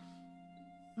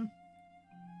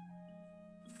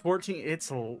 14.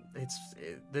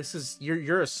 This is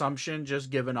your assumption, just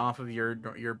given off of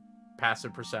your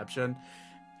passive perception.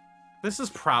 This is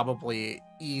probably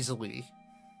easily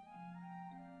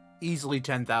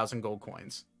 10,000 gold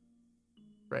coins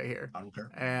right here. I don't care.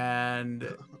 And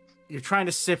you're trying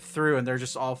to sift through, and they're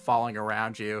just all falling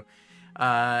around you.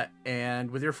 And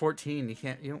with your 14, you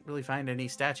don't really find any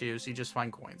statues. You just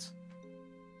find coins.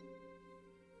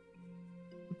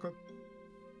 Okay.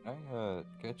 Can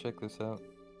I check this out?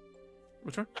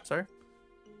 Which one? Sorry.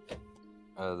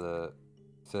 The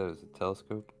said it was a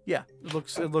telescope. Yeah, it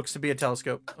looks to be a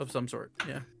telescope of some sort.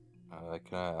 Yeah.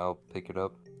 I'll pick it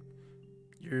up.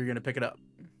 You're gonna pick it up.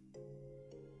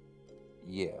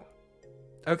 Yeah.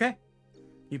 Okay.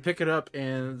 You pick it up,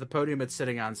 and the podium it's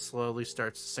sitting on slowly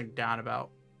starts to sink down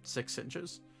about 6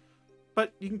 inches.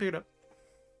 But you can pick it up.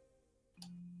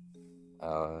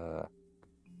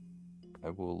 I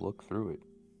will look through it.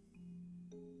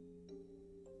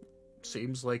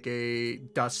 Seems like a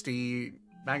dusty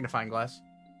magnifying glass.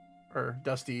 Or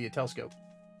dusty telescope.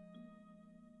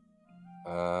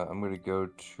 I'm gonna go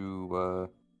to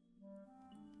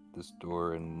this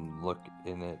door and look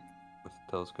in it with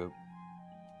the telescope.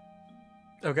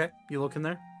 Okay, you look in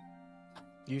there.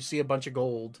 You see a bunch of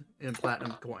gold and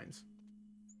platinum coins.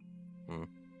 Dragon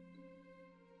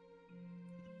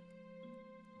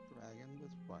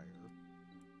with fire.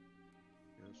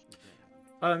 Here's some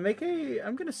dragon.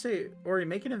 I'm gonna say, Ori,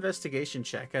 make an investigation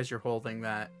check as you're holding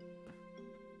that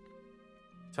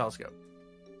telescope.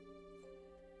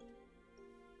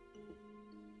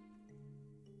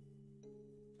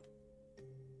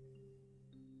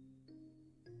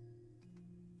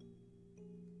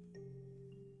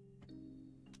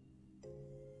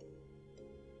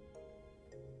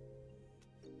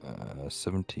 Uh,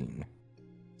 17.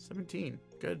 17.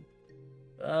 Good.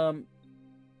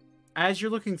 As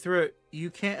you're looking through it, you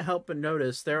can't help but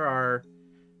notice there are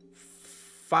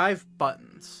 5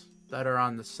 buttons that are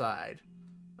on the side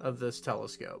of this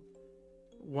telescope.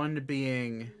 One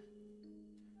being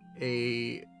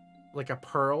a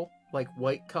pearl, like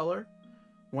white color.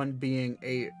 One being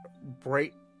a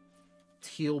bright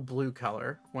teal blue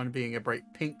color. One being a bright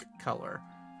pink color.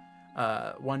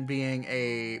 One being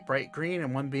a bright green,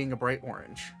 and one being a bright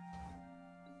orange.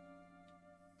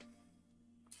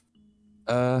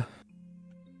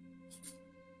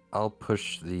 I'll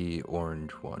push the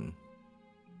orange one.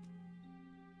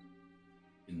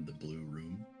 In the blue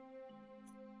room.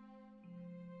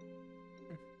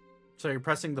 So you're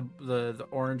pressing the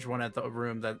orange one at the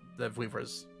room that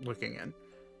Weaver's looking in.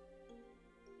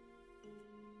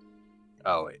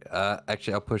 Oh wait.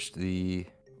 Actually, I'll push the.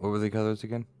 What were the colors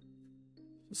again?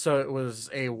 So it was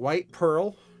a white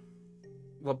pearl,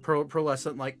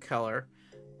 pearlescent like color,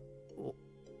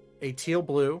 a teal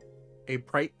blue, a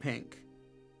bright pink,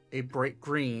 a bright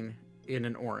green, and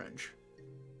an orange.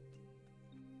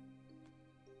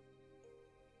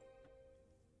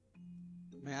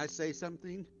 May I say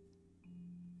something?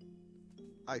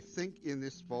 I think in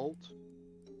this vault,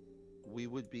 we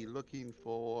would be looking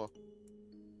for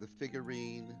the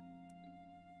figurine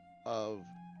of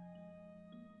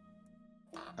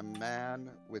a man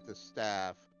with a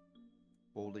staff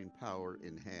holding power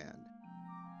in hand,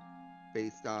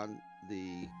 based on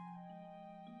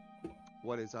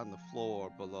what is on the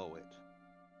floor below it.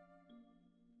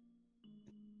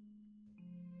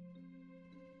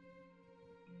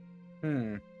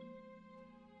 Hmm.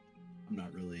 I'm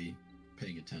not really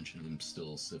paying attention. I'm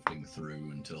still sifting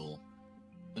through until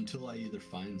I either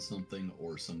find something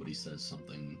or somebody says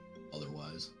something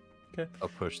otherwise. Okay. I'll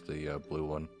push the blue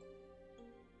one.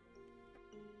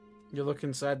 You look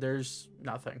inside, there's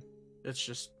nothing. It's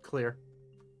just clear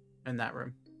in that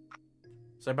room.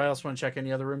 Does anybody else want to check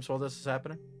any other rooms while this is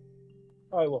happening?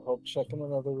 I will help check in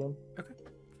another room. Okay.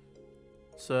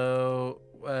 So,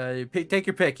 take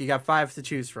your pick. You got 5 to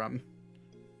choose from.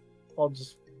 I'll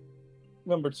just...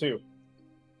 Number 2.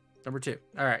 Number 2.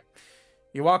 All right.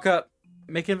 You walk up.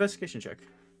 Make an investigation check.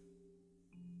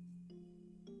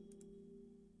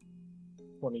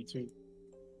 22.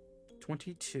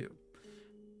 22.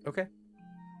 Okay.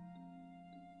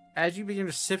 As you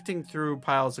begin sifting through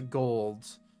pile of gold,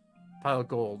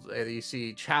 you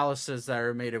see chalices that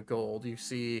are made of gold. You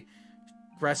see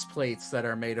breastplates that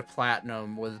are made of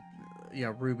platinum with,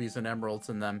 rubies and emeralds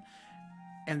in them.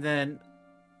 And then,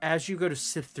 as you go to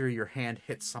sift through, your hand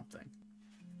hits something.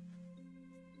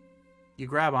 You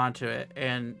grab onto it,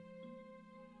 and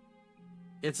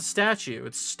it's a statue.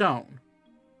 It's stone.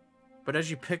 But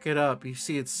as you pick it up, you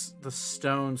see the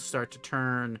stones start to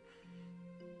turn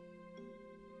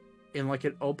in like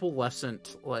an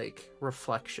opalescent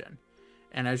reflection.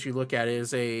 And as you look at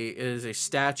it, it is a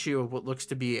statue of what looks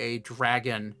to be a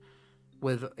dragon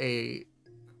with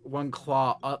one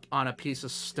claw up on a piece of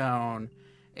stone,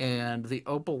 and the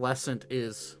opalescent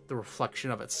is the reflection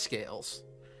of its scales.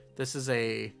 This is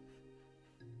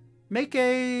make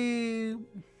a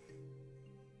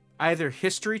either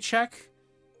history check,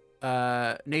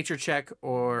 nature check,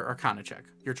 or arcana check.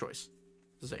 Your choice,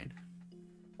 Zane.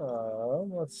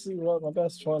 Let's see what my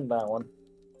best one. That one.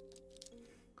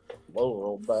 Low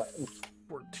roll that.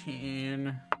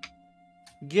 14.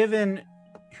 Given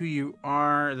who you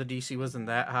are, the DC wasn't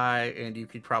that high, and you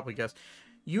could probably guess.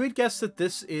 You would guess that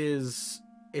this is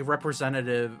a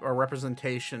representative or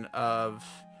representation of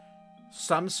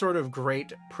some sort of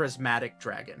great prismatic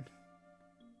dragon.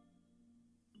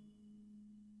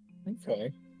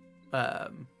 Okay.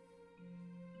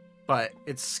 But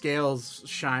its scales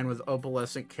shine with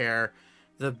opalescent care.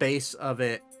 The base of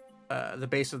it, the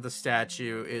base of the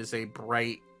statue is a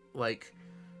bright,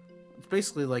 it's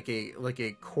basically like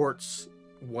a quartz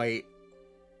white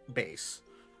base.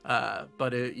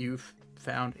 But you've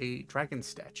found a dragon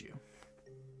statue.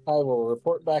 I will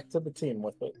report back to the team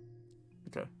with it.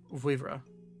 Okay. Vivra,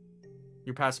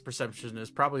 your passive perception is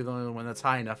probably the only one that's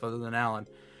high enough other than Alan.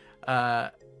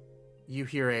 You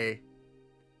hear a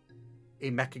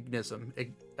mechanism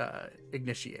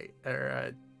initiate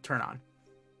or turn on,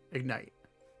 ignite.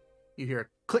 You hear a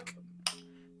click,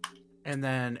 and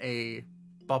then a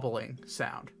bubbling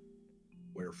sound.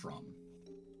 Where from?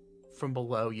 From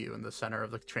below you in the center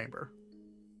of the chamber.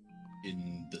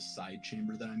 In the side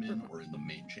chamber that I'm in, or in the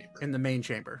main chamber? In the main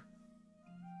chamber.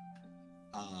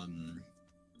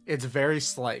 It's very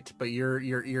slight, but your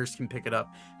ears can pick it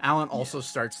up. Alan also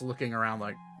starts looking around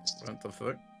like, what the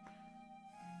fuck?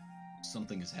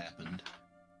 Something has happened.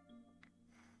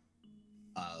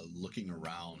 Looking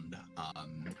around,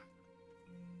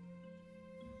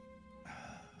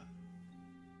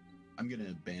 I'm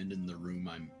gonna abandon the room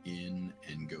I'm in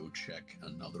and go check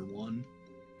another one.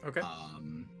 Okay.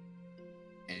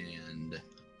 And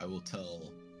I will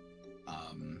tell,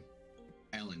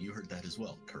 Alan, you heard that as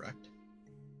well, correct?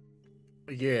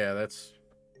 Yeah, that's...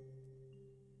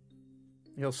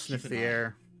 He'll sniff the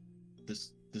air.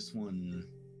 This one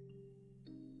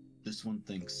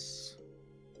thinks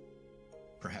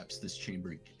perhaps this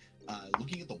chamber,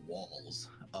 looking at the walls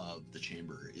of the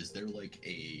chamber, is there like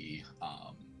a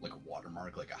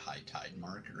watermark, like a high tide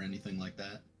mark or anything like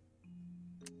that?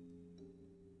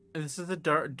 This is the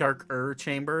darker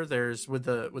chamber. There's with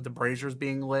the braziers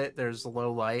being lit, there's a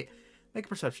low light. Make a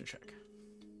perception check.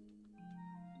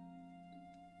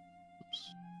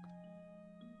 Oops.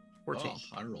 14.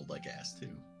 Oh, I rolled like ass too.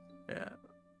 Yeah.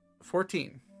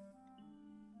 14.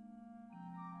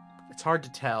 It's hard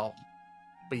to tell,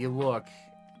 but you look.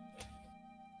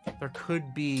 There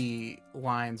could be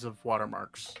lines of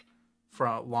watermarks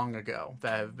from long ago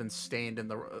that have been stained in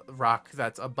the rock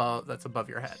that's above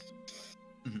your head.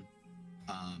 Mm-hmm.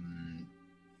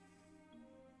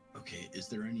 Okay, is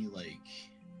there any like?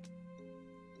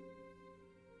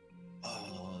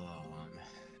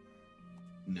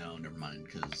 No, never mind.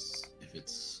 Because if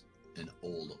it's an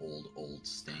old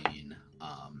stain,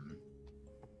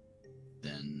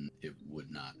 then it would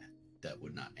not. That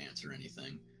would not answer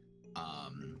anything.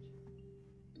 I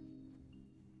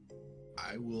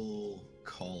will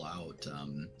call out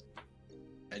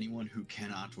anyone who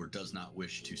cannot or does not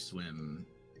wish to swim,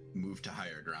 move to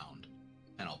higher ground,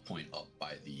 and I'll point up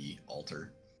by the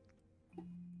altar.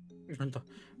 You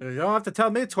don't have to tell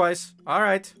me twice. All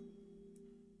right.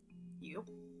 You.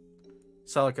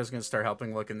 Celica's gonna start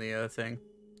helping look in the thing,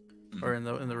 or in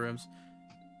the rooms.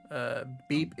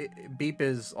 Beep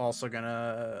is also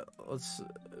gonna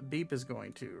Beep is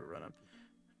going to run up,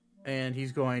 and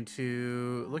he's going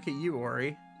to look at you,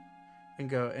 Ori, and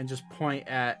go and just point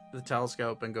at the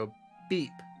telescope and go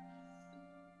beep.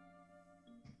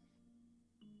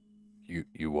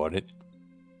 You want it?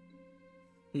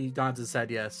 He nods his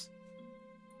head yes.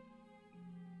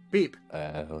 Beep.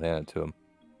 I'll hand it to him.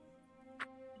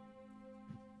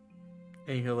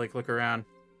 And he'll like look around.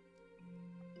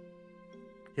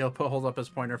 He'll hold up his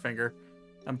pointer finger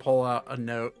and pull out a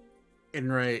note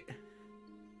and write,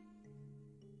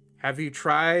 "Have you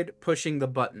tried pushing the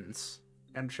buttons?"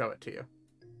 and show it to you.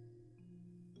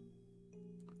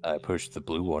 I pushed the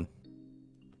blue one.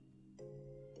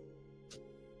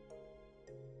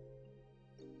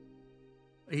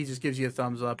 He just gives you a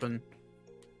thumbs up and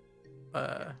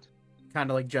kind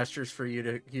of like gestures for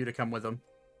you to come with him.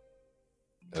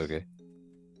 Okay.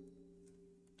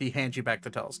 He hands you back the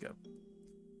telescope.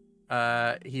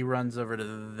 He runs over to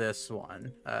this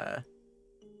one.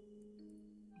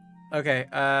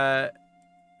 Okay.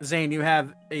 Zane, you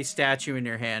have a statue in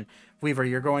your hand. Weaver,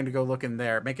 you're going to go look in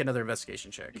there. Make another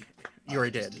investigation check. You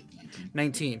already did.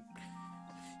 19.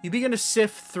 You begin to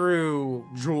sift through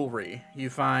jewelry.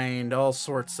 You find all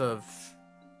sorts of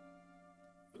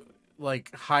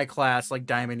like high class, like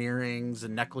diamond earrings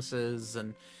and necklaces,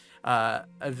 and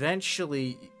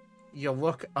eventually you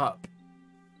look up,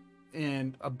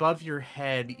 and above your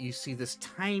head you see this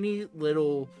tiny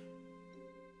little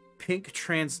pink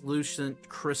translucent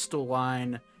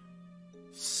crystalline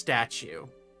statue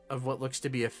of what looks to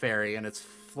be a fairy, and it's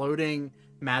floating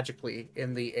magically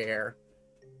in the air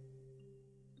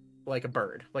like a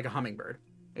bird, like a hummingbird.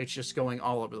 It's just going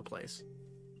all over the place.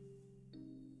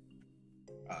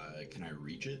 Can I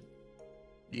reach it?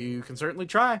 You can certainly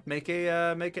try. Make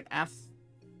an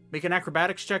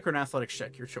acrobatics check or an athletics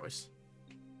check, your choice.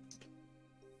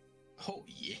 Oh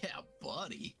yeah,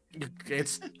 buddy.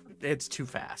 It's too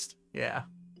fast. Yeah.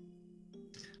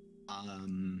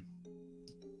 I'm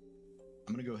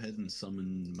gonna go ahead and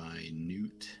summon my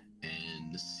Newt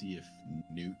and see if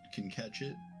Newt can catch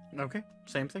it. Okay,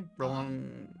 same thing. Roll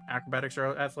on acrobatics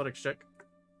or athletics check.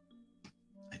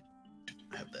 I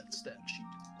don't have that stat sheet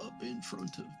up in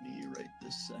front of me right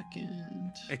this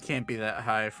second. It can't be that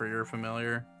high for your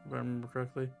familiar, if I remember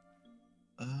correctly.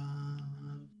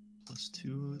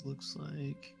 +2 it looks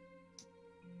like.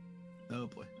 Oh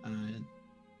boy,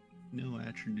 no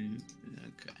attribute.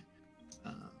 Okay.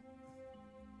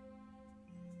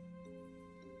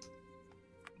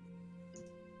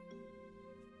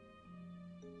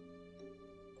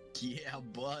 Yeah,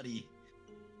 buddy.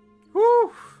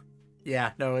 Woo!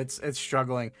 Yeah, no, it's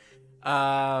struggling.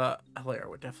 Hilaire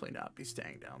would definitely not be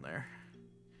staying down there.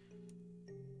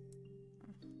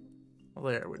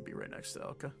 Hilaire would be right next to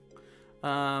Elka.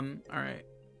 Alright.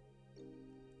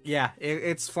 Yeah,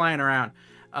 it's flying around.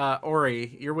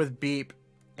 Ori, you're with Beep,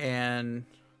 and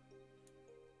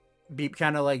Beep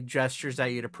kind of like gestures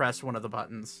at you to press one of the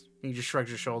buttons. He just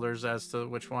shrugs his shoulders as to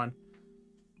which one.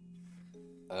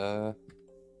 I'll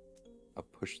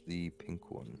push the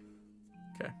pink one.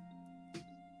 Okay.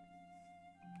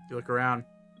 You look around.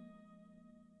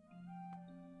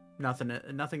 Nothing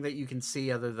that you can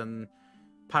see other than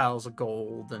piles of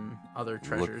gold and other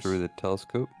treasures. Look through the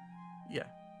telescope? Yeah.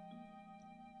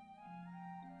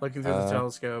 Looking through the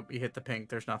telescope, you hit the pink.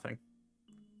 There's nothing.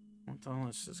 Well,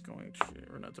 it's just going to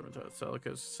run out to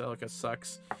Celica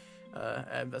sucks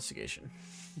at investigation.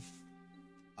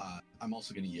 I'm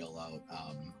also going to yell out,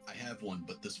 I have one,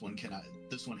 but this one cannot.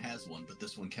 This one has one, but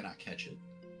this one cannot catch it.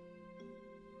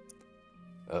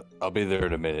 I'll be there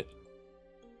in a minute.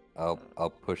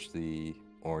 I'll push the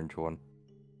orange one.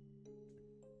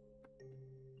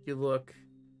 You look,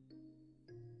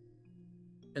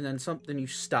 and then you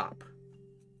stop,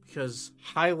 because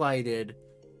highlighted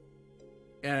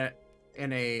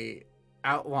in a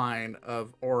outline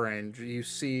of orange, you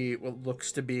see what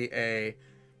looks to be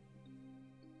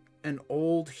an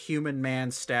old human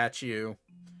man statue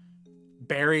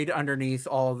buried underneath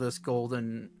all this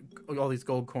golden all these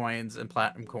gold coins and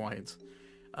platinum coins.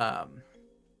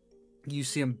 You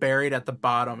see him buried at the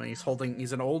bottom, and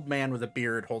he's an old man with a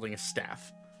beard holding a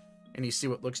staff, and you see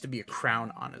what looks to be a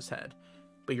crown on his head.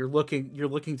 But you're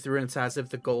looking through, and it's as if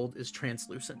the gold is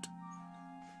translucent.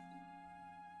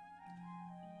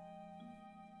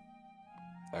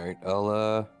 All right,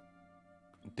 I'll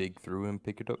dig through and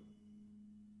pick it up.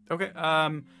 Okay.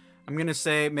 I'm gonna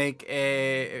say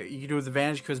you can do with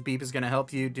advantage because Beep is gonna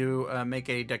help you make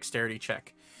a dexterity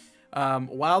check.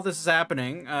 While this is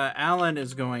happening, Alan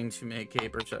is going to make a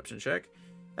perception check.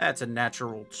 That's a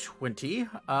natural 20.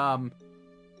 Alan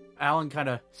kind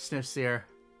of sniffs the air.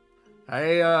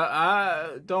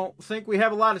 I don't think we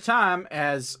have a lot of time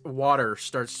as water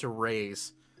starts to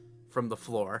raise from the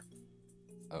floor.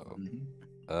 Oh.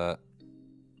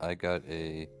 I got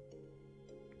a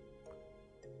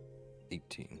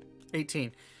 18.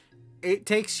 18. It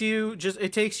takes you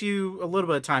a little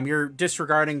bit of time. You're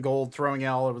disregarding gold, throwing it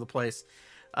all over the place.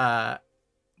 And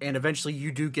eventually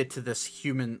you do get to this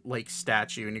human like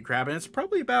statue and you grab it. And it's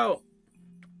probably about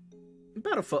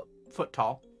a foot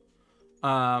tall.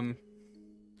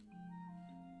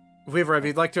 Weaver, if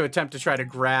you'd like to attempt to try to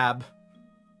grab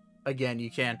again,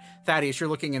 you can. Thaddeus, you're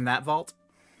looking in that vault?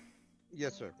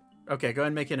 Yes, sir. Okay, go ahead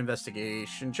and make an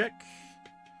investigation check.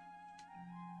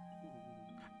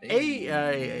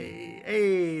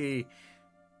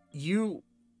 You,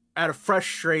 out of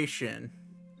frustration,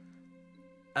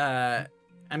 I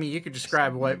mean, you could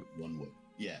describe what... One way.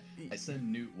 Yeah, I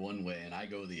send Newt one way and I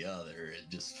go the other, and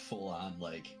just full on,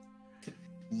 like,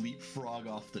 leapfrog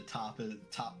off the top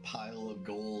pile of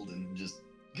gold and just...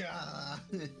 Gah!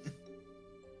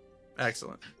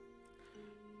 Excellent.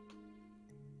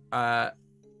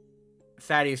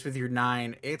 Thaddeus, with your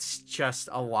 9, it's just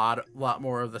a lot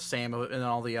more of the same than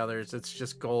all the others. It's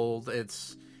just gold.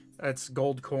 It's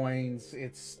gold coins.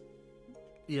 It's,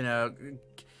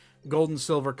 gold and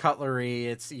silver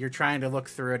cutlery. You're trying to look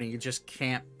through it and you just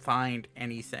can't find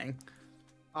anything.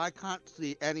 I can't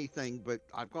see anything, but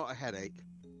I've got a headache.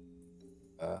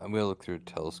 I'm gonna look through a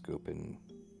telescope and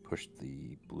push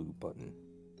the blue button.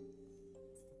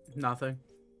 Nothing.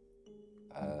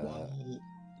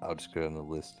 I'll just go on the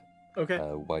list. Okay.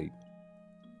 White.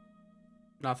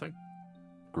 Nothing.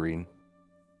 Green.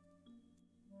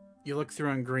 You look through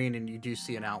on green and you do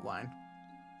see an outline.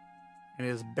 And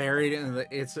it is buried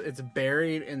it's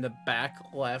buried in the back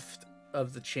left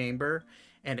of the chamber,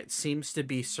 and it seems to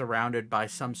be surrounded by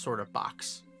some sort of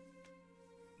box.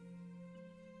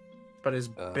 But it's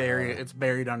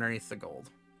buried underneath the gold.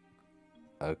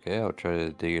 Okay, I'll try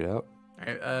to dig it out. All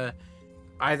right,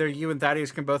 either you and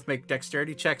Thaddeus can both make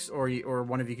dexterity checks, or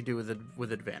one of you can do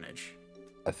with advantage.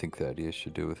 I think Thaddeus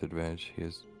should do with advantage. He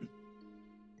is.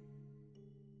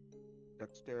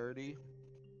 Dexterity.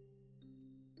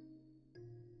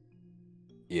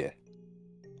 Yeah.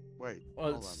 Wait.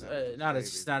 Well, hold it's on, not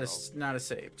a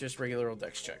save, just regular old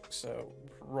dex check. So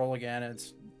roll again.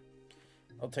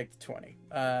 I'll take the 20.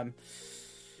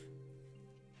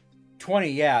 20,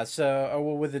 yeah.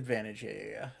 So with advantage,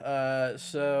 yeah.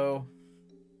 So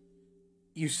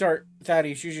you start,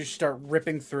 Thaddeus. You just start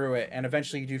ripping through it, and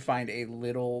eventually you do find a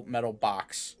little metal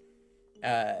box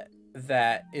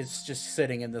that is just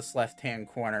sitting in this left-hand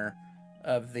corner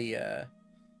of the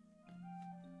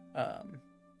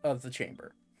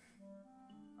chamber.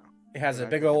 It has a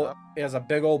big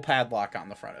old padlock on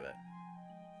the front of it.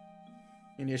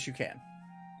 And yes, you can.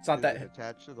 It's not that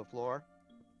attached to the floor.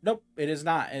 Nope, it is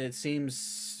not, and it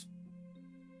seems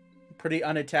pretty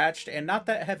unattached and not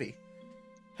that heavy.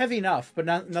 Heavy enough, but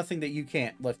nothing that you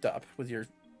can't lift up with your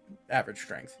average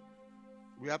strength.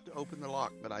 We have to open the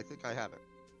lock, but I think I have it.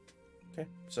 Okay,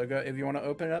 so go if you want to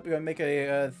open it up. You want to make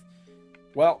a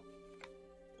well.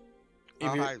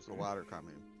 How high is the water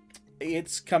coming?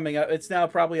 It's coming up. It's now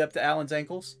probably up to Alan's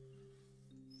ankles.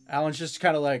 Alan's just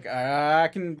kind of like, I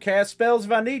can cast spells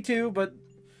if I need to, but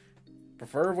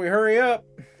prefer if we hurry up.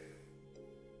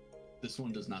 This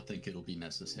one does not think it'll be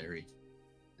necessary.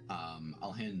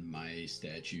 I'll hand my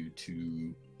statue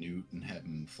to Newt and have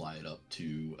him fly it up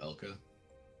to Elka.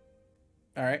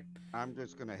 All right. I'm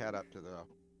just gonna head up to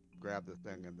grab the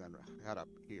thing and then head up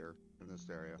here in this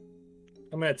area.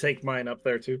 I'm gonna take mine up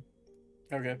there too.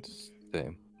 Okay.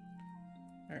 Same.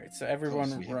 All right. So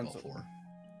everyone We have runs. all four.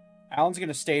 Alan's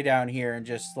gonna stay down here and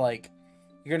just like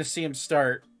you're gonna see him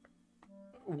start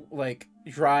like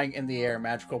drawing in the air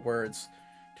magical words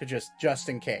to just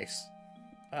in case.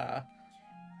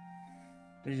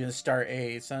 You're gonna start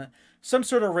some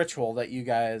sort of ritual that you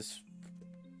guys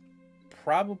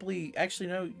probably actually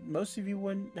know most of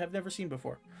you have never seen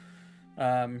before.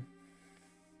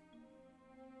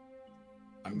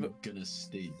 I'm gonna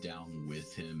stay down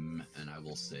with him, and I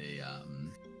will say,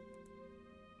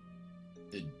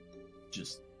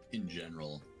 just in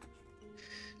general,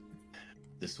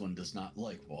 this one does not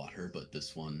like water, but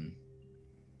this one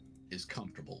is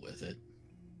comfortable with it.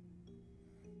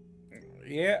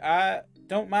 Yeah, I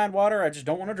don't mind water. I just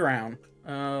don't want to drown.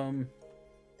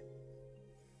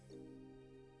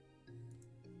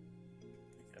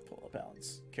 Pull up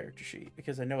Alan's character sheet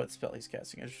because I know what spell he's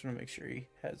casting. I just want to make sure he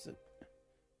has it.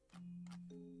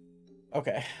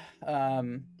 Okay.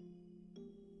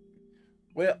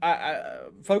 Well, I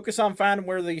focus on finding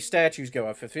where the statues go.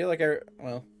 If I feel like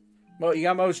well, you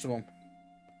got most of them.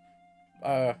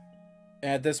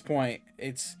 At this point,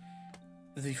 it's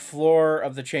the floor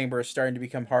of the chamber is starting to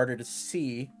become harder to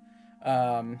see.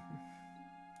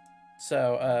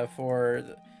 So for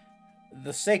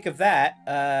the sake of that,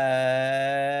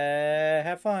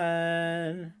 have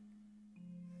fun.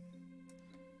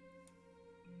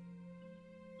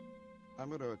 I'm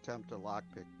going to attempt to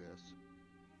lockpick this.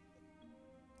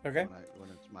 Okay.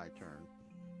 When it's my turn.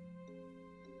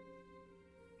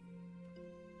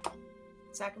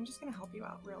 Zach, I'm just gonna help you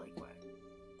out really quick.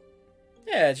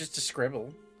 Yeah, just a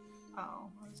scribble. Oh,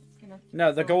 I was gonna.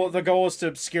 No, the goal is to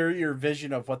obscure your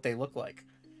vision of what they look like,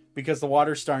 because the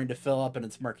water's starting to fill up and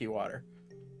it's murky water.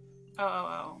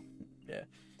 Oh. Yeah.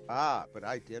 Ah, but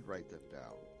I did write them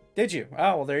down. Did you?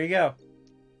 Oh, well, there you go.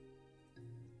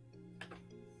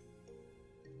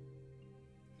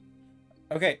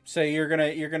 Okay, so you're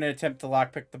gonna attempt to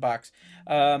lockpick the box.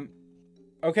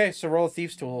 Okay, so roll a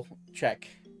thieves tool check.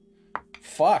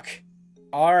 Fuck.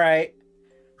 All right.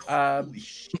 Holy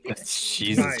shit.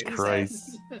 Jesus Nice.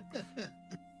 Christ.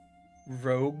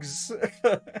 Rogues.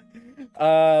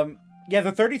 Yeah,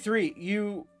 the 33.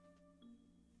 You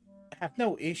have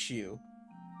no issue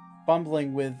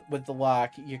fumbling with the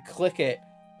lock. You click it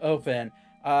open.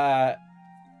 But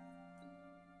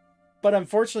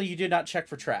unfortunately, you did not check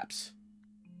for traps.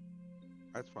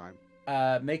 That's fine.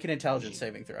 Make an intelligence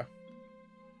saving throw.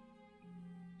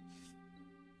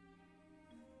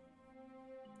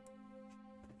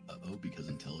 Because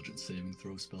intelligence saving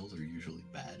throw spells are usually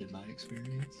bad in my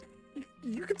experience.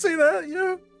 You could say that,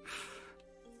 yeah.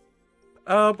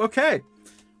 Okay.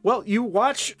 Well, you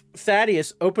watch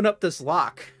Thaddeus open up this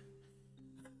lock.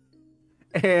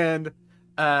 And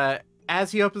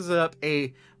as he opens it up,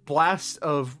 a blast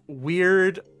of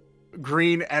weird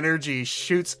green energy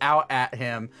shoots out at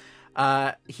him.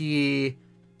 His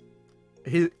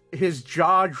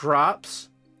jaw drops,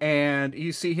 and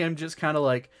you see him just kind of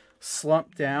like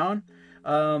slump down.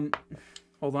 Hold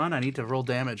on, I need to roll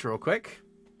damage real quick.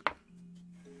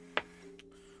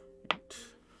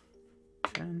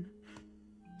 10,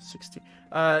 16.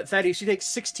 Thaddeus, you take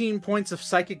 16 points of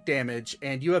psychic damage,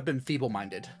 and you have been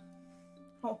feeble-minded.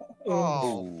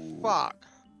 Oh, fuck.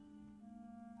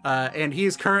 And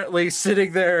he's currently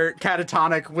sitting there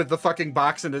catatonic with the fucking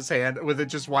box in his hand, with it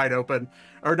just wide open.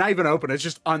 Or not even open, it's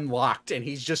just unlocked, and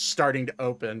he's just starting to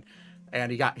open.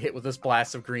 And he got hit with this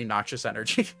blast of green noxious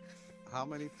energy. How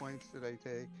many points did I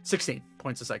take? 16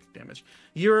 points of psychic damage.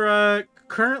 You're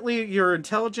currently, your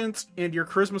intelligence and your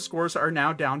charisma scores are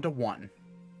now down to 1.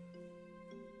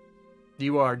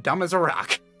 You are dumb as a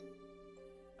rock.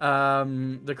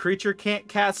 The creature can't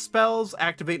cast spells,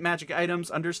 activate magic items,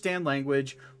 understand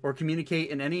language, or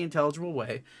communicate in any intelligible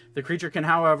way. The creature can,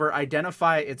 however,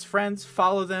 identify its friends,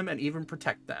 follow them, and even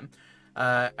protect them.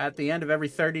 At the end of every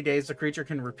 30 days, the creature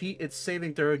can repeat its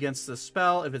saving throw against the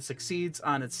spell. If it succeeds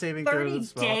on its saving throw, 30 the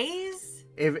spell... days?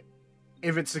 If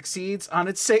it succeeds on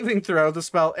its saving throw, the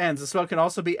spell ends. The spell can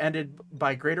also be ended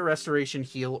by greater restoration,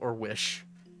 heal, or wish.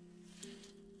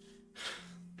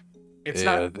 It's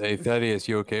not... Hey, Thaddeus,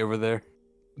 you okay over there?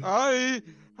 Hi,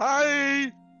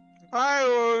 Ori,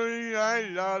 I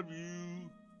love you.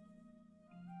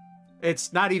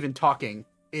 It's not even talking.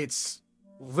 It's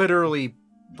literally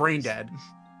brain dead.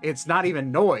 It's not even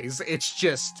noise. It's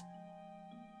just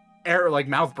air, like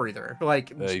mouth breather.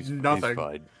 Like nothing. He's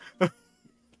fine.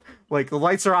 Like the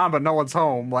lights are on, but no one's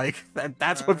home. Like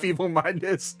that's what feeble mind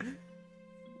is.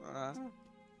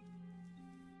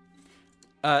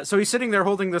 So he's sitting there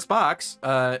holding this box.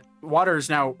 Water is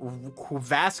now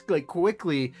vastly,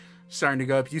 quickly starting to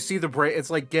go up. You see the break. It's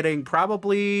like getting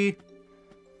probably.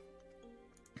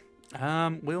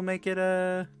 We'll make it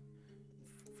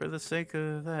for the sake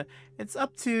of that. It's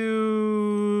up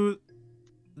to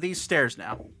these stairs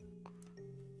now.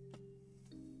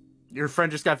 Your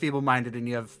friend just got feeble-minded, and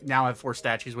you now have 4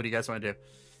 statues. What do you guys want to do?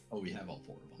 Oh, we have all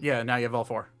 4 of them. Yeah, now you have all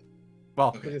 4. Well,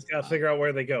 Okay. We just gotta figure out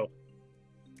where they go.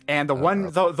 and the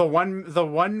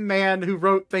one man who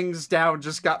wrote things down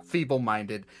just got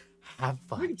feeble-minded. Have We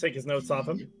fun. can take his notes off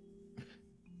him.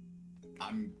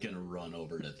 I'm gonna run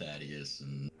over to Thaddeus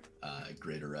and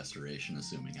Greater Restoration,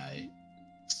 assuming I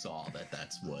saw that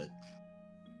that's what.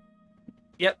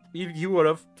 Yep, you would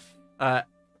have.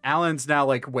 Alan's now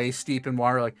like waist deep in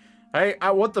water. Like, hey,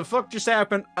 what the fuck just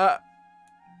happened?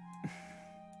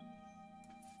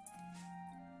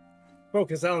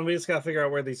 Focus, Alan. We just gotta figure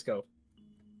out where these go.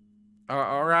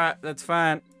 All right, that's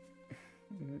fine.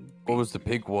 What was the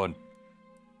pink one?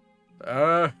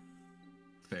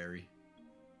 Fairy.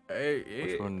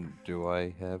 Which one do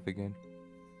I have again?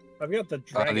 I've got the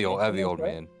I have dragon. the old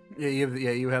man. Yeah,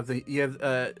 you have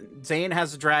Zane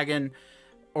has the dragon,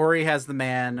 Ori has the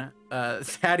man,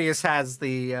 Thaddeus has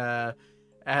the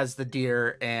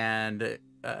deer, and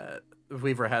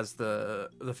Weaver has the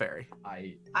fairy.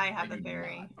 I have do the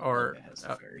fairy. not. Or Olga has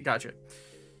the fairy. gotcha.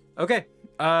 Okay.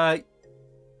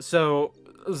 So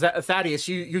Thaddeus,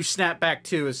 you snap back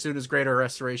too as soon as Greater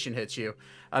Restoration hits you.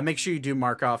 Make sure you do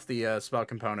mark off the spell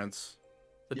components.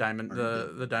 The diamond,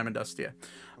 the diamond dust, yeah.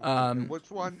 Which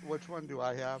one do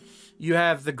I have? You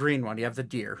have the green one. You have the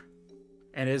deer,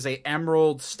 and it is a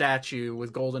emerald statue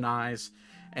with golden eyes,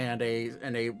 and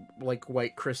a like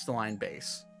white crystalline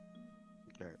base.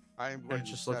 Okay, I am going It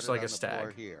just to looks set it like on a the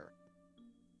floor stag. here.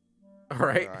 All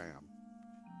right, Where I am.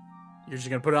 you're just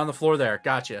gonna put it on the floor there.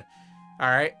 Gotcha. All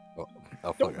right.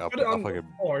 I'll Don't put it on the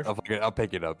floor. I'll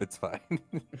pick it up. It's fine.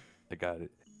 I got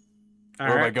it. All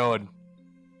Where am I right. going?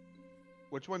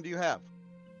 Which one do you have?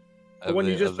 The one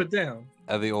you just put down.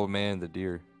 I have the old man, the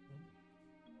deer.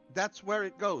 That's where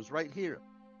it goes, right here.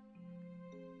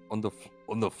 On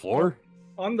the floor?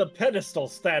 On the pedestal,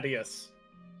 Thaddeus.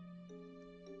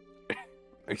 Are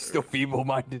you still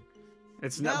feeble-minded?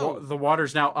 It's No. the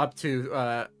water's now up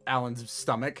to Alan's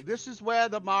stomach. This is where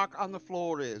the mark on the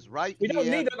floor is, right We here. don't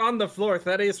need it on the floor,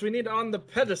 Thaddeus. We need it on the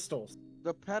pedestals.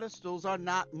 The pedestals are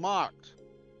not marked.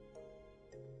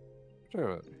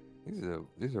 Sure. These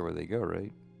are where they go,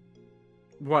 right?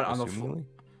 What on the floor? Assumingly?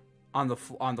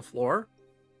 On the floor?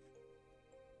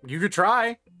 You could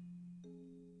try.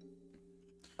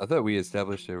 I thought we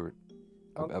established they were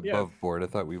above yeah. board. I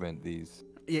thought we meant these.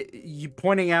 You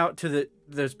pointing out to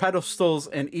there's pedestals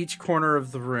in each corner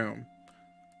of the room.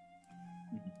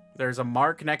 There's a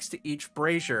mark next to each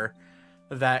brazier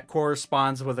that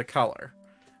corresponds with a color.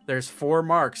 There's 4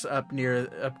 marks up near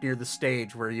the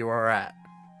stage where you are at.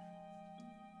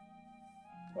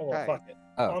 Oh, well, Hey. fuck it.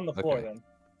 Oh, On the floor, okay. then.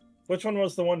 Which one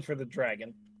was the one for the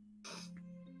dragon?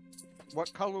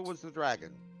 What color was the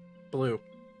dragon? Blue.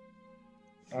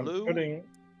 I'm Blue? putting...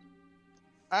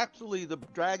 Actually, the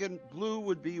dragon blue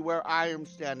would be where I am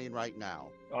standing right now.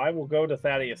 I will go to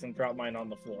Thaddeus and drop mine on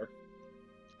the floor.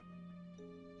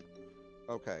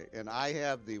 Okay, and I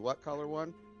have the what color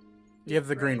one? You have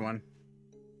the green one.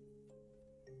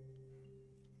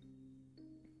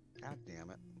 God damn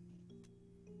it.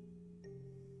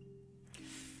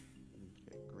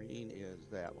 Okay, green is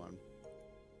that one.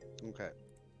 Okay.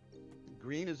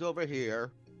 Green is over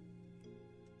here.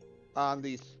 On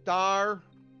the star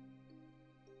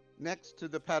next to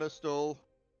the pedestal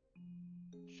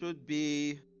should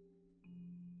be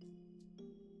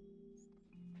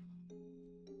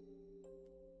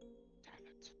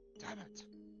damn it.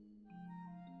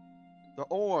 The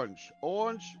orange.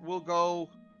 Orange will go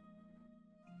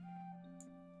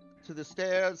to the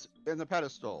stairs in the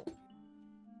pedestal.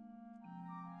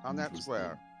 On that Orange was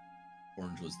square.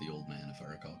 Orange was the old man, if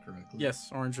I recall correctly. Yes,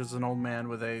 orange is an old man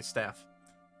with a staff.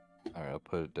 All right, I'll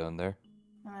put it down there.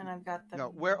 And then I've got the No,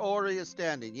 where Ori is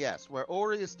standing, yes. Where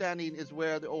Ori is standing is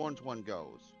where the orange one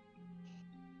goes.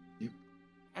 and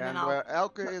And, then I'll where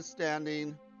Elka is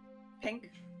standing,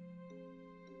 pink.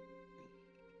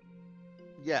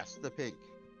 yes, the pink.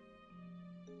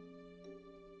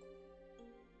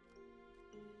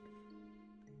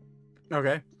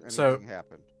 Okay. So Anything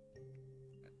happened.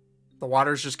 the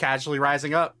water's just casually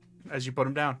rising up as you put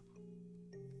them down.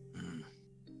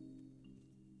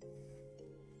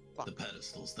 The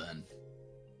pedestals, then.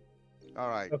 All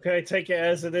right. Okay, take it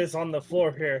as it is on the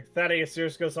floor here. Thaddeus,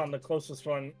 yours goes on the closest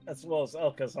one, as well as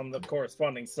Elka's on the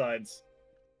corresponding sides.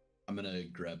 I'm gonna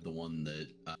grab the one that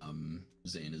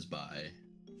Zane is by.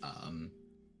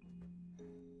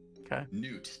 Okay.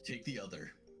 Newt, take the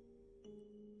other.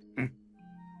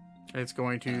 It's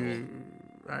going to.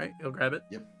 All right, he'll grab it.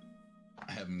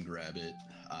 Have him grab it.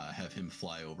 Have him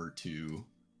fly over to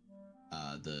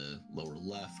the lower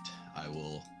left. I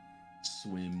will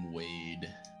swim,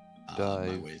 wade, my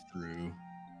Dive. way through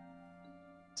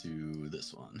to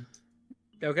this one.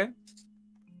 Okay.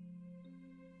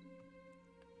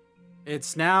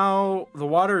 It's now the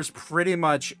water is pretty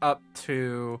much up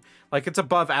to like it's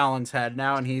above Alan's head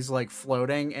now, and he's like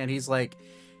floating, and he's like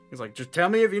He's like, just tell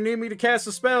me if you need me to cast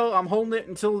a spell. I'm holding it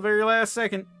until the very last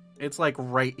second. It's like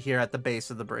right here at the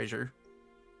base of the brazier.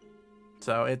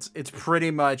 So it's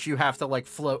pretty much you have to like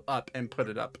float up and put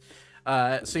it up.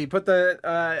 So you put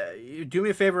the you do me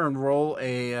a favor and roll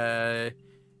a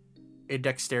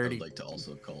dexterity. I'd like to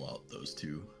also call out those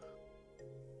two.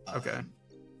 Okay.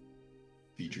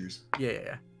 Features.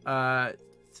 Yeah.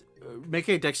 Make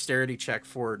a dexterity check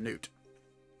for Newt.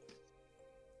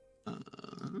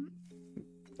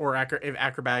 Or if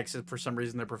acrobatics, if for some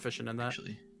reason they're proficient in that.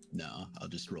 Actually, no. I'll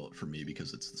just roll it for me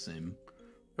because it's the same.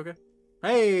 Okay.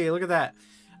 Hey, look at that.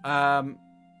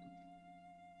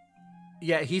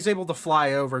 Yeah, he's able to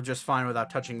fly over just fine without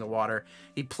touching the water.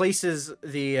 He places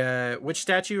the which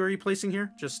statue are you placing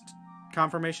here? Just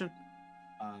confirmation.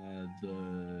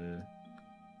 The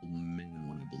main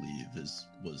one, I believe,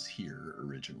 was here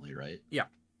originally, right? Yeah.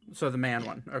 So the man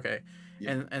one. Okay.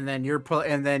 Yeah. And then you're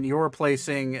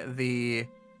placing the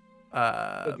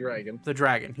dragon. The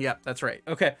dragon. Yep, that's right.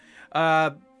 Okay.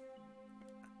 And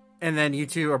then you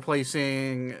two are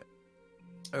placing.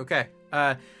 Okay.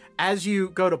 As you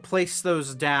go to place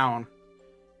those down,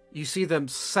 you see them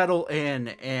settle in,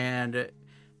 and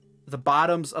the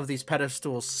bottoms of these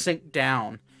pedestals sink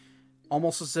down,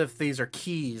 almost as if these are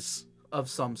keys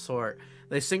of some sort.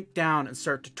 They sink down and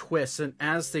start to twist, and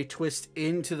as they twist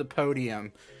into the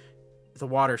podium, the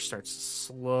water starts to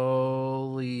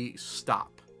slowly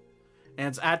stop. And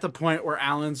it's at the point where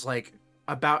Alan's like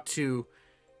about to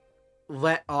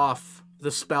let off the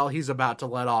spell he's about to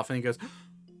let off, and he goes,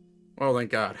 "Oh,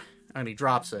 thank God." And he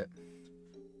drops it.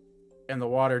 And the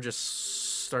water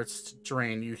just starts to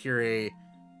drain. You hear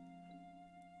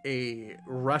a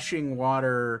rushing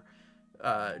water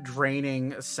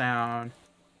draining sound.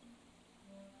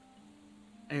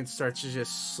 And it starts to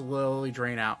just slowly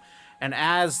drain out. And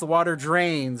as the water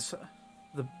drains,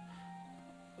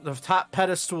 the top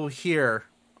pedestal here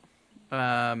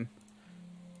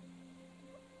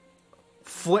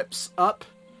flips up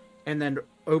and then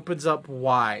opens up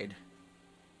wide.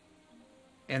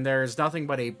 And there is nothing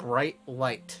but a bright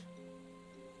light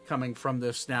coming from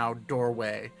this now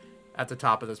doorway at the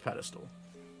top of this pedestal.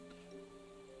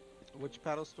 Which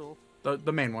pedestal?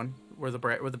 The main one, where the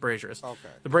brazier is. Okay.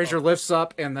 The brazier lifts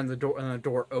up, and then the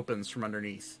door opens from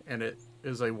underneath, and it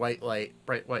is a white light,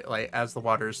 bright white light, as the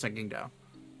water is sinking down.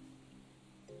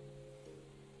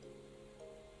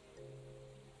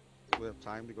 Do we have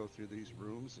time to go through these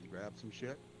rooms and grab some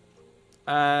shit?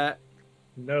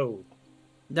 No.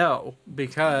 No,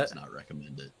 because It's not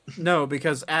recommended. no,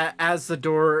 because as the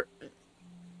door,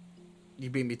 you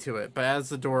beat me to it. But as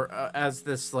the door, as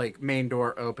this like main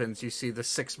door opens, you see the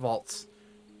 6 vaults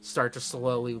start to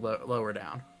slowly lower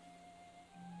down.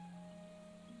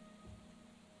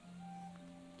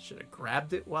 Should have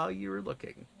grabbed it while you were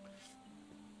looking.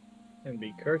 And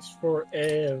be cursed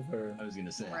forever. I was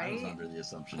gonna say I Right? was under the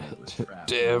assumption it was trapped.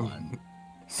 Damn. on.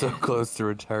 So close to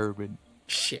retirement.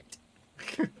 Shit.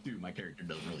 Dude, my character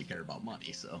doesn't really care about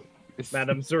money, so.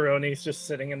 Madame Zeroni's just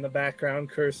sitting in the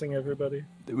background cursing everybody.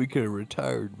 We could have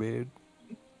retired, man.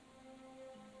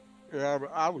 Yeah,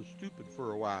 I was stupid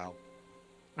for a while.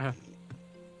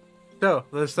 So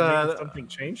this Maybe something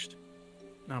changed?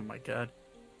 oh my God.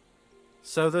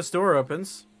 So this door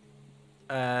opens.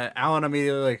 Alan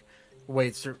immediately like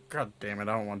waits through. God damn it!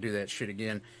 I don't want to do that shit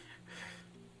again.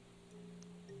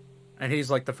 And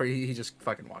he's like he just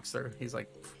fucking walks through. He's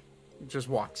like, just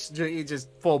walks. He just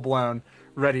full blown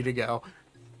ready to go.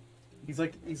 He's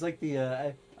like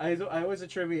the I always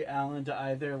attribute Alan to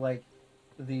either like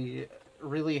the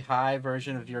really high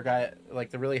version of your guy, like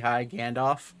the really high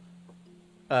Gandalf,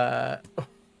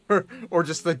 or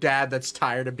just the dad that's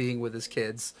tired of being with his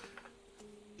kids.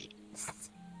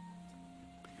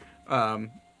 But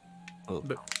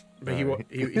Sorry.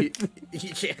 he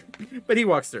yeah, but he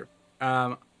walks through.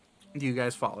 Do you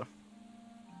guys follow?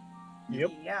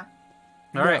 Yep. Yeah.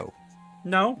 All right.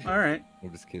 No. All right.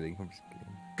 I'm just kidding. I'm just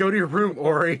Go to your room,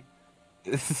 Ori.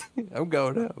 kidding. I'm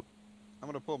going up. I'm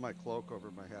gonna pull my cloak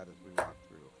over my head as we walk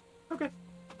through. Okay.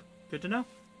 Good to know.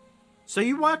 So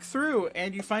you walk through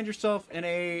and you find yourself in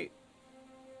a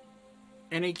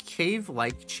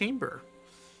cave-like chamber.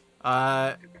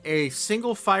 A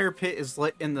single fire pit is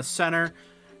lit in the center,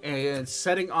 and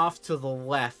setting off to the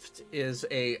left is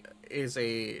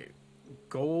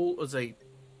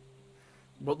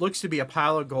what looks to be a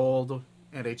pile of gold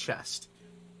and a chest,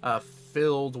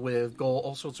 filled with gold,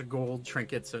 all sorts of gold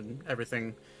trinkets and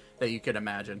everything that you could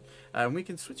imagine. And we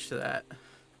can switch to that.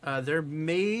 There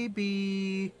may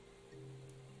be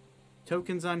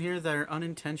tokens on here that are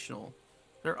unintentional.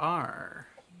 There are.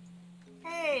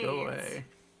 Hey. Go away.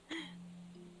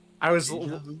 I was.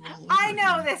 I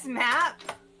know this map.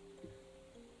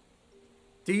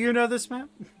 Do you know this map?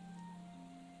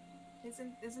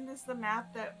 Isn't this the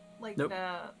map that like Nope.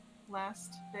 the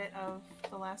last bit of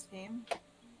the last game?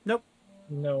 Nope.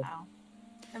 No. Oh,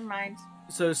 never mind.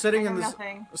 So I sitting know in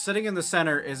nothing. sitting in the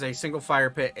center is a single fire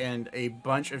pit and a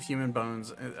bunch of human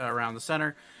bones around the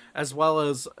center, as well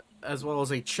as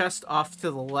a chest off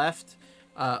to the left,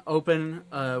 open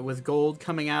with gold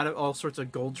coming out of all sorts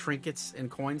of gold trinkets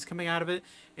and coins coming out of it.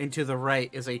 And to the right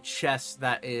is a chest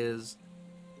that is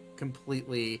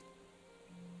completely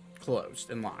closed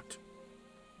and locked.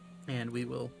 And we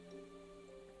will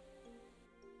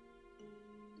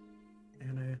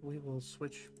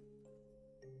switch.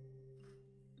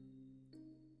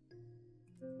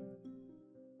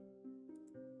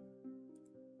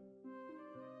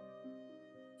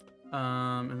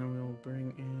 And then we'll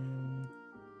bring in.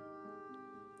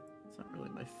 It's not really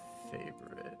my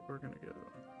favorite. We're gonna go.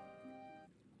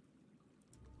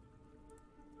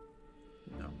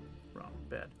 No, wrong,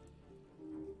 bad.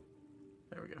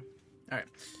 There we go. All right.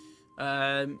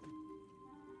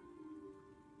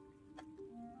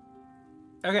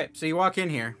 Okay, so you walk in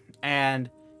here, and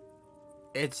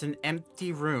it's an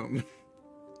empty room.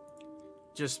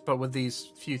 But with these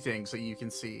few things that you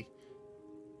can see.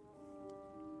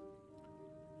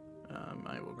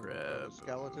 I will grab.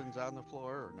 Skeletons on the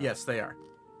floor? Or not? Yes, they are.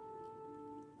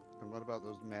 And what about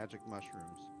those magic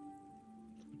mushrooms?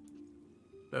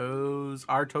 Those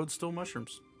are toadstool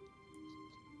mushrooms.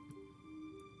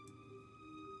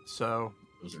 So.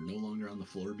 Those are no longer on the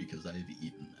floor because I've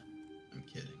eaten them. I'm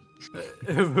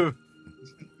kidding.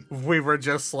 We were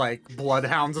just like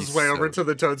bloodhounds his He's way so- over to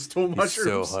the toadstool He's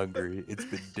mushrooms. so hungry. It's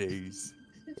been days.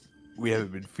 We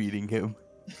haven't been feeding him.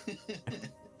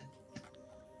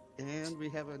 And we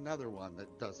have another one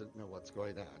that doesn't know what's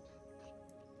going on.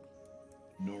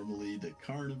 Normally, the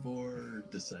carnivore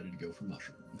decided to go for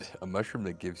mushrooms. A mushroom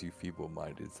that gives you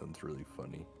feeble-minded sounds really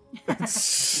funny.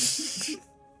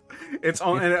 It's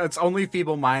only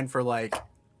feeble mind for like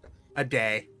a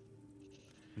day.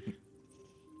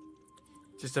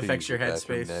 Just affects your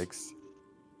Bathroom headspace.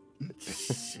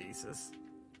 Next. Jesus.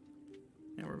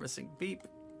 And we're missing Beep.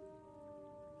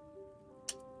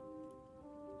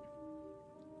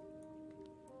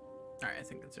 Alright, I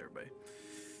think that's everybody.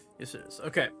 Yes, it is.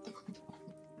 Okay.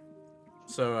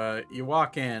 So you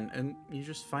walk in and you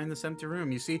just find this empty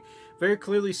room. You very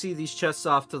clearly see these chests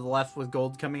off to the left with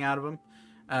gold coming out of them.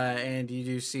 And you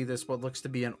do see this, what looks to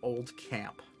be an old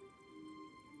camp.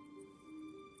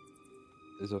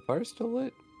 Is the fire still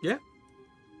lit? Yeah.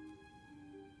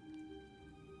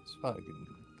 It's fucking.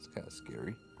 It's kind of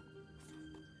scary.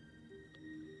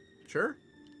 Sure.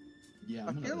 Yeah,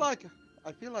 I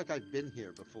feel like I've been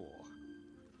here before.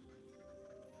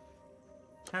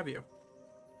 Have you?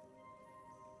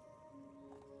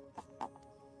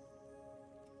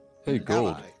 Hey, Have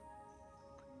gold. I?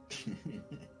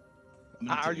 I'm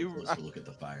gonna Are take you- a closer look at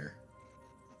the fire.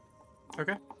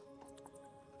 Okay.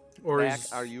 Or Mac,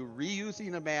 is... are you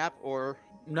reusing a map or?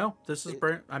 No, this is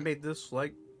brand. I made this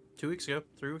like 2 weeks ago,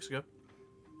 3 weeks ago.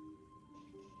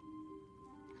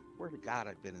 Swear to God,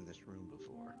 I've been in this room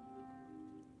before.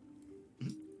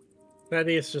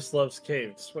 Thaddeus just loves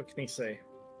caves. What can he say?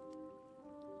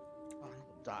 Oh,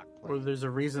 Doc. Or there's a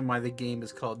reason why the game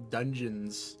is called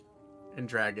Dungeons and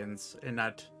Dragons and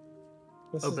not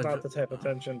This Open is not fi- the type of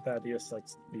dungeon Thaddeus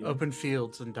likes to be in. Open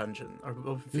Fields and Dungeon or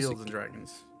Open Who's Fields a- and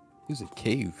Dragons. Who's a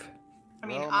cave?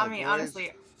 Well, my boys-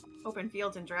 Honestly, Open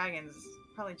Fields and Dragons is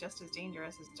probably just as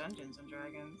dangerous as Dungeons and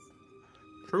Dragons.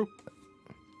 True.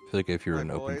 I feel like if you're My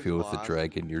in open boys field with a lost.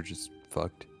 dragon, you're just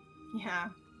fucked. Yeah.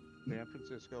 San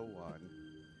Francisco won.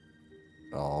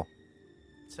 Oh,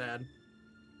 Sad.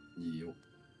 Yep.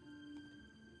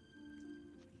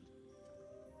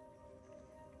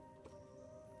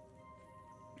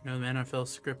 You know, the NFL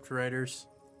script writers.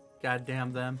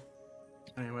 Goddamn them.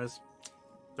 Anyways,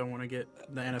 don't want to get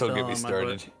the NFL don't get me on my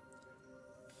started. butt.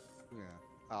 Yeah,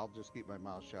 I'll just keep my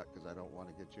mouth shut because I don't want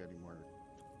to get you any more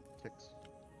ticks.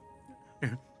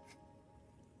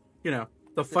 You know,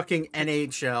 the fucking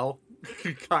NHL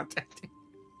contacting.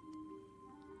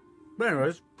 But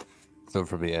anyways, So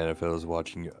from the NFL is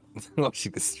watching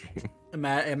watching the stream.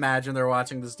 imagine they're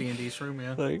watching this D&D stream,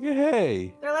 yeah. Like,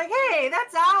 hey. They're like, hey,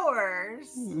 that's ours.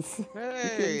 You can't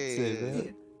say Hey,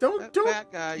 that. that Don't.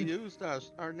 fat guy used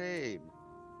our name.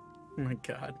 Oh my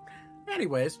god.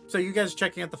 Anyways, so you guys are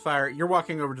checking out the fire. You're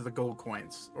walking over to the gold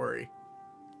coins, Ori.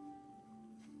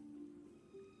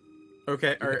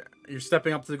 Okay, or you're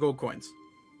stepping up to the gold coins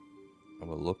I'm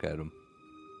gonna look at him.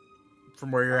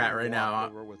 from where you're I'm at gonna right now.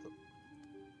 walk over with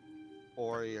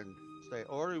Ori and say,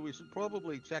 Ori, we should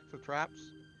probably check the traps.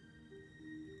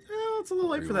 It's a little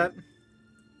late for that.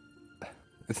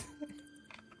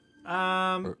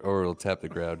 Or it'll tap the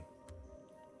ground.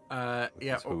 Yeah.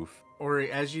 Its hoof. Or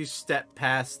as you step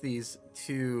past these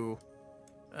two,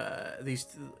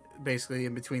 basically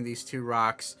in between these two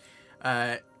rocks,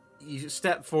 you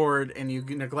step forward and you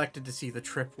neglected to see the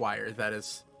tripwire that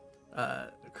is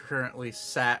currently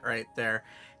sat right there.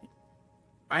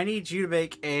 I need you to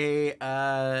make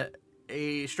a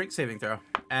strength saving throw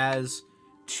as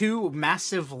two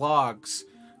massive logs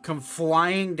come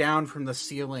flying down from the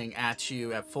ceiling at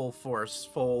you at full force.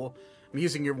 I'm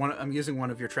using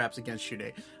one of your traps against you,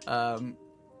 Nate.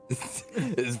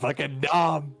 It's fucking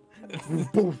dumb.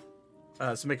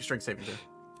 So make a strength saving throw.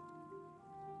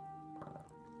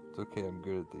 It's okay, I'm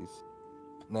good at these.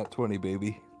 Not 20,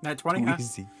 baby. Not 20, huh?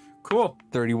 Easy. Cool.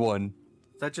 31.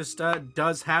 That just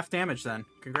does half damage then.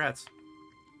 Congrats.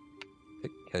 I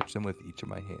catch them with each of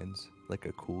my hands like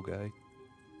a cool guy.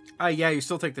 Yeah, you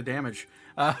still take the damage.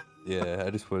 Yeah, I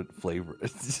just put flavor.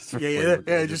 Just for Yeah,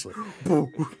 flavor, just like,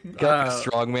 got a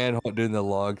strong man doing the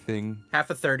log thing. half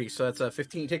a 30, so that's a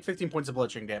 15. Take 15 points of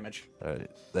bludgeoning damage. Alright,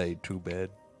 that ain't too bad.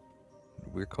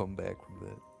 We're coming back from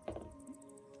that.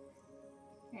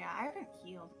 Yeah, I haven't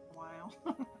healed in a while.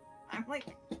 I'm like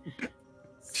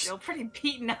still pretty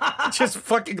beaten up. Just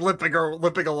fucking limping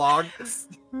along.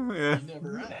 Yeah. You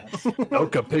never asked.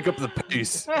 Elka, pick up the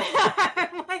pace.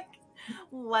 I'm like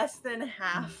less than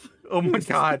half. Oh my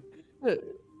god.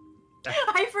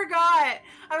 I forgot.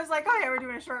 I was like, oh yeah, we're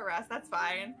doing a short rest. That's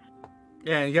fine.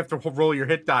 Yeah, you have to roll your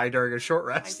hit die during a short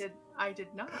rest. I did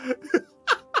not.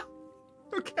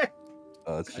 Okay.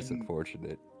 Oh, it's just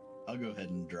unfortunate. I'll go ahead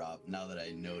and drop now that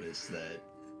I notice that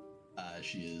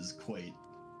she is quite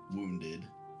wounded.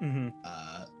 Mm-hmm.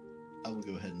 I will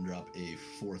go ahead and drop a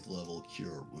 4th level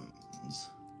cure wounds.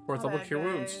 Fourth level cure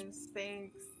wounds.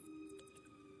 Thanks.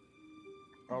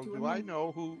 Oh, do I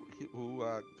know who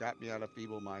got me out of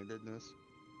feeble-mindedness?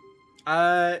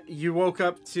 You woke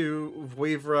up to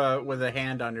Voivra with a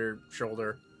hand on your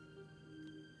shoulder.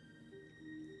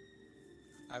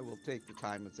 I will take the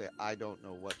time and say I don't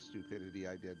know what stupidity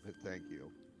I did, but thank you.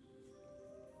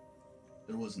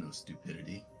 There was no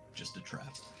stupidity, just a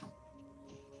trap.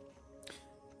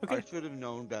 Okay. I should have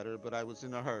known better, but I was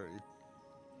in a hurry.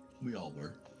 We all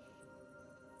were.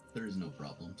 There is no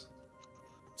problems.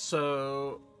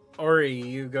 So,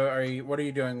 Ori, what are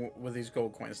you doing with these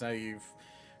gold coins? Now you've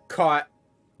caught,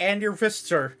 and your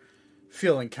wrists are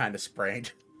feeling kind of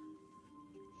sprained.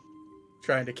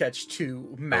 Trying to catch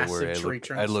two massive tree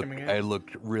trunks coming in. I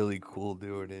looked really cool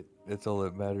doing it. That's all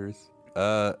that matters.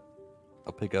 I'll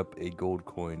pick up a gold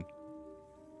coin.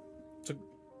 It's an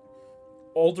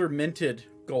older minted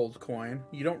gold coin.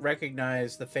 You don't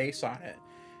recognize the face on it,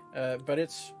 but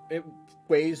it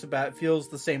feels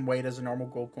the same weight as a normal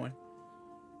gold coin.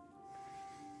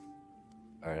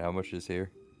 All right, how much is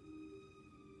here?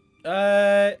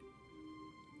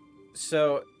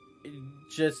 So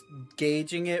just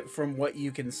gauging it from what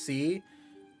you can see,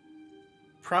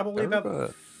 probably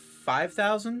about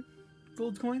 5,000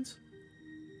 gold coins.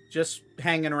 Just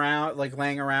hanging around, like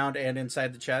laying around and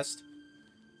inside the chest.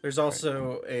 There's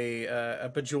also a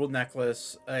bejeweled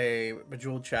necklace, a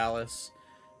bejeweled chalice,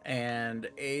 and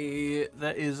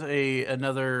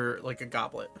another like a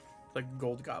goblet, like a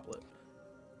gold goblet.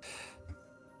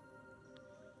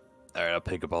 All right, I'll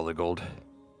pick up all the gold.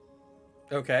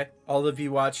 Okay. All of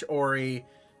you watch Ori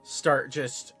start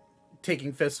just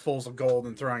taking fistfuls of gold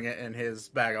and throwing it in his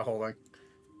bag of holding.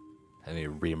 I need to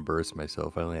reimburse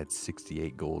myself. I only had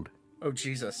 68 gold. Oh,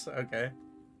 Jesus. Okay.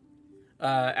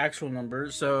 Actual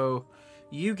numbers. So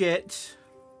you get...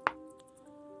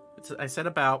 I said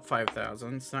about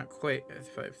 5,000. It's not quite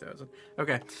 5,000.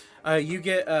 Okay. You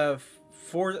get the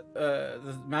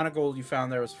amount of gold you found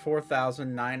there was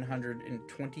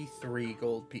 4,923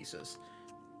 gold pieces.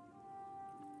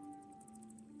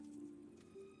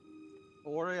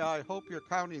 Ori, I hope you're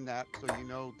counting that so you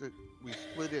know that we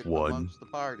split it 1, amongst the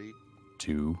party.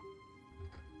 2,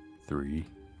 3,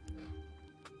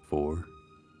 4,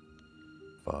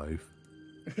 5,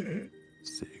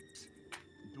 6.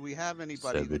 Do we have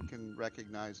anybody 7, that can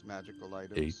recognize magical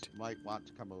items? 8, might want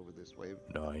to come over this way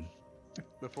 9,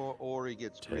 before Ori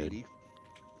gets 10, greedy.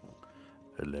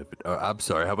 11. I'm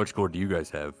sorry. How much gold do you guys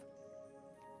have?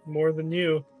 More than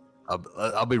you.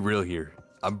 I'll be real here.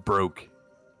 I'm broke.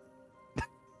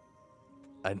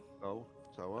 So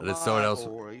am There's someone else.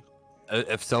 Ori.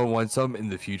 If someone wants some in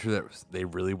the future that they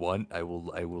really want, I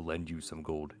will lend you some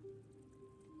gold.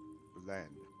 Then.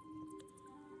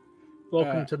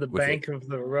 Welcome to the with Bank of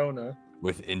the Rona.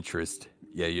 With interest.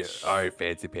 Yeah. All right,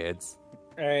 fancy pants.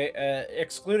 All right,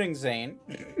 excluding Zane.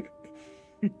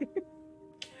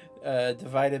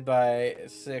 divided by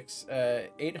 6,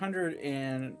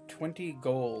 820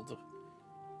 gold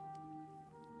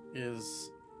is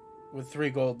with 3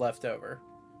 gold left over.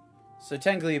 So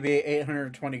technically it'd be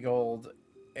 820 gold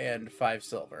and 5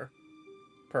 silver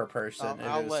per person.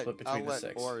 I'll It is let split between the let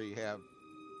 6. Ori have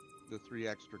the 3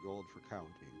 extra gold for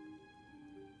counting.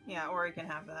 Yeah, Ori can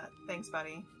have that. Thanks,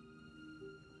 buddy.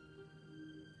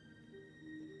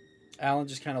 Alan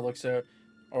just kind of looks at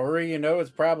Ori, you know it's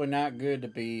probably not good to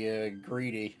be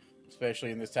greedy,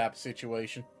 especially in this type of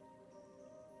situation.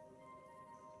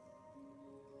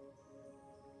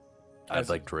 I'd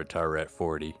like to retire at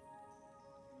 40.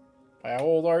 How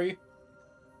old are you?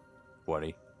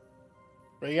 20.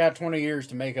 Well, you got 20 years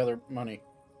to make other money.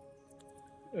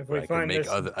 If But we I can find make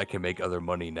this, I can make other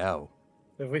money now.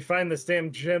 if we find this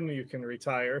damn gem, you can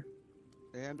retire.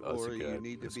 And Oh, that's a Ori, you good-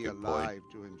 need to that's a be good point. alive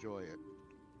to enjoy it.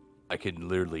 I can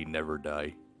literally never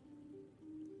die.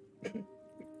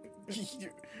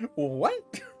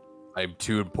 What? I'm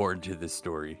too important to this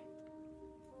story.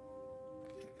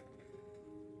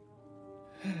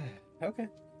 Okay.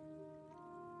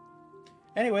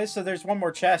 Anyway, so there's one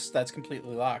more chest that's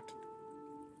completely locked.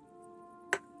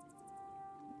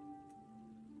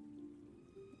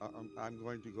 I'm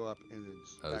going to go up and Oh,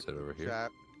 is inspect it over the here?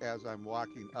 trap as I'm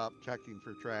walking up, checking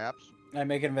for traps. I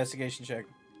make an investigation check.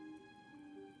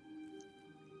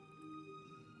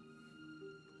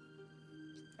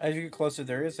 As you get closer,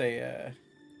 there is a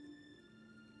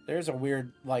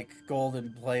weird, like,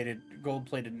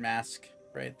 gold-plated mask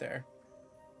right there.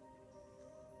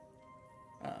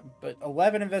 But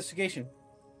 11 investigation.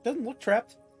 Doesn't look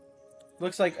trapped.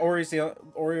 Looks like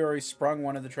Ori sprung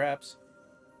one of the traps.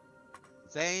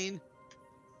 Zane,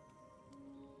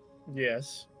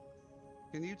 Yes.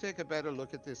 can you take a better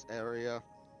look at this area?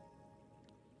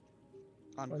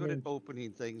 I'm I good mean- at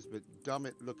opening things, but dumb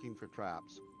at looking for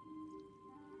traps.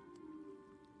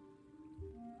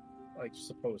 I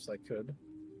suppose I could.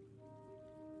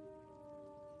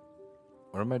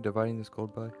 What am I dividing this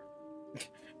gold by?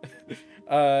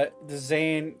 Does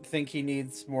Zane think he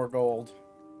needs more gold?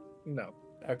 No.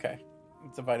 Okay.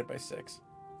 It's divided by 6.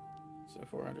 So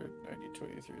 490,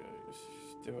 23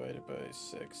 divided by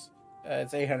 6.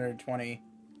 It's 820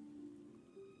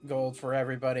 gold for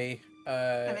everybody.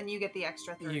 And then you get the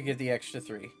extra 3. You get the extra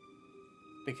 3.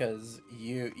 Because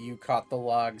you caught the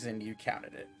logs and you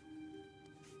counted it.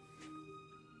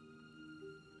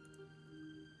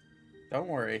 Don't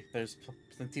worry, there's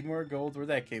plenty more gold where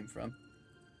that came from.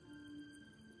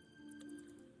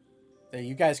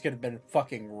 You guys could have been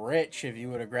fucking rich if you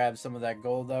would have grabbed some of that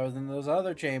gold out of those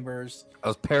other chambers. I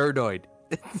was paranoid.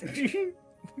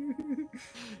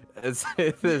 It's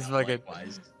fucking.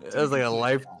 Likewise. That was like a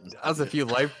life. Honest. That was a few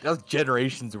life. That was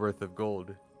generations worth of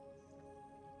gold.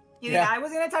 You Yeah. think I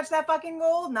was gonna touch that fucking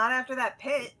gold? Not after that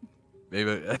pit.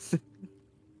 Maybe that's.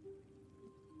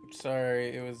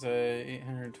 Sorry, it was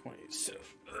 820. So,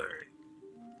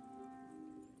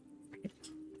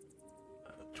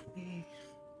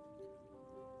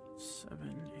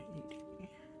 2780.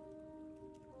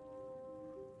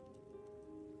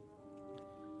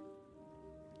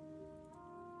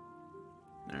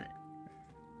 All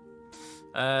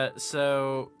right.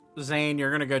 So Zane,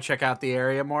 you're gonna go check out the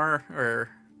area more, or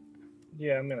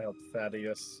Yeah, I'm gonna help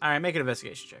Thaddeus. all right, make an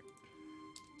investigation check.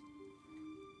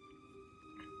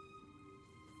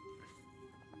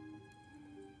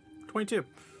 $22.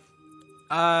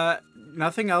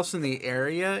 Nothing else in the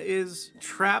area is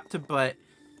trapped, but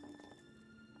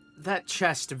that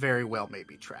chest very well may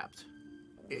be trapped.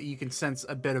 You can sense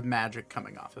a bit of magic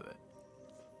coming off of it.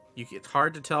 It's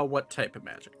hard to tell what type of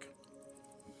magic.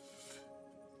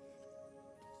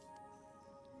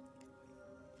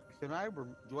 Do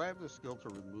I have the skill to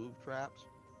remove traps?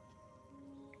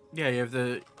 Yeah,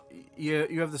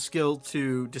 you have the skill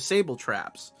to disable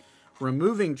traps.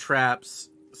 Removing traps,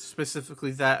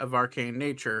 specifically that of arcane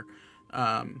nature,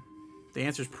 the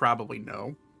answer is probably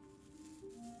no.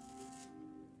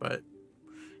 But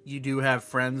you do have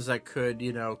friends that could,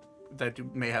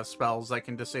 may have spells that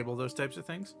can disable those types of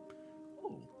things.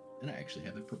 Oh, and I actually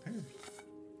have it prepared.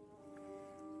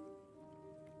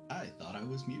 I thought I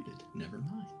was muted. Never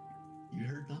mind. You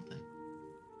heard nothing.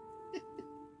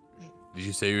 Did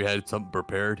you say you had something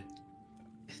prepared?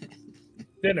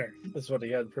 Dinner is what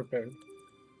he had prepared.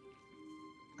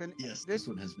 Yes, this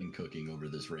one has been cooking over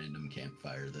this random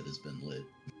campfire that has been lit.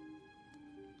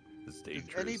 It's Does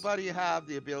dangerous. anybody have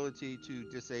the ability to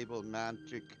disable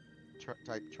magic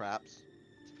type traps?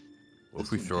 What if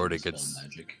This we one throw it can dispel against?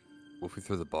 magic. What if we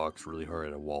throw the box really hard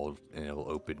at a wall and it'll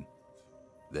open?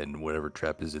 Then whatever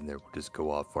trap is in there will just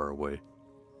go off far away.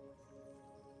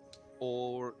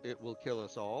 Or it will kill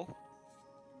us all?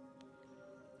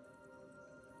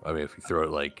 I mean, if we throw it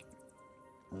like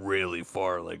really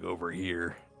far, like over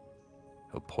here,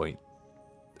 he'll point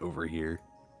over here.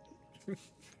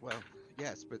 Well,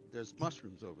 yes, but there's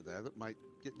mushrooms over there that might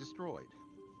get destroyed.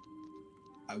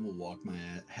 I will walk my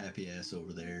happy ass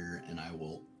over there, and I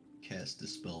will cast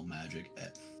Dispel Magic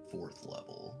at 4th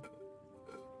level.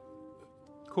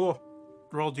 Cool.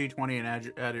 Roll d20 and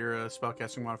add your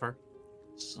spellcasting modifier.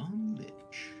 Some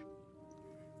bitch.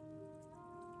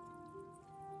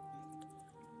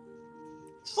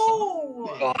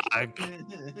 Oh!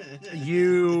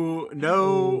 You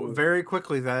know very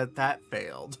quickly that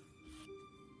failed.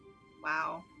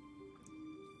 Wow.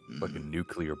 Fucking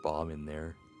nuclear bomb in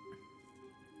there.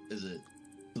 Is it?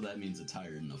 So that means it's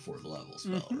higher than the 4th level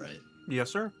spell, right? Yes,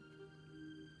 sir.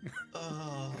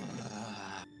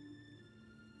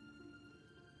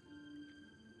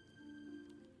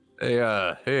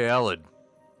 Hey, Alan.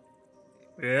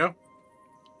 Yeah.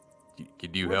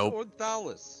 Can you Where's help?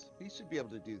 Orthalis? He should be able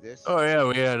to do this. Oh yeah,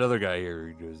 we had another guy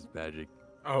here who does magic.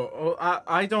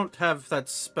 I don't have that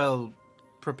spell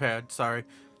prepared. Sorry.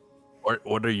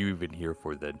 What are you even here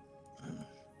for then?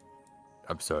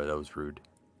 I'm sorry, that was rude.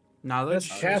 Knowledge,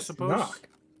 Let's I cast suppose. knock.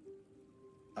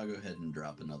 I'll go ahead and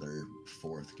drop another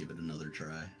 4th. Give it another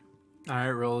try. All right,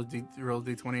 roll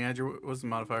d20. Add your wisdom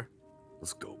modifier.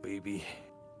 Let's go, baby.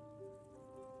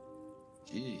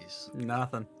 Jeez.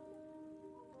 Nothing.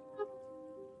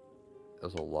 That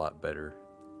was a lot better,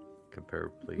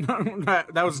 comparably.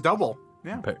 that was double.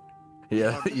 Yeah.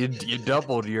 Yeah, you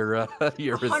doubled your result.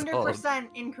 100%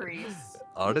 increase.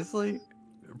 Honestly,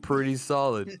 pretty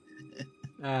solid.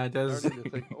 It does. Starting to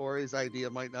think Ori's idea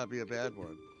might not be a bad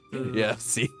one. Yeah,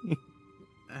 see?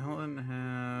 Alan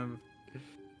have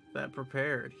that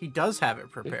prepared. He does have it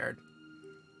prepared.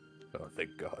 Oh,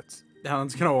 thank God.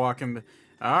 Alan's gonna walk in.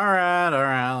 All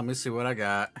right. Let me see what I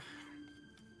got.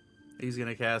 He's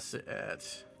gonna cast it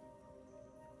at.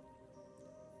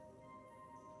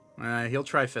 He'll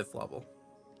try 5th level.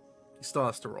 He still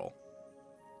has to roll.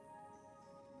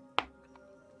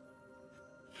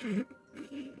 I'm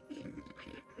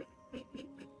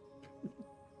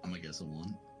gonna guess a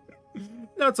 1.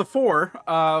 No, it's a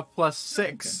 4 plus 6,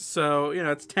 okay. So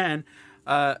it's 10.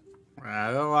 I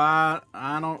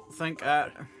don't think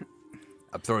I'm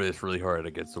throwing this really hard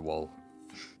against the wall.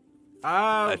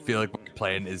 I feel like my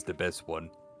plan is the best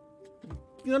one.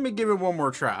 Let me give it one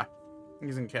more try.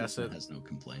 He's gonna cast it. Has no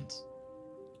complaints.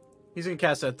 He's gonna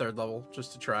cast it at 3rd level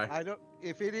just to try. I don't.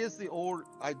 If it is the old,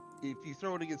 if you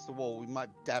throw it against the wall, we might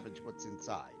damage what's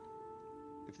inside.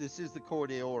 If this is the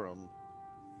Cordeorum,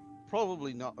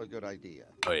 probably not a good idea.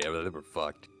 Oh yeah, but then we're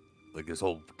fucked. Like this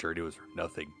whole journey was for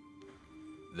nothing.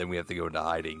 Then we have to go into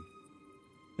hiding.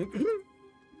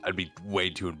 I'd be way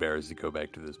too embarrassed to go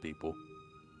back to those people.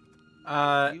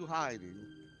 You hiding?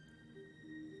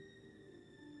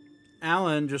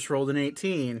 Alan just rolled an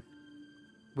 18,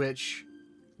 which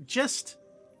just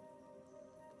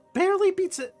barely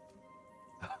beats it.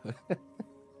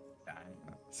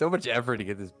 So much effort to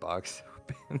get this box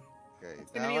open. Okay,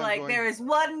 It's gonna be like there is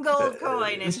 1 gold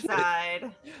coin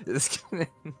inside. It's gonna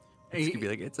be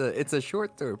like it's a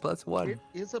short throw plus 1. It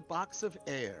is a box of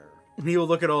air. He will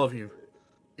look at all of you.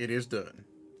 It is done.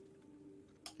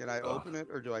 Can I open it,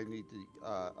 or do I need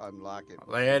to unlock it?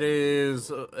 That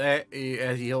is,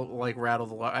 he'll like rattle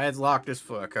the lock. It's locked as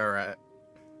fuck. All right.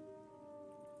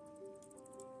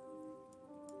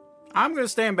 I'm gonna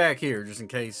stand back here just in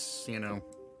case shit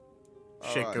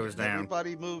Alright, goes down.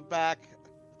 Everybody move back.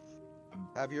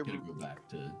 Have your I'm gonna go back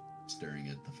to staring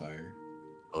at the fire.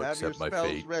 I'll have your accept my spells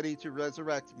fate. ready to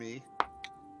resurrect me.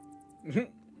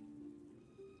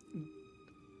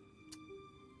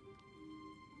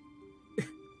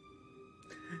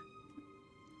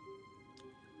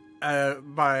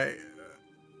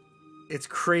 It's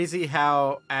crazy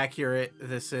how accurate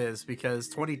this is because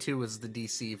 22 was the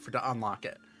DC to unlock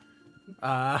it.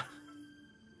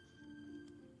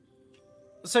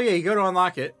 So yeah, you go to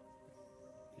unlock it,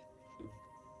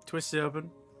 twist it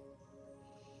open,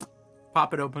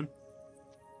 pop it open.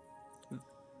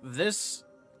 This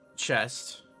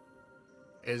chest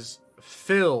is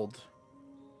filled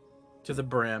to the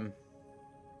brim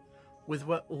with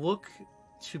what look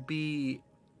to be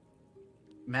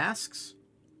masks.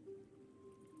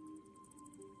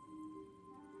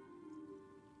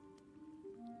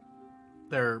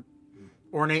 They're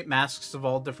ornate masks of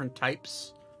all different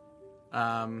types.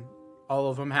 All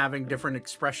of them having different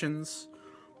expressions.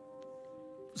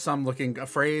 Some looking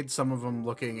afraid, some of them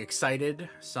looking excited,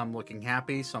 some looking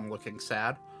happy, some looking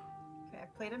sad. Okay,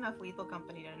 I've played enough Lethal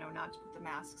Company to know not to put the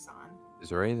masks on. Is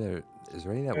there any that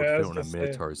Yeah, would I fit was on a gonna say.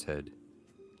 Minotaur's head?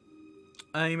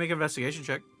 You make an investigation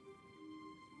check.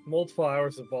 multiple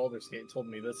hours of Baldur's Gate told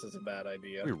me this is a bad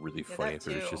idea. It'd be really Yeah, funny that if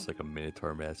there was too. just like a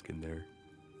Minotaur mask in there.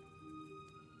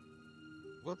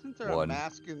 Wasn't there One. a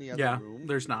mask in the other Yeah, room?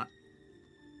 there's not.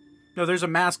 No, there's a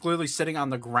mask literally sitting on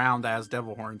the ground that has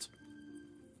devil horns.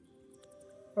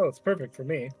 Oh, it's perfect for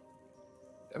me.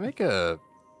 I make a.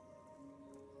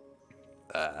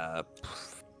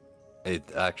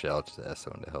 Actually, I'll just ask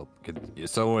someone to help. Could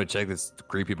someone want to check this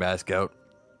creepy mask out?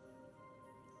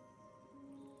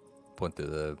 Point to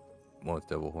the one with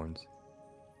devil horns.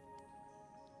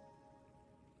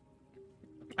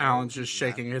 Alan's just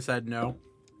shaking his head no.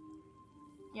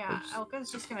 Yeah, Oops.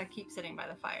 Elka's just gonna keep sitting by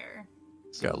the fire.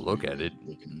 Gotta look at it.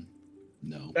 Looking.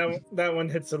 No. That one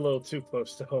hits a little too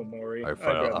close to home, Maury. Alright, I'd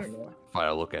fine. rather not. Fine,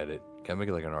 I'll look at it. Can I make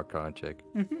it like an Arcana check?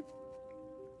 Mm-hmm.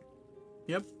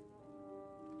 Yep.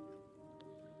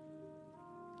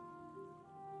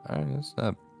 Alright, that's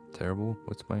not terrible.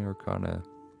 What's my Arcana?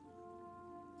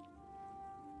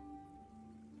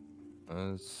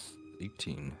 It's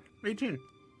 18. 18.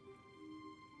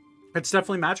 It's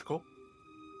definitely magical.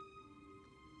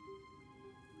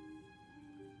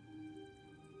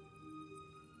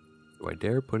 Do I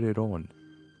dare put it on?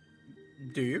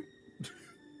 Do you?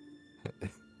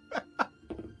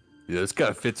 Yeah, this kind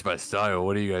of fits my style.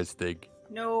 What do you guys think?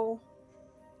 No.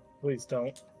 Please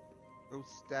don't. Go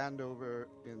stand over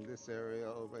in this area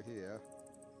over here.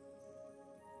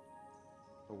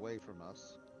 Away from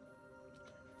us.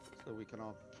 So we can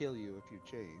all kill you if you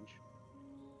change.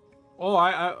 Oh,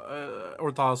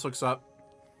 Orthalos looks up.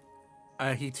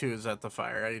 He too is at the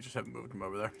fire. I just haven't moved him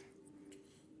over there.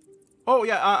 Oh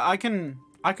yeah, I can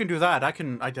do that. I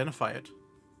can identify it.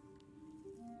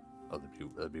 Oh,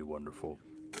 that'd be wonderful.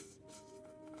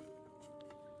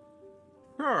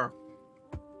 Sure.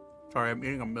 Sorry, I'm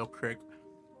eating a milkshake.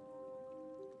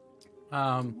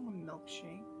 A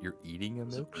milkshake. You're eating a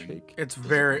Does it bring- milkshake? It's Does it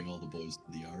very, bring all the boys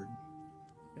to the yard.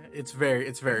 it's very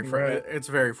Right. it's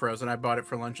very frozen. I bought it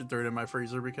for lunch and threw it in my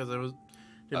freezer because I didn't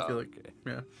feel like, okay.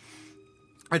 yeah.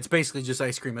 It's basically just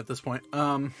ice cream at this point.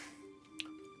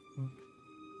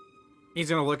 He's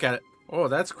gonna look at it. Oh,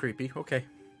 that's creepy. Okay.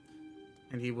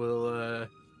 And he will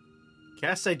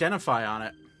cast Identify on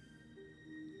it.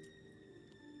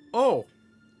 Oh.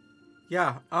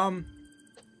 Yeah,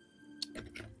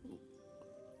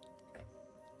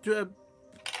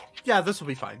 yeah, this will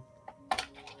be fine.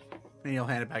 And he'll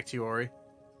hand it back to you, Ori.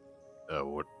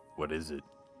 What is it?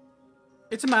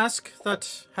 It's a mask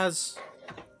that has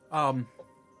a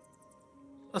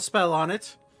spell on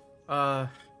it.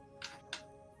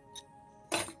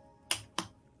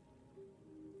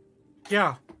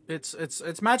 Yeah,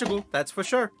 it's magical, that's for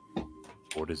sure.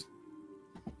 What is?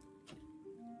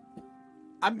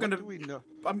 I'm What gonna do we know?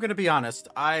 be honest.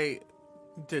 I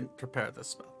didn't prepare this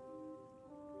spell.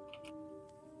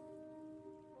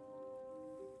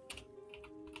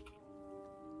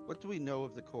 What do we know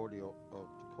of the Cordiorum?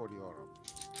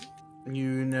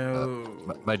 You know,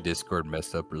 My Discord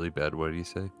messed up really bad. What did he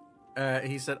say?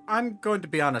 he said, I'm going to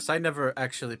be honest. I never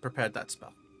actually prepared that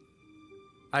spell.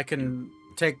 I can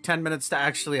take 10 minutes to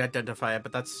actually identify it,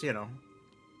 but that's,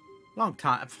 long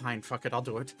time. Fine, fuck it, I'll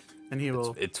do it. And he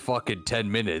will. It's fucking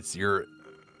 10 minutes. You're.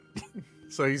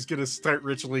 So he's gonna start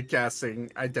ritually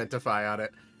casting Identify on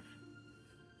it.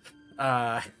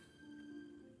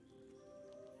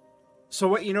 So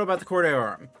what you know about the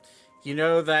Cordiorum? You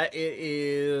know that it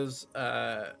is.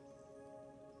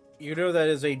 You know that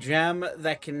is a gem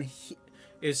that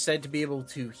is said to be able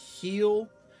to heal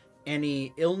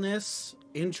any illness,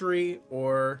 injury,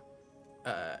 or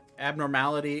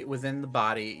abnormality within the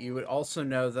body. You would also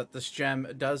know that this gem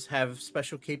does have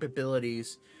special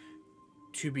capabilities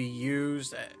to be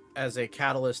used as a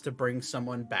catalyst to bring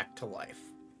someone back to life.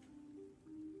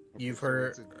 You've So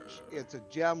heard it's a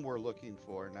gem we're looking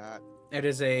for, not it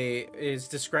is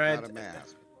described. not a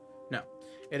mask. No,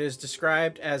 it is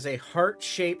described as a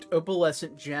heart-shaped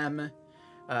opalescent gem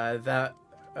that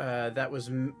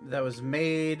was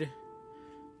made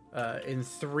in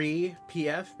 3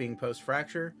 PF, being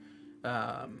post-fracture.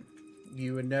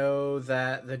 You would know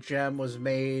that the gem was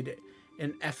made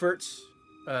in efforts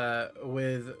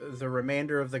with the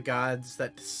remainder of the gods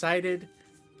that decided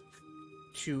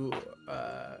to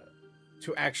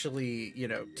actually,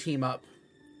 team up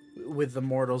with the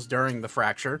mortals during the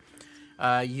fracture.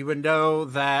 You would know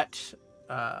that.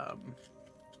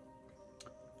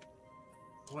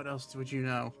 What else would you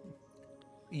know?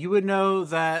 You would know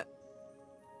that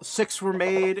 6 were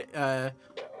made.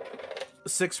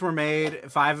 6 were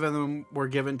made. 5 of them were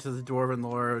given to the Dwarven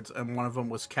Lords, and 1 of them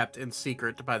was kept in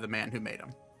secret by the man who made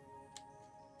them.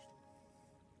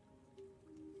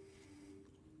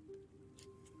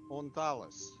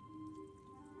 Onthalis.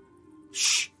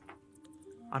 Shh.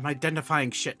 I'm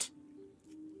identifying shit.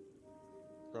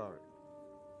 Sorry.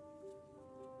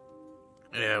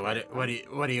 Yeah,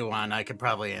 what do you want? I could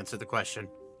probably answer the question.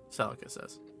 Celica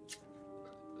says.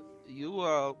 You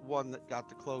are one that got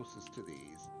the closest to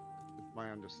these, is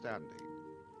my understanding.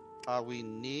 Are we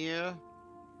near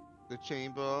the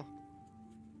chamber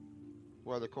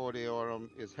where the Cordiorum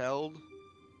is held?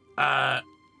 I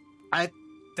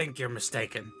think you're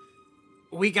mistaken.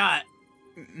 We got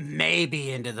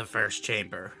maybe into the first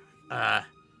chamber. The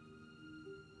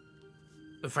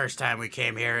first time we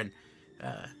came here, and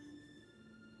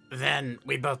then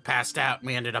we both passed out and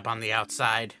we ended up on the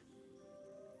outside.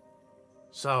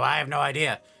 So I have no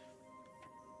idea.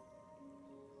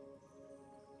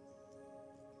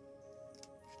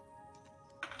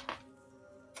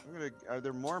 Are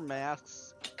there more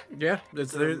masks? Yeah,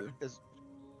 is there...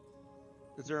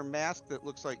 Is there a mask that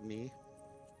looks like me?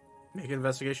 Make an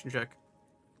investigation check.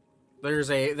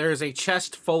 There's a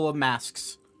chest full of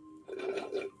masks.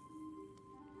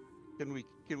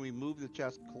 Can we move the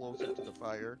chest closer to the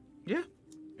fire? Yeah,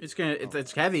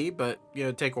 it's heavy, but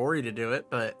take Ori to do it.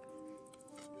 But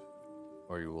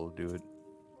Or you will do it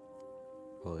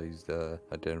while he's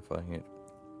identifying it.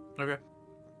 okay.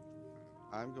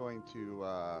 I'm going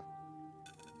to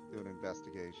do an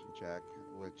investigation check,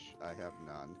 which I have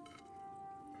none,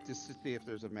 just to see if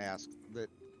there's a mask that.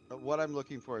 What I'm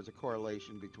looking for is a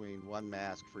correlation between one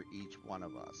mask for each one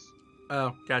of us.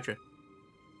 Oh, gotcha.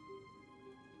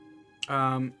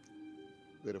 That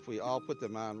if we all put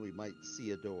them on, we might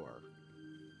see a door.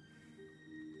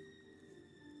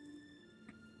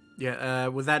 Yeah.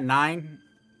 With that 9,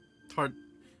 it's hard.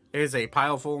 It is a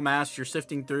pile full of masks. You're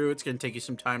sifting through. It's going to take you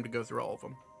some time to go through all of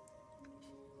them.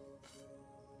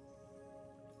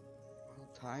 Well,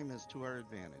 time is to our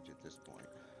advantage at this point.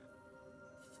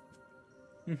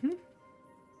 Mm-hmm.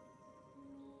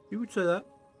 You would say that.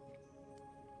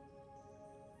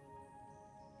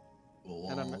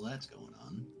 Well, And while that's going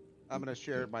on, I'm going to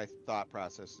share my thought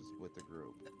processes with the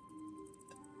group.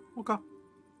 Okay.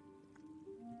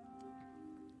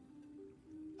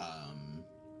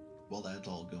 while that's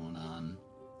all going on,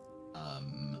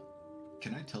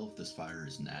 can I tell if this fire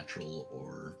is natural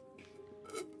or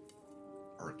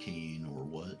arcane or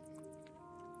what?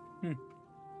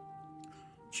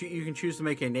 You can choose to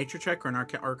make a nature check or an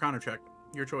arcana check.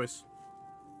 Your choice.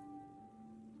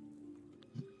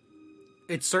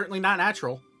 It's certainly not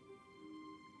natural.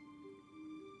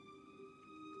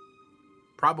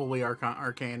 Probably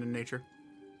arcane in nature.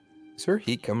 Is there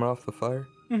heat coming off the fire?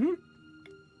 Mm-hmm.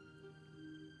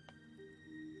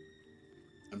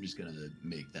 I'm just gonna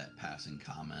make that passing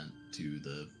comment to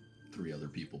the 3 other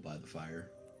people by the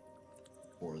fire.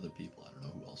 4 other people, I don't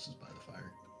know who else is by the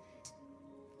fire.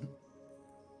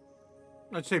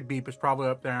 I'd say Beep is probably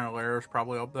up there and Lair is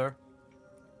probably up there.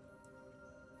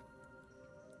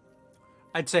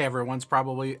 I'd say everyone's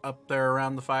probably up there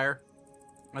around the fire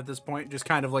at this point, just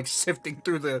kind of like sifting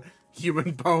through the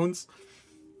human bones.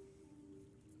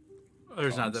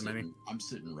 There's not that many. I'm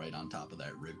sitting right on top of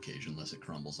that rib cage unless it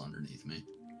crumbles underneath me.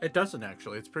 It doesn't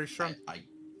actually. It's pretty strong. I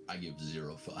give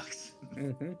 0 fucks.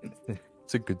 Mm-hmm.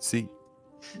 It's a good seat.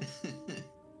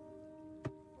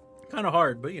 Kind of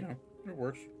hard, but you know, it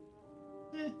works.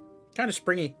 Kind of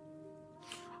springy.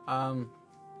 Alan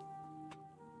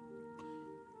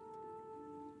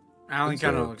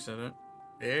kind of looks at it.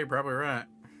 Yeah, you're probably right.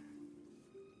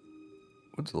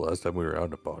 When's the last time we were out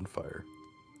on a bonfire?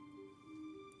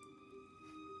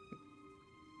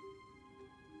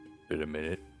 Been a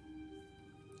minute.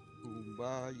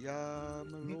 Kumbaya,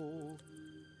 my lord.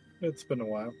 It's been a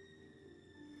while.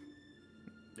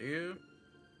 Yeah.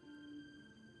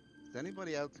 Does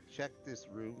anybody else check this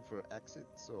room for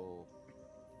exits? Or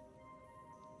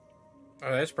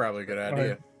Oh, that's probably a good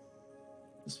idea.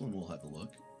 This one will have a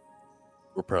look.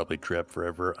 We're probably trapped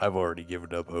forever. I've already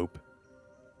given up hope.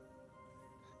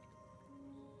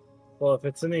 Well, if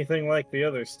it's anything like the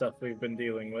other stuff we've been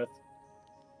dealing with,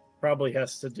 probably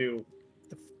has to do with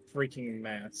the freaking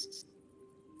masks.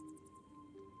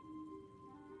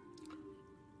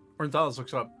 Ornithalis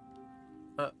looks up.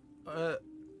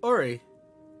 Ori,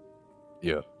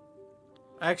 Yeah.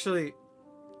 actually,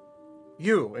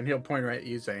 you, and he'll point right at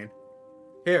you, Zane.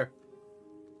 Here.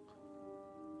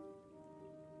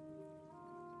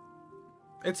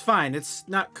 It's fine. It's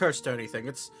not cursed or anything.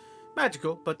 It's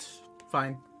magical, but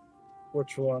fine.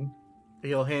 Which one?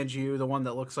 He'll hand you the one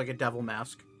that looks like a devil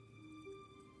mask.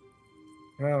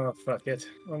 Oh, fuck it.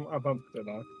 I bumped it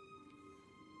on.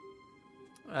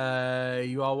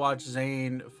 You all watch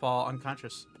Zane fall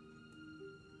unconscious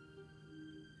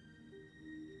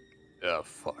Oh,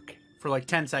 fuck. for like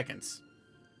 10 seconds.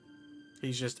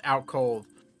 He's just out cold.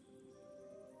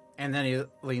 And then he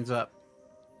leans up.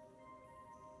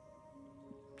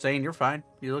 Zane, you're fine.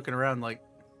 You're looking around like,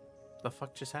 the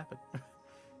fuck just happened?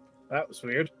 That was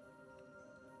weird.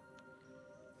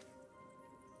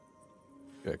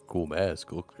 Got a cool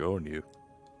mask. Looks good on you.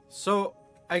 So,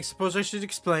 I suppose I should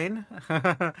explain.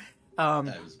 I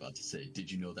was about to say,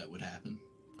 did you know that would happen?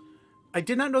 I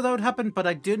did not know that would happen, but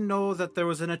I did know that there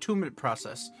was an attunement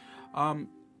process. What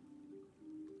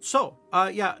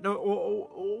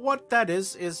that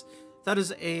is that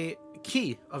is a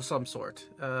key of some sort.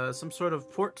 Some sort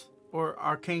of port or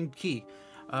arcane key.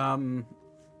 You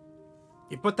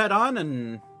put that on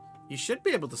and you should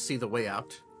be able to see the way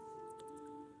out.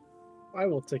 I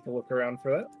will take a look around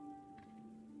for that.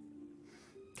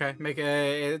 Okay, make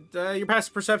your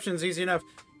passive perception is easy enough.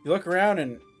 You look around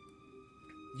and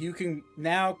you can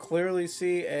now clearly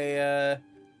see a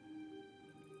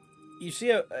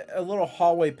little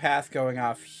hallway path going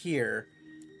off here.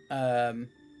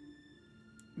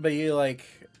 But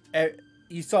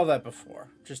you saw that before,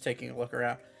 just taking a look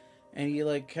around. And you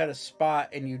kind of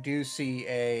spot and you do see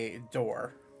a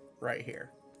door right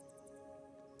here.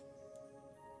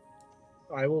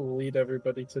 I will lead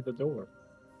everybody to the door.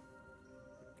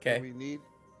 Okay.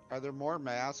 Are there more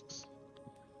masks?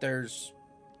 There's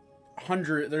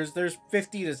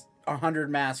 50 to 100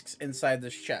 masks inside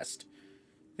this chest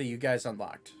that you guys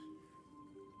unlocked.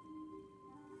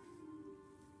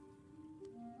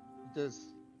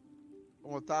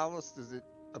 Morthalis, does it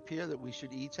appear that we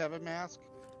should each have a mask?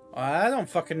 I don't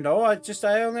fucking know. I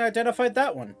only identified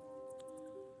that one.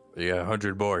 You got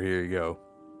 100 more. Here you go.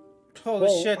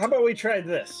 Holy shit. How about we try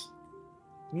this?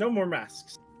 No more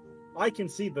masks. I can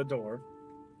see the door.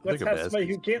 Let's have somebody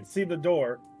who can't see the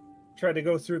door try to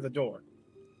go through the door.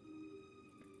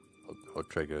 I'll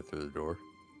try to go through the door.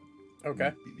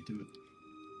 Okay. Beat me to it.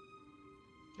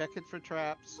 Check it for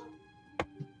traps.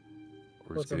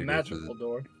 It's a magical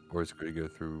door. Or it's going to go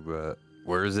through,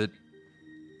 where is it?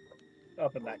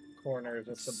 Up in that corner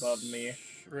just above me.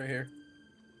 Right here.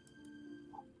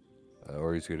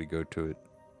 Or he's going to go to it.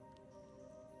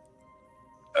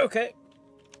 Okay.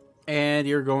 And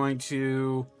you're going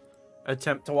to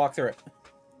attempt to walk through it.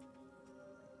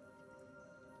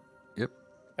 Yep.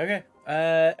 Okay.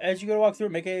 As you go to walk through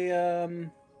it, make a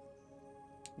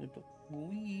I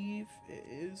believe it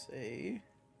is a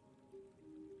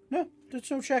no.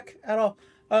 There's no check at all.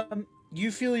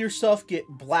 You feel yourself get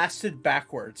blasted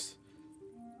backwards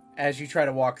as you try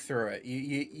to walk through it.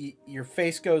 Your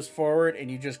face goes forward and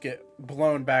you just get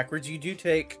blown backwards. You do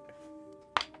take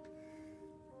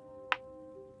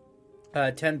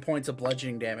 10 points of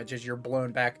bludgeoning damage as you're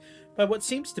blown back by what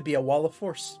seems to be a wall of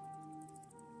force.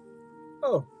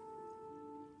 Oh.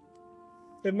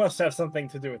 It must have something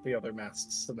to do with the other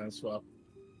masks then as well.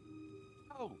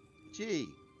 Oh, gee.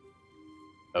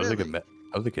 I was Really?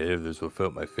 thinking any of this will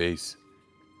fill my face.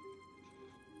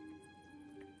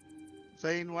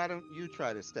 Zane, why don't you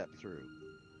try to step through?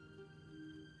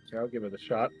 Okay, I'll give it a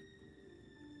shot.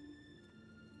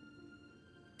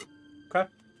 Okay.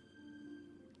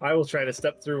 I will try to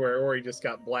step through where Ori just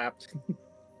got blapped.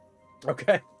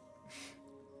 Okay.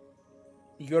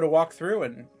 You go to walk through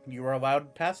and you are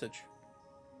allowed passage.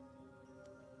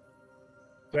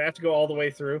 Do I have to go all the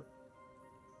way through?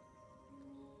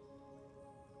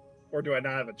 Or do I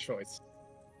not have a choice?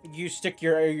 You're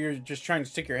just trying to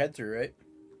stick your head through, right?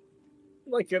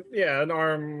 An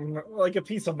arm, like a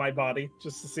piece of my body,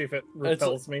 just to see if it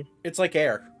repels me. It's like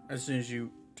air as soon as you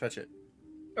touch it.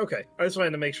 Okay, I just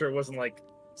wanted to make sure it wasn't like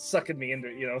sucking me into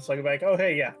it, so I can be like, oh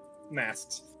hey, yeah,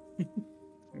 masks.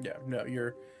 Yeah, no,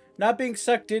 you're not being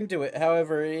sucked into it.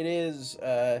 However, it is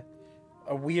a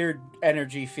weird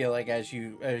energy feeling as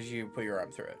you put your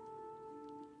arm through it.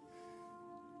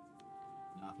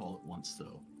 Not all at once,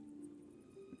 though.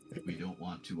 We don't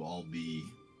want to all be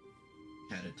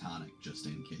catatonic just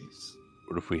in case.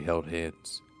 What if we held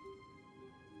hands?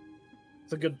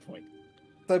 It's a good point.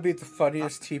 That'd be the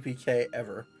funniest TPK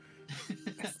ever.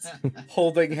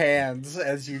 Holding hands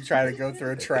as you try to go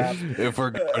through a trap. If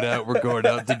we're going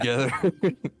out together.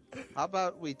 How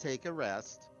about we take a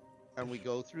rest and we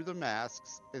go through the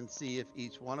masks and see if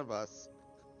each one of us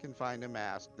can find a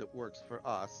mask that works for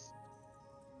us,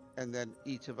 and then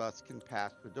each of us can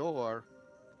pass the door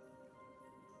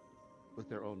with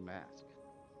their own mask.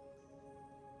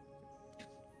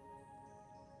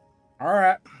 All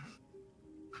right.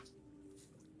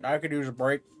 I could use a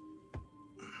break.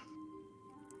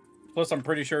 Plus, I'm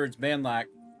pretty sure it's been like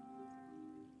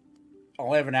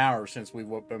 11 hours since we've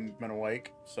been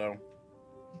awake, so.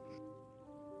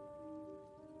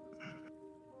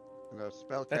 And those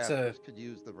spellcasters could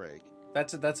use the break.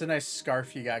 That's a nice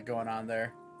scarf you got going on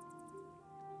there,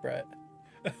 Brett.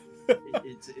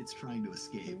 It's trying to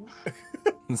escape.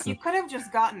 You could have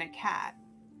just gotten a cat.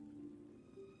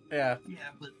 Yeah. Yeah,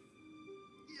 but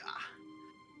yeah.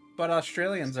 But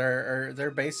Australians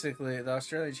they're basically, the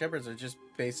Australian Shepherds are just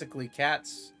basically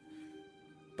cats,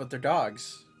 but they're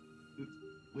dogs.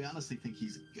 We honestly think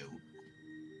he's a goat.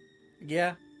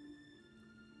 Yeah.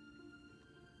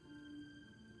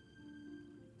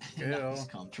 Now he's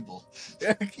comfortable.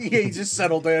 He just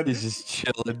settled in. He's just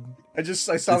chilling. I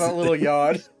saw that little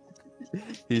yawn.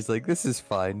 He's like, this is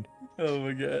fine. Oh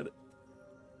my god.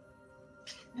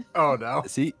 Oh no.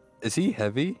 Is he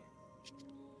heavy?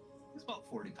 He's about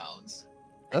 40 pounds.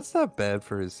 That's not bad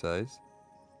for his size.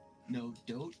 No,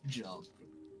 don't jump.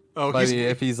 Oh, I mean,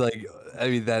 if he's like,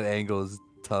 that angle is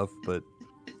tough, but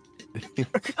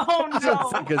Oh no!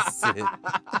 it's like a sit.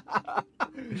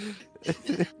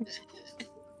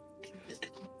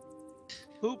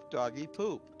 Poop, doggy,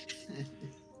 poop.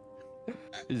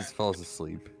 He just falls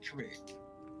asleep. Come here. Is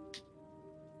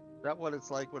that what it's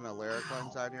like when a lyric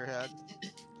lands on your head?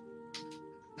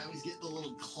 Now he's getting the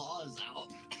little claws out.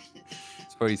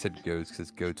 It's funny you said goats,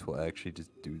 because goats will actually just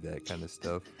do that kind of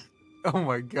stuff. Oh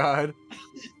my god.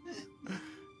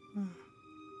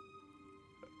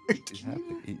 He's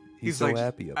happy. He's so like,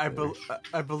 happy up there.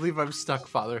 I believe I'm stuck,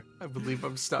 Father. I believe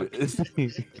I'm stuck.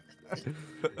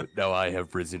 Now I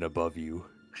have risen above you.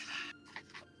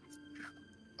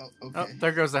 Oh, Oh, okay.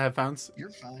 there goes the headphones. You're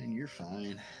fine. You're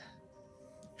fine.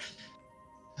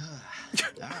 All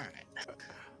right.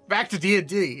 Back to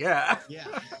D&D, yeah. Yeah.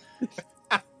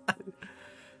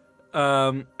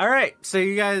 All right. So are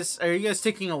you guys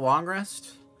taking a long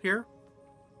rest here?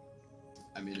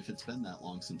 I mean, if it's been that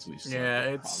long since we slept, Yeah,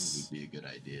 it it's- probably would be a good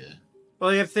idea.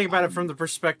 Well, you have to think about it from the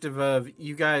perspective of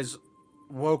you guys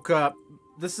woke up.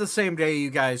 This is the same day you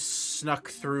guys snuck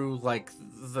through like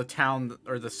the town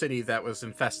or the city that was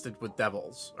infested with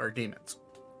devils or demons.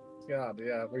 God,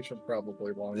 yeah, we should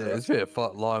probably long Yeah, rest. it's been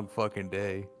a long fucking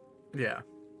day. Yeah.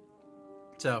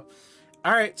 So,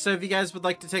 all right. So if you guys would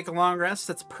like to take a long rest,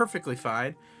 that's perfectly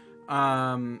fine.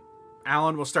 Alan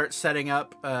will start setting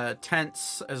up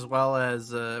tents as well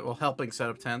as helping set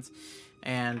up tents,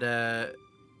 and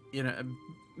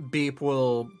Beep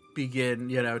will begin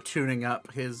tuning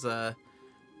up his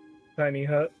Tiny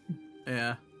hut.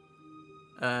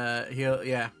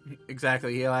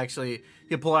 exactly.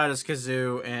 He'll pull out his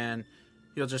kazoo and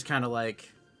he'll just kind of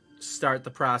like start the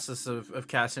process of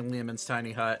casting Lehman's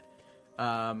tiny hut,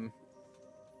 and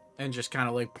just kind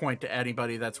of like point to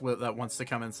anybody that wants to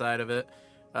come inside of it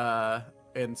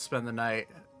and spend the night.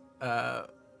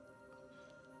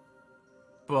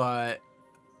 But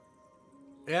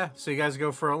yeah, so you guys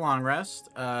go for a long rest.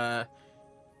 I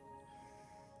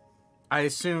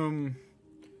assume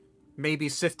maybe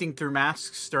sifting through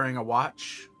masks during a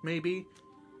watch, maybe,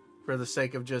 for the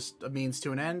sake of just a means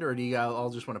to an end, or do you all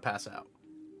just want to pass out?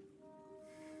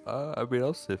 I mean,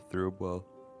 I'll sift through them well.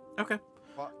 Okay.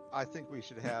 Well, I think we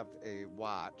should have a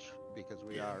watch because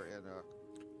we are in a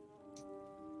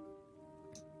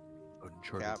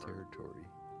Uncharted Cavern. territory.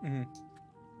 Mm-hmm.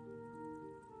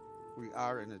 we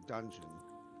are in a dungeon.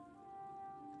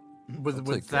 With I'll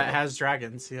that take that. has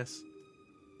dragons, yes.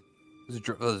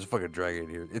 There's a fucking dragon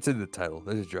here. It's in the title.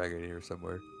 There's a dragon here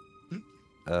somewhere.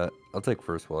 I'll take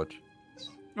first watch.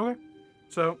 Okay.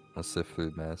 So, I'll sift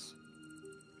through the mass.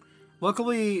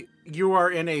 luckily, you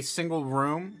are in a single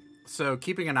room, so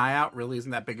keeping an eye out really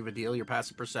isn't that big of a deal. Your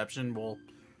passive perception will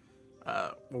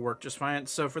work just fine.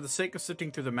 So, for the sake of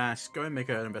sifting through the mask, go ahead and make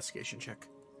an investigation check.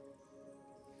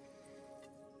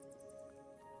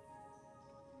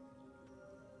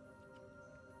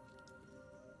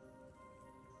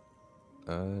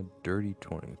 Dirty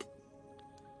 20.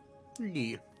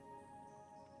 Yeah.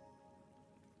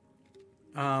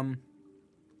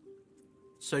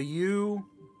 So you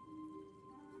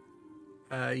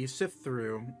sift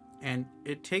through, and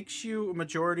it takes you a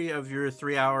majority of your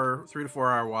 3 to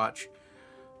 4 hour watch,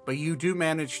 but you do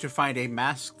manage to find a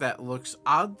mask that looks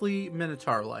oddly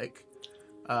Minotaur-like,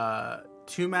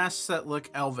 2 masks that look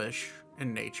elvish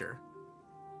in nature,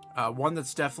 one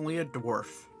that's definitely a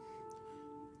dwarf,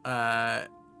 and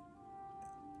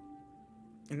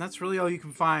that's really all you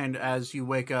can find as you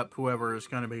wake up whoever is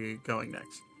going to be going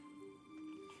next.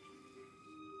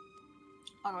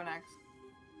 I'll go next.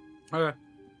 Okay.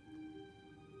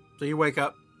 So you wake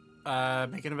up,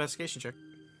 make an investigation check.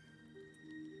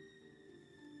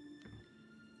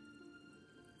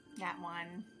 That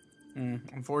one.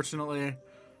 Unfortunately,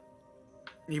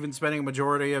 even spending a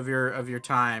majority of your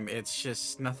time, it's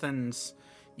just nothing's.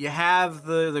 You have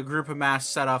the group of masks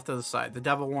set off to the side. The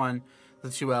devil one,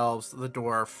 the 2 elves, the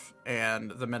dwarf,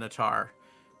 and the minotaur,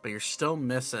 but you're still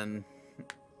missing,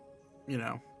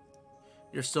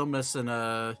 You're still missing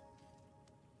a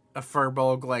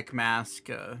furbolg like mask,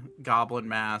 a goblin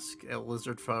mask, a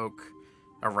lizard folk,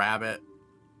 a rabbit,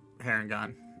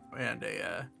 Harengon, and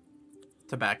a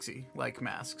tabaxi like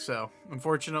mask. So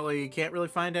unfortunately, you can't really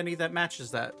find any that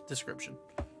matches that description.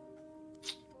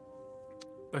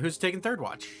 But who's taking third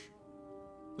watch?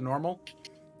 The normal?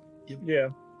 Yeah.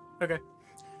 Okay.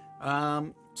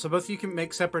 So both of you can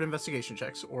make separate investigation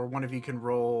checks, or one of you can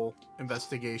roll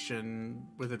investigation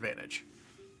with advantage.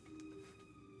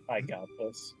 I got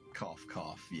this. Cough,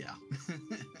 cough. Yeah.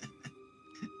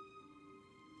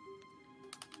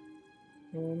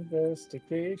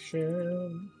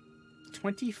 Investigation.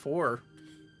 24.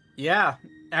 Yeah.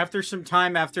 After some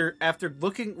time, after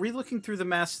re-looking through the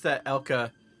masks that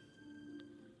Elka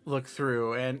looked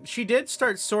through, and she did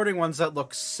start sorting ones that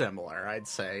look similar, I'd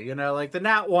say. You know, like the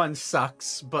Nat one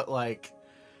sucks, but like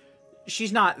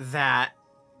she's not that,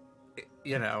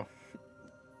 you know,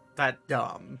 that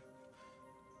dumb.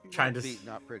 Trying to beaten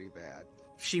up pretty bad.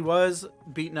 She was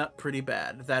beaten up pretty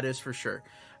bad, that is for sure.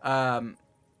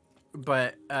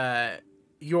 But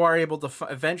you are able to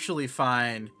eventually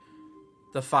find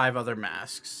the 5 other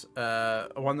masks.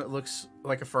 One that looks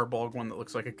like a furbolg, one that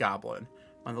looks like a goblin,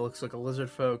 one that looks like a lizard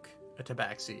folk, a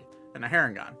tabaxi, and a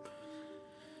Harengon.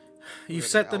 You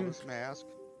set them. Elvis mask.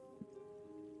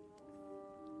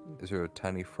 Is there a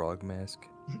tiny frog mask?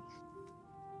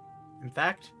 In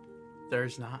fact,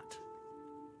 there's not.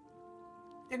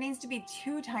 There needs to be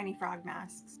 2 tiny frog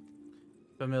masks.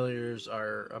 Familiars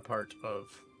are a part of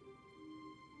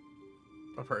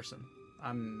a person.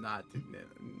 I'm not.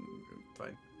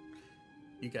 Fine.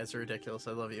 You guys are ridiculous.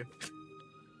 I love you.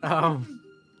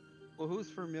 Well,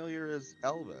 who's familiar as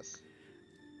Elvis?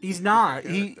 He's not.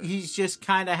 He's just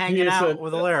kind of hanging out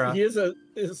with Alara. He is a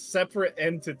separate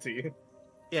entity.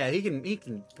 Yeah, he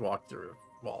can walk through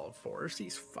a wall of force.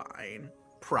 He's fine,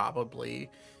 probably.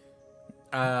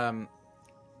 But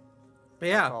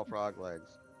yeah. All frog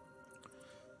legs.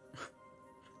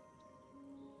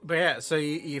 But yeah, so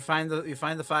you find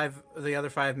the other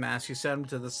 5 masks. You set them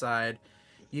to the side.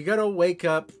 You got to wake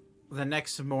up the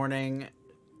next morning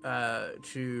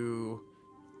to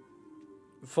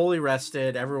fully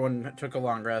rested. Everyone took a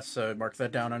long rest, so mark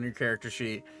that down on your character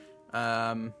sheet.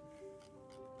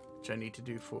 Which I need to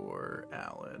do for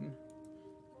Alan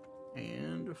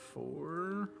and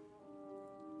for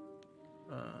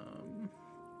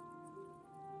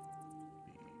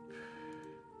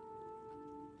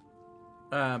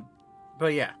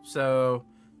but yeah, so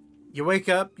you wake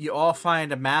up, you all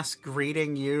find a mask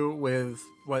greeting you with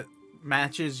what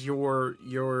matches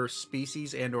your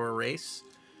species and or race.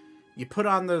 You put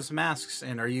on those masks,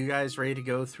 and are you guys ready to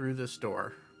go through this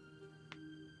door?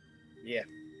 Yeah.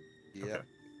 Yeah. Okay.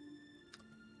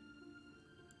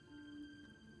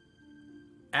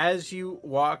 As you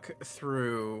walk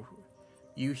through,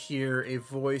 you hear a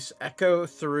voice echo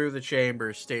through the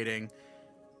chamber stating,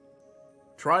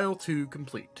 "Trial 2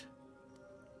 complete.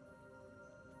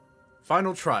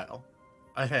 Final trial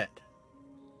ahead."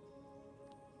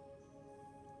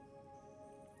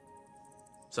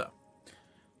 So,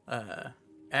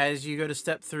 as you go to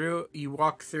step through, you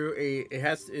walk through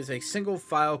is a single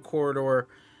file corridor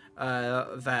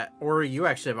that Ori, you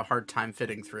actually have a hard time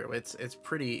fitting through. It's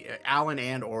pretty. Alan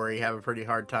and Ori have a pretty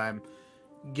hard time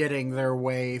getting their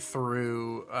way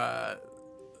through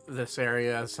this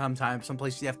area. Sometimes, some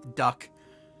places you have to duck.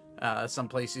 Some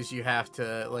places you have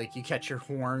to, like, you catch your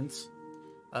horns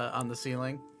on the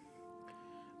ceiling.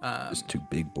 Just 2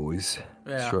 big boys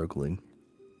Yeah. struggling.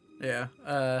 Yeah.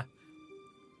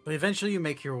 But eventually you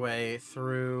make your way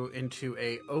through into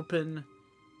a open,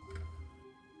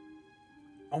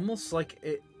 almost like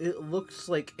it looks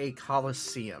like a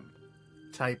Colosseum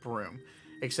type room,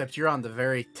 except you're on the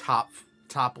very top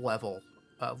level,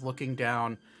 looking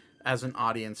down as an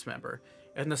audience member.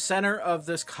 In the center of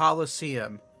this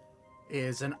Colosseum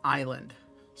is an island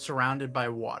surrounded by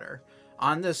water.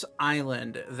 On this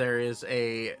island, there is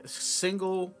a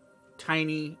single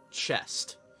tiny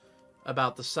chest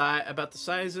about the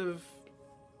size of,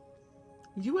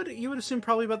 you would assume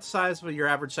probably about the size of your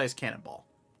average size cannonball.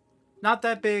 Not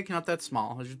that big, not that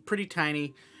small. It's pretty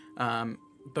tiny,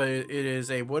 but it is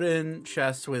a wooden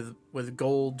chest with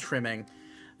gold trimming,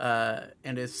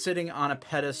 and is sitting on a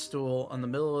pedestal in the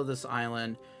middle of this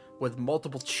island, with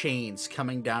multiple chains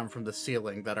coming down from the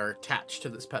ceiling that are attached to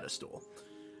this pedestal.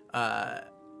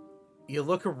 You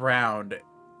look around,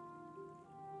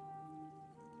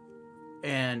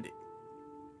 and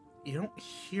you don't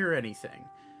hear anything.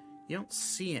 You don't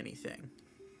see anything.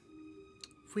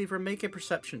 If we ever make a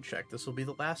perception check, this will be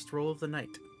the last roll of the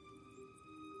night.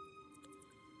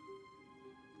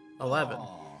 11.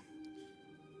 Aw.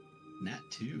 Nat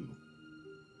 2.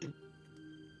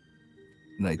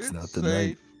 Night's It's not the safe.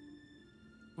 night.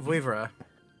 Voivra,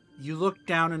 you look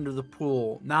down into the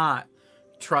pool, not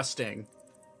trusting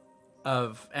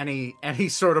of any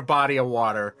sort of body of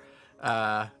water.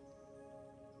 You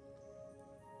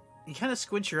kind of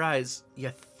squint your eyes. You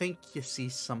think you see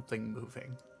something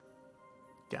moving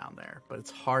down there, but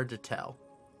it's hard to tell.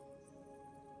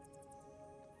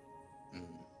 Mm.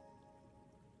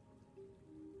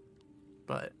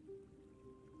 But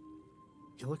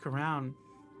you look around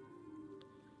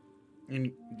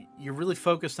and you're really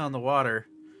focused on the water.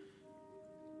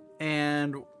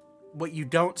 And what you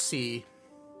don't see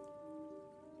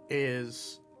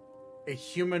is a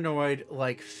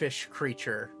humanoid-like fish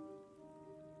creature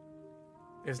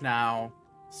is now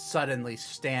suddenly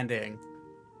standing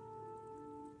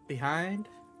behind.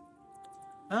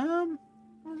 We'll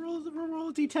roll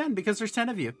a d10 because there's 10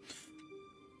 of you.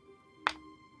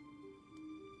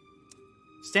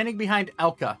 Standing behind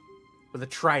Elka with a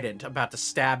trident about to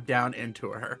stab down into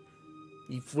her.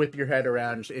 You whip your head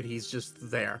around and he's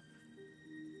just there.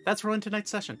 That's ruined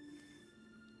tonight's session.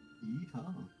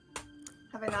 Yeehaw.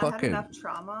 Have I not Fucking- had enough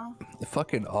trauma? The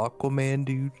fucking Aquaman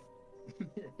dude.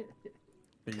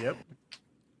 Yep.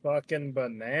 Fucking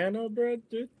banana bread,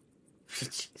 dude.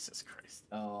 Jesus Christ.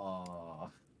 Oh.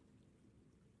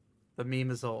 The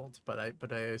meme is old, but I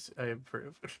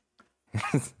approve.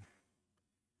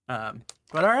 But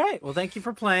all right. Well, thank you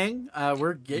for playing.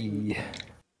 We're getting Yeah.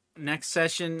 next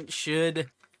session should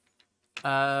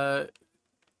wrap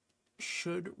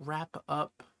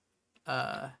up.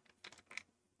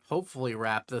 Hopefully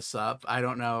wrap this up. I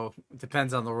don't know. It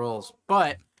depends on the rules.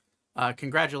 But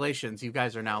congratulations, you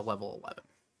guys are now level 11.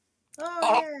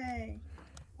 Oh, yay!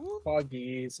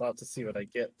 Foggies. I'll have to see what I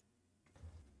get.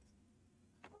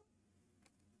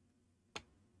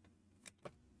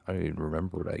 I don't even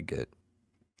remember what I get.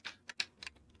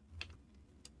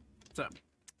 So,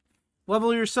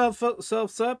 level yourselves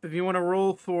up. If you want to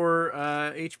roll for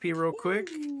HP real quick,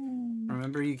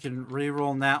 remember you can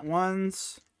re-roll nat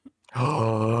ones.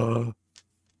 I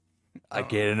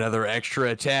get another extra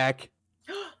attack.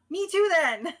 Me too,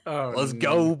 then. Oh, Let's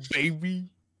go, baby.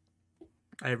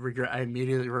 I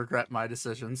immediately regret my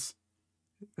decisions.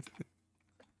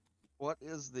 What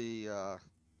is the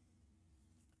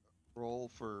roll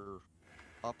for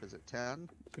up? Is it 10?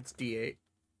 It's D8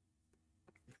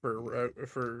 for rogues.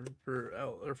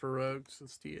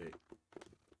 It's D8.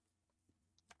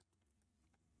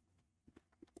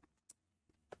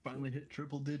 Finally hit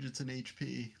triple digits in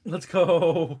HP. Let's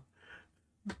go.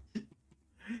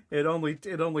 It only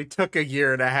took a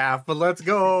year and a half, but let's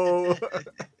go.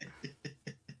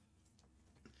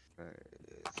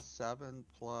 7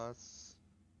 plus.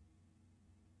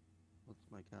 What's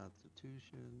my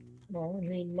constitution? I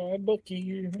need my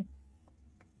bookie.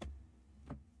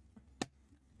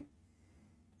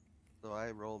 So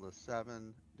I rolled a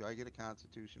 7. Do I get a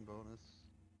constitution bonus?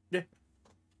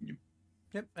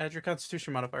 Yep, add your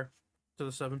Constitution modifier to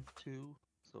the 7. 2.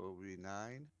 So it will be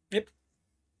 9. Yep.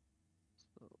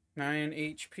 So 9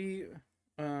 HP.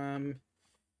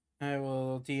 I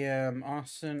will DM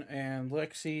Austin and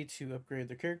Lexi to upgrade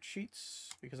their character sheets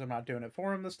because I'm not doing it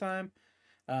for them this time.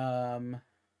 And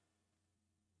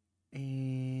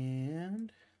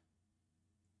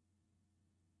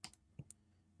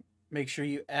make sure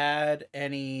you add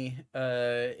any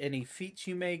feats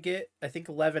you may get. I think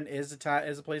 11 is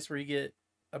a place where you get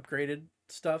upgraded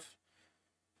stuff.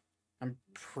 I'm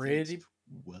pretty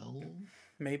 12?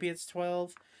 maybe it's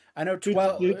 12. I know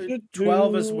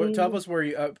 12 is where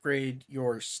you upgrade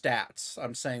your stats.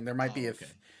 I'm saying there might be okay.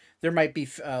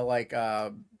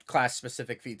 class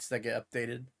specific feats that get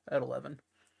updated at 11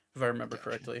 if I remember Gotcha.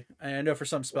 correctly. And I know for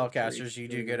some spellcasters you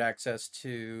do get access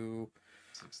to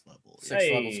 6th level. 6th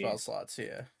level Hey. spell slots,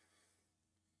 yeah.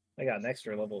 I got an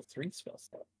extra level 3 spell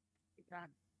slot. God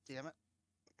damn it.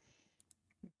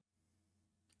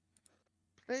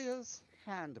 Player's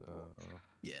handbook.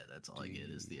 Yeah, that's all I get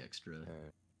is the extra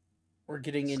We're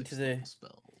getting into 6th the level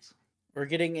spells. we're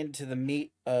getting into the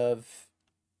meat of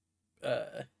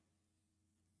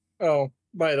Oh,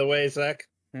 by the way, Zach.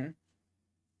 Hmm?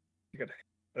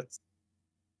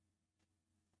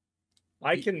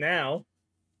 I can now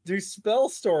do spell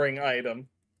storing item.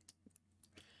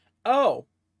 oh,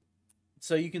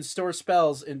 so you can store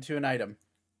spells into an item.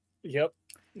 Yep.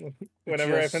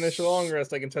 Whenever I Just- finish a long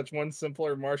rest, I can touch one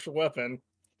simpler martial weapon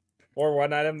or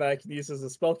one item that I can use as a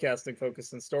spellcasting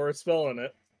focus and store a spell in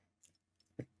it.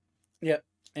 Yep.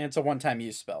 And it's a one-time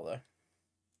use spell though.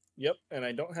 Yep, and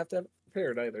I don't have to have it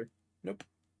prepared either. Nope.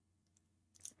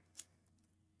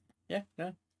 Yeah,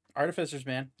 no. Artificers,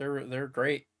 man. They're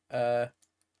great.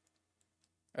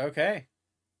 Okay.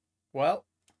 Well,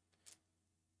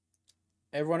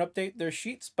 everyone update their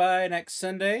sheets by next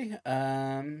Sunday.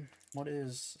 What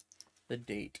is the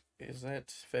date? Is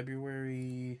that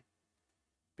February?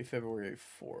 Be February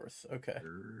 4th. Okay.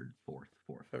 3rd, 4th.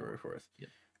 February 4th. Yep.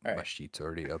 All My right. sheet's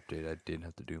already updated. I didn't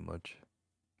have to do much.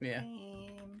 Yeah.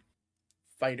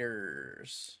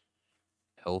 Fighters.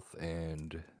 Health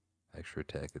and extra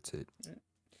attack. That's it.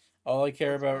 All I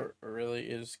care about really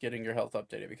is getting your health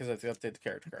updated because I have to update the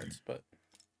character cards. But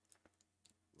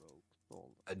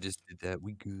I just did that.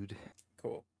 We good.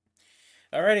 cool.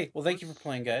 Alrighty. Well, thank you for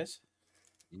playing, guys.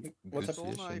 What's Good up?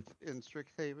 Soul session. Knife in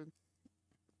Strixhaven?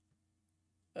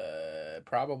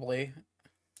 Probably,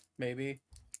 maybe.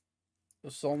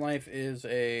 The Soul Knife is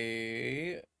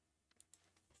maybe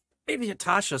a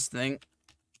Tasha's thing.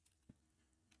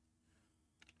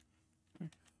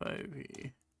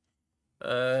 5e.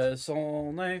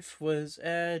 Soul Knife was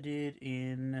added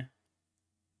in.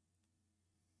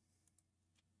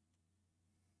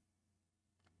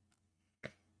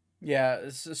 Yeah,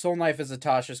 Soul Knife is a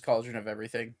Tasha's Cauldron of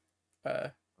everything. I don't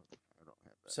have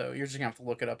that. So you're just gonna have to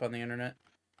look it up on the internet.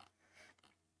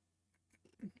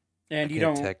 And I you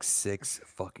can't don't text 6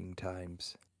 fucking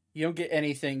times. you don't get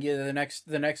anything. Yeah, the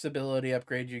next ability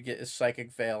upgrade you get is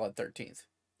Psychic Veil at 13th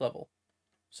level.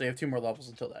 So you have 2 more levels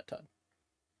until that time.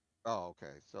 Oh,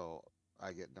 okay. So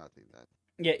I get nothing then.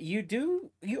 Yeah, you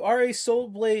do. You are a Soul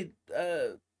Blade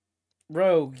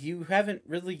rogue. You haven't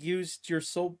really used your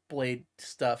Soul Blade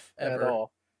stuff ever. At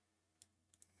all.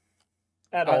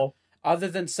 At Uh, all. Other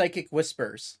than Psychic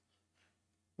Whispers,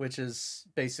 which is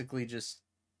basically just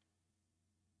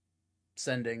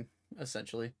sending,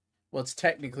 essentially. Well, it's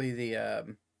technically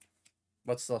the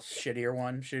what's the shittier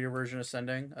version of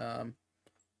sending?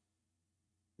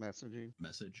 Messaging.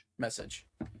 Message.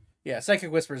 Yeah,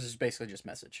 Psychic Whispers is basically just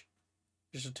message.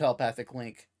 Just a telepathic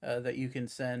link that you can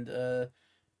send,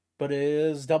 but it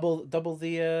is double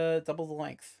the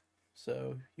length.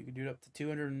 So you can do it up to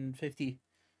 250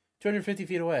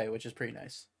 feet away, which is pretty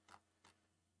nice.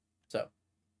 So,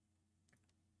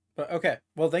 but okay.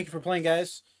 Well, thank you for playing,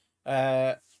 guys.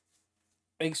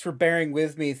 Thanks for bearing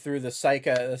with me through the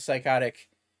psychotic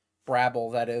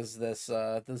brabble that is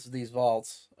these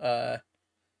vaults.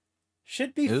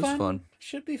 Should be It was fun. fun.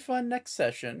 Should be fun next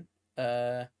session.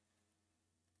 Because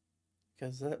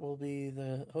that will be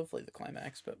hopefully the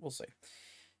climax, but we'll see.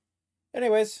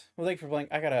 Anyways, well, thank you for playing.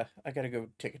 I gotta go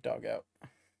take a dog out.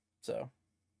 So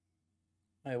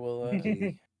I will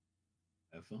Okay.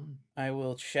 Have fun. I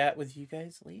will chat with you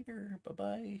guys later.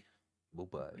 Bye-bye.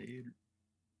 Bye-bye. Later.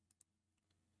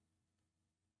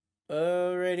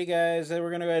 Alrighty, guys. Then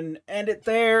we're gonna go ahead and end it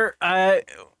there.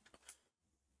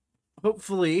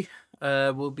 Hopefully,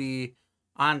 we'll be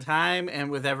on time and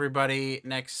with everybody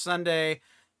next Sunday.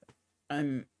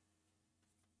 But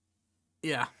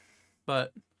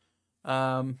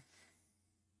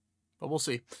we'll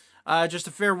see. Just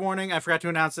a fair warning, I forgot to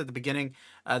announce at the beginning.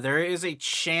 There is a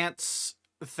chance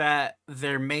that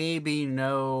there may be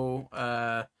no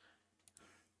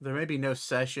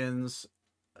sessions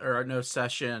or no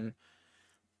session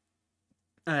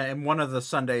in one of the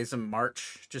Sundays in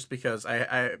March, just because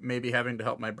I may be having to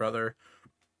help my brother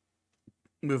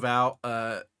move out.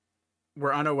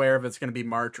 We're unaware if it's going to be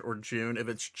March or June. If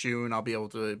it's June, I'll be able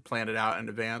to plan it out in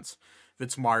advance. If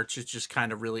it's March, it's just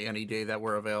kind of really any day that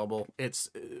we're available. It's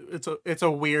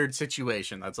a weird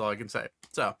situation. That's all I can say.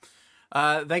 So,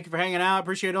 thank you for hanging out.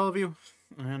 Appreciate all of you,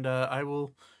 and I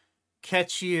will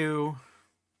catch you.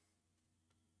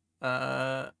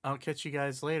 I'll catch you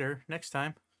guys later next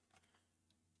time.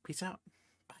 Peace out.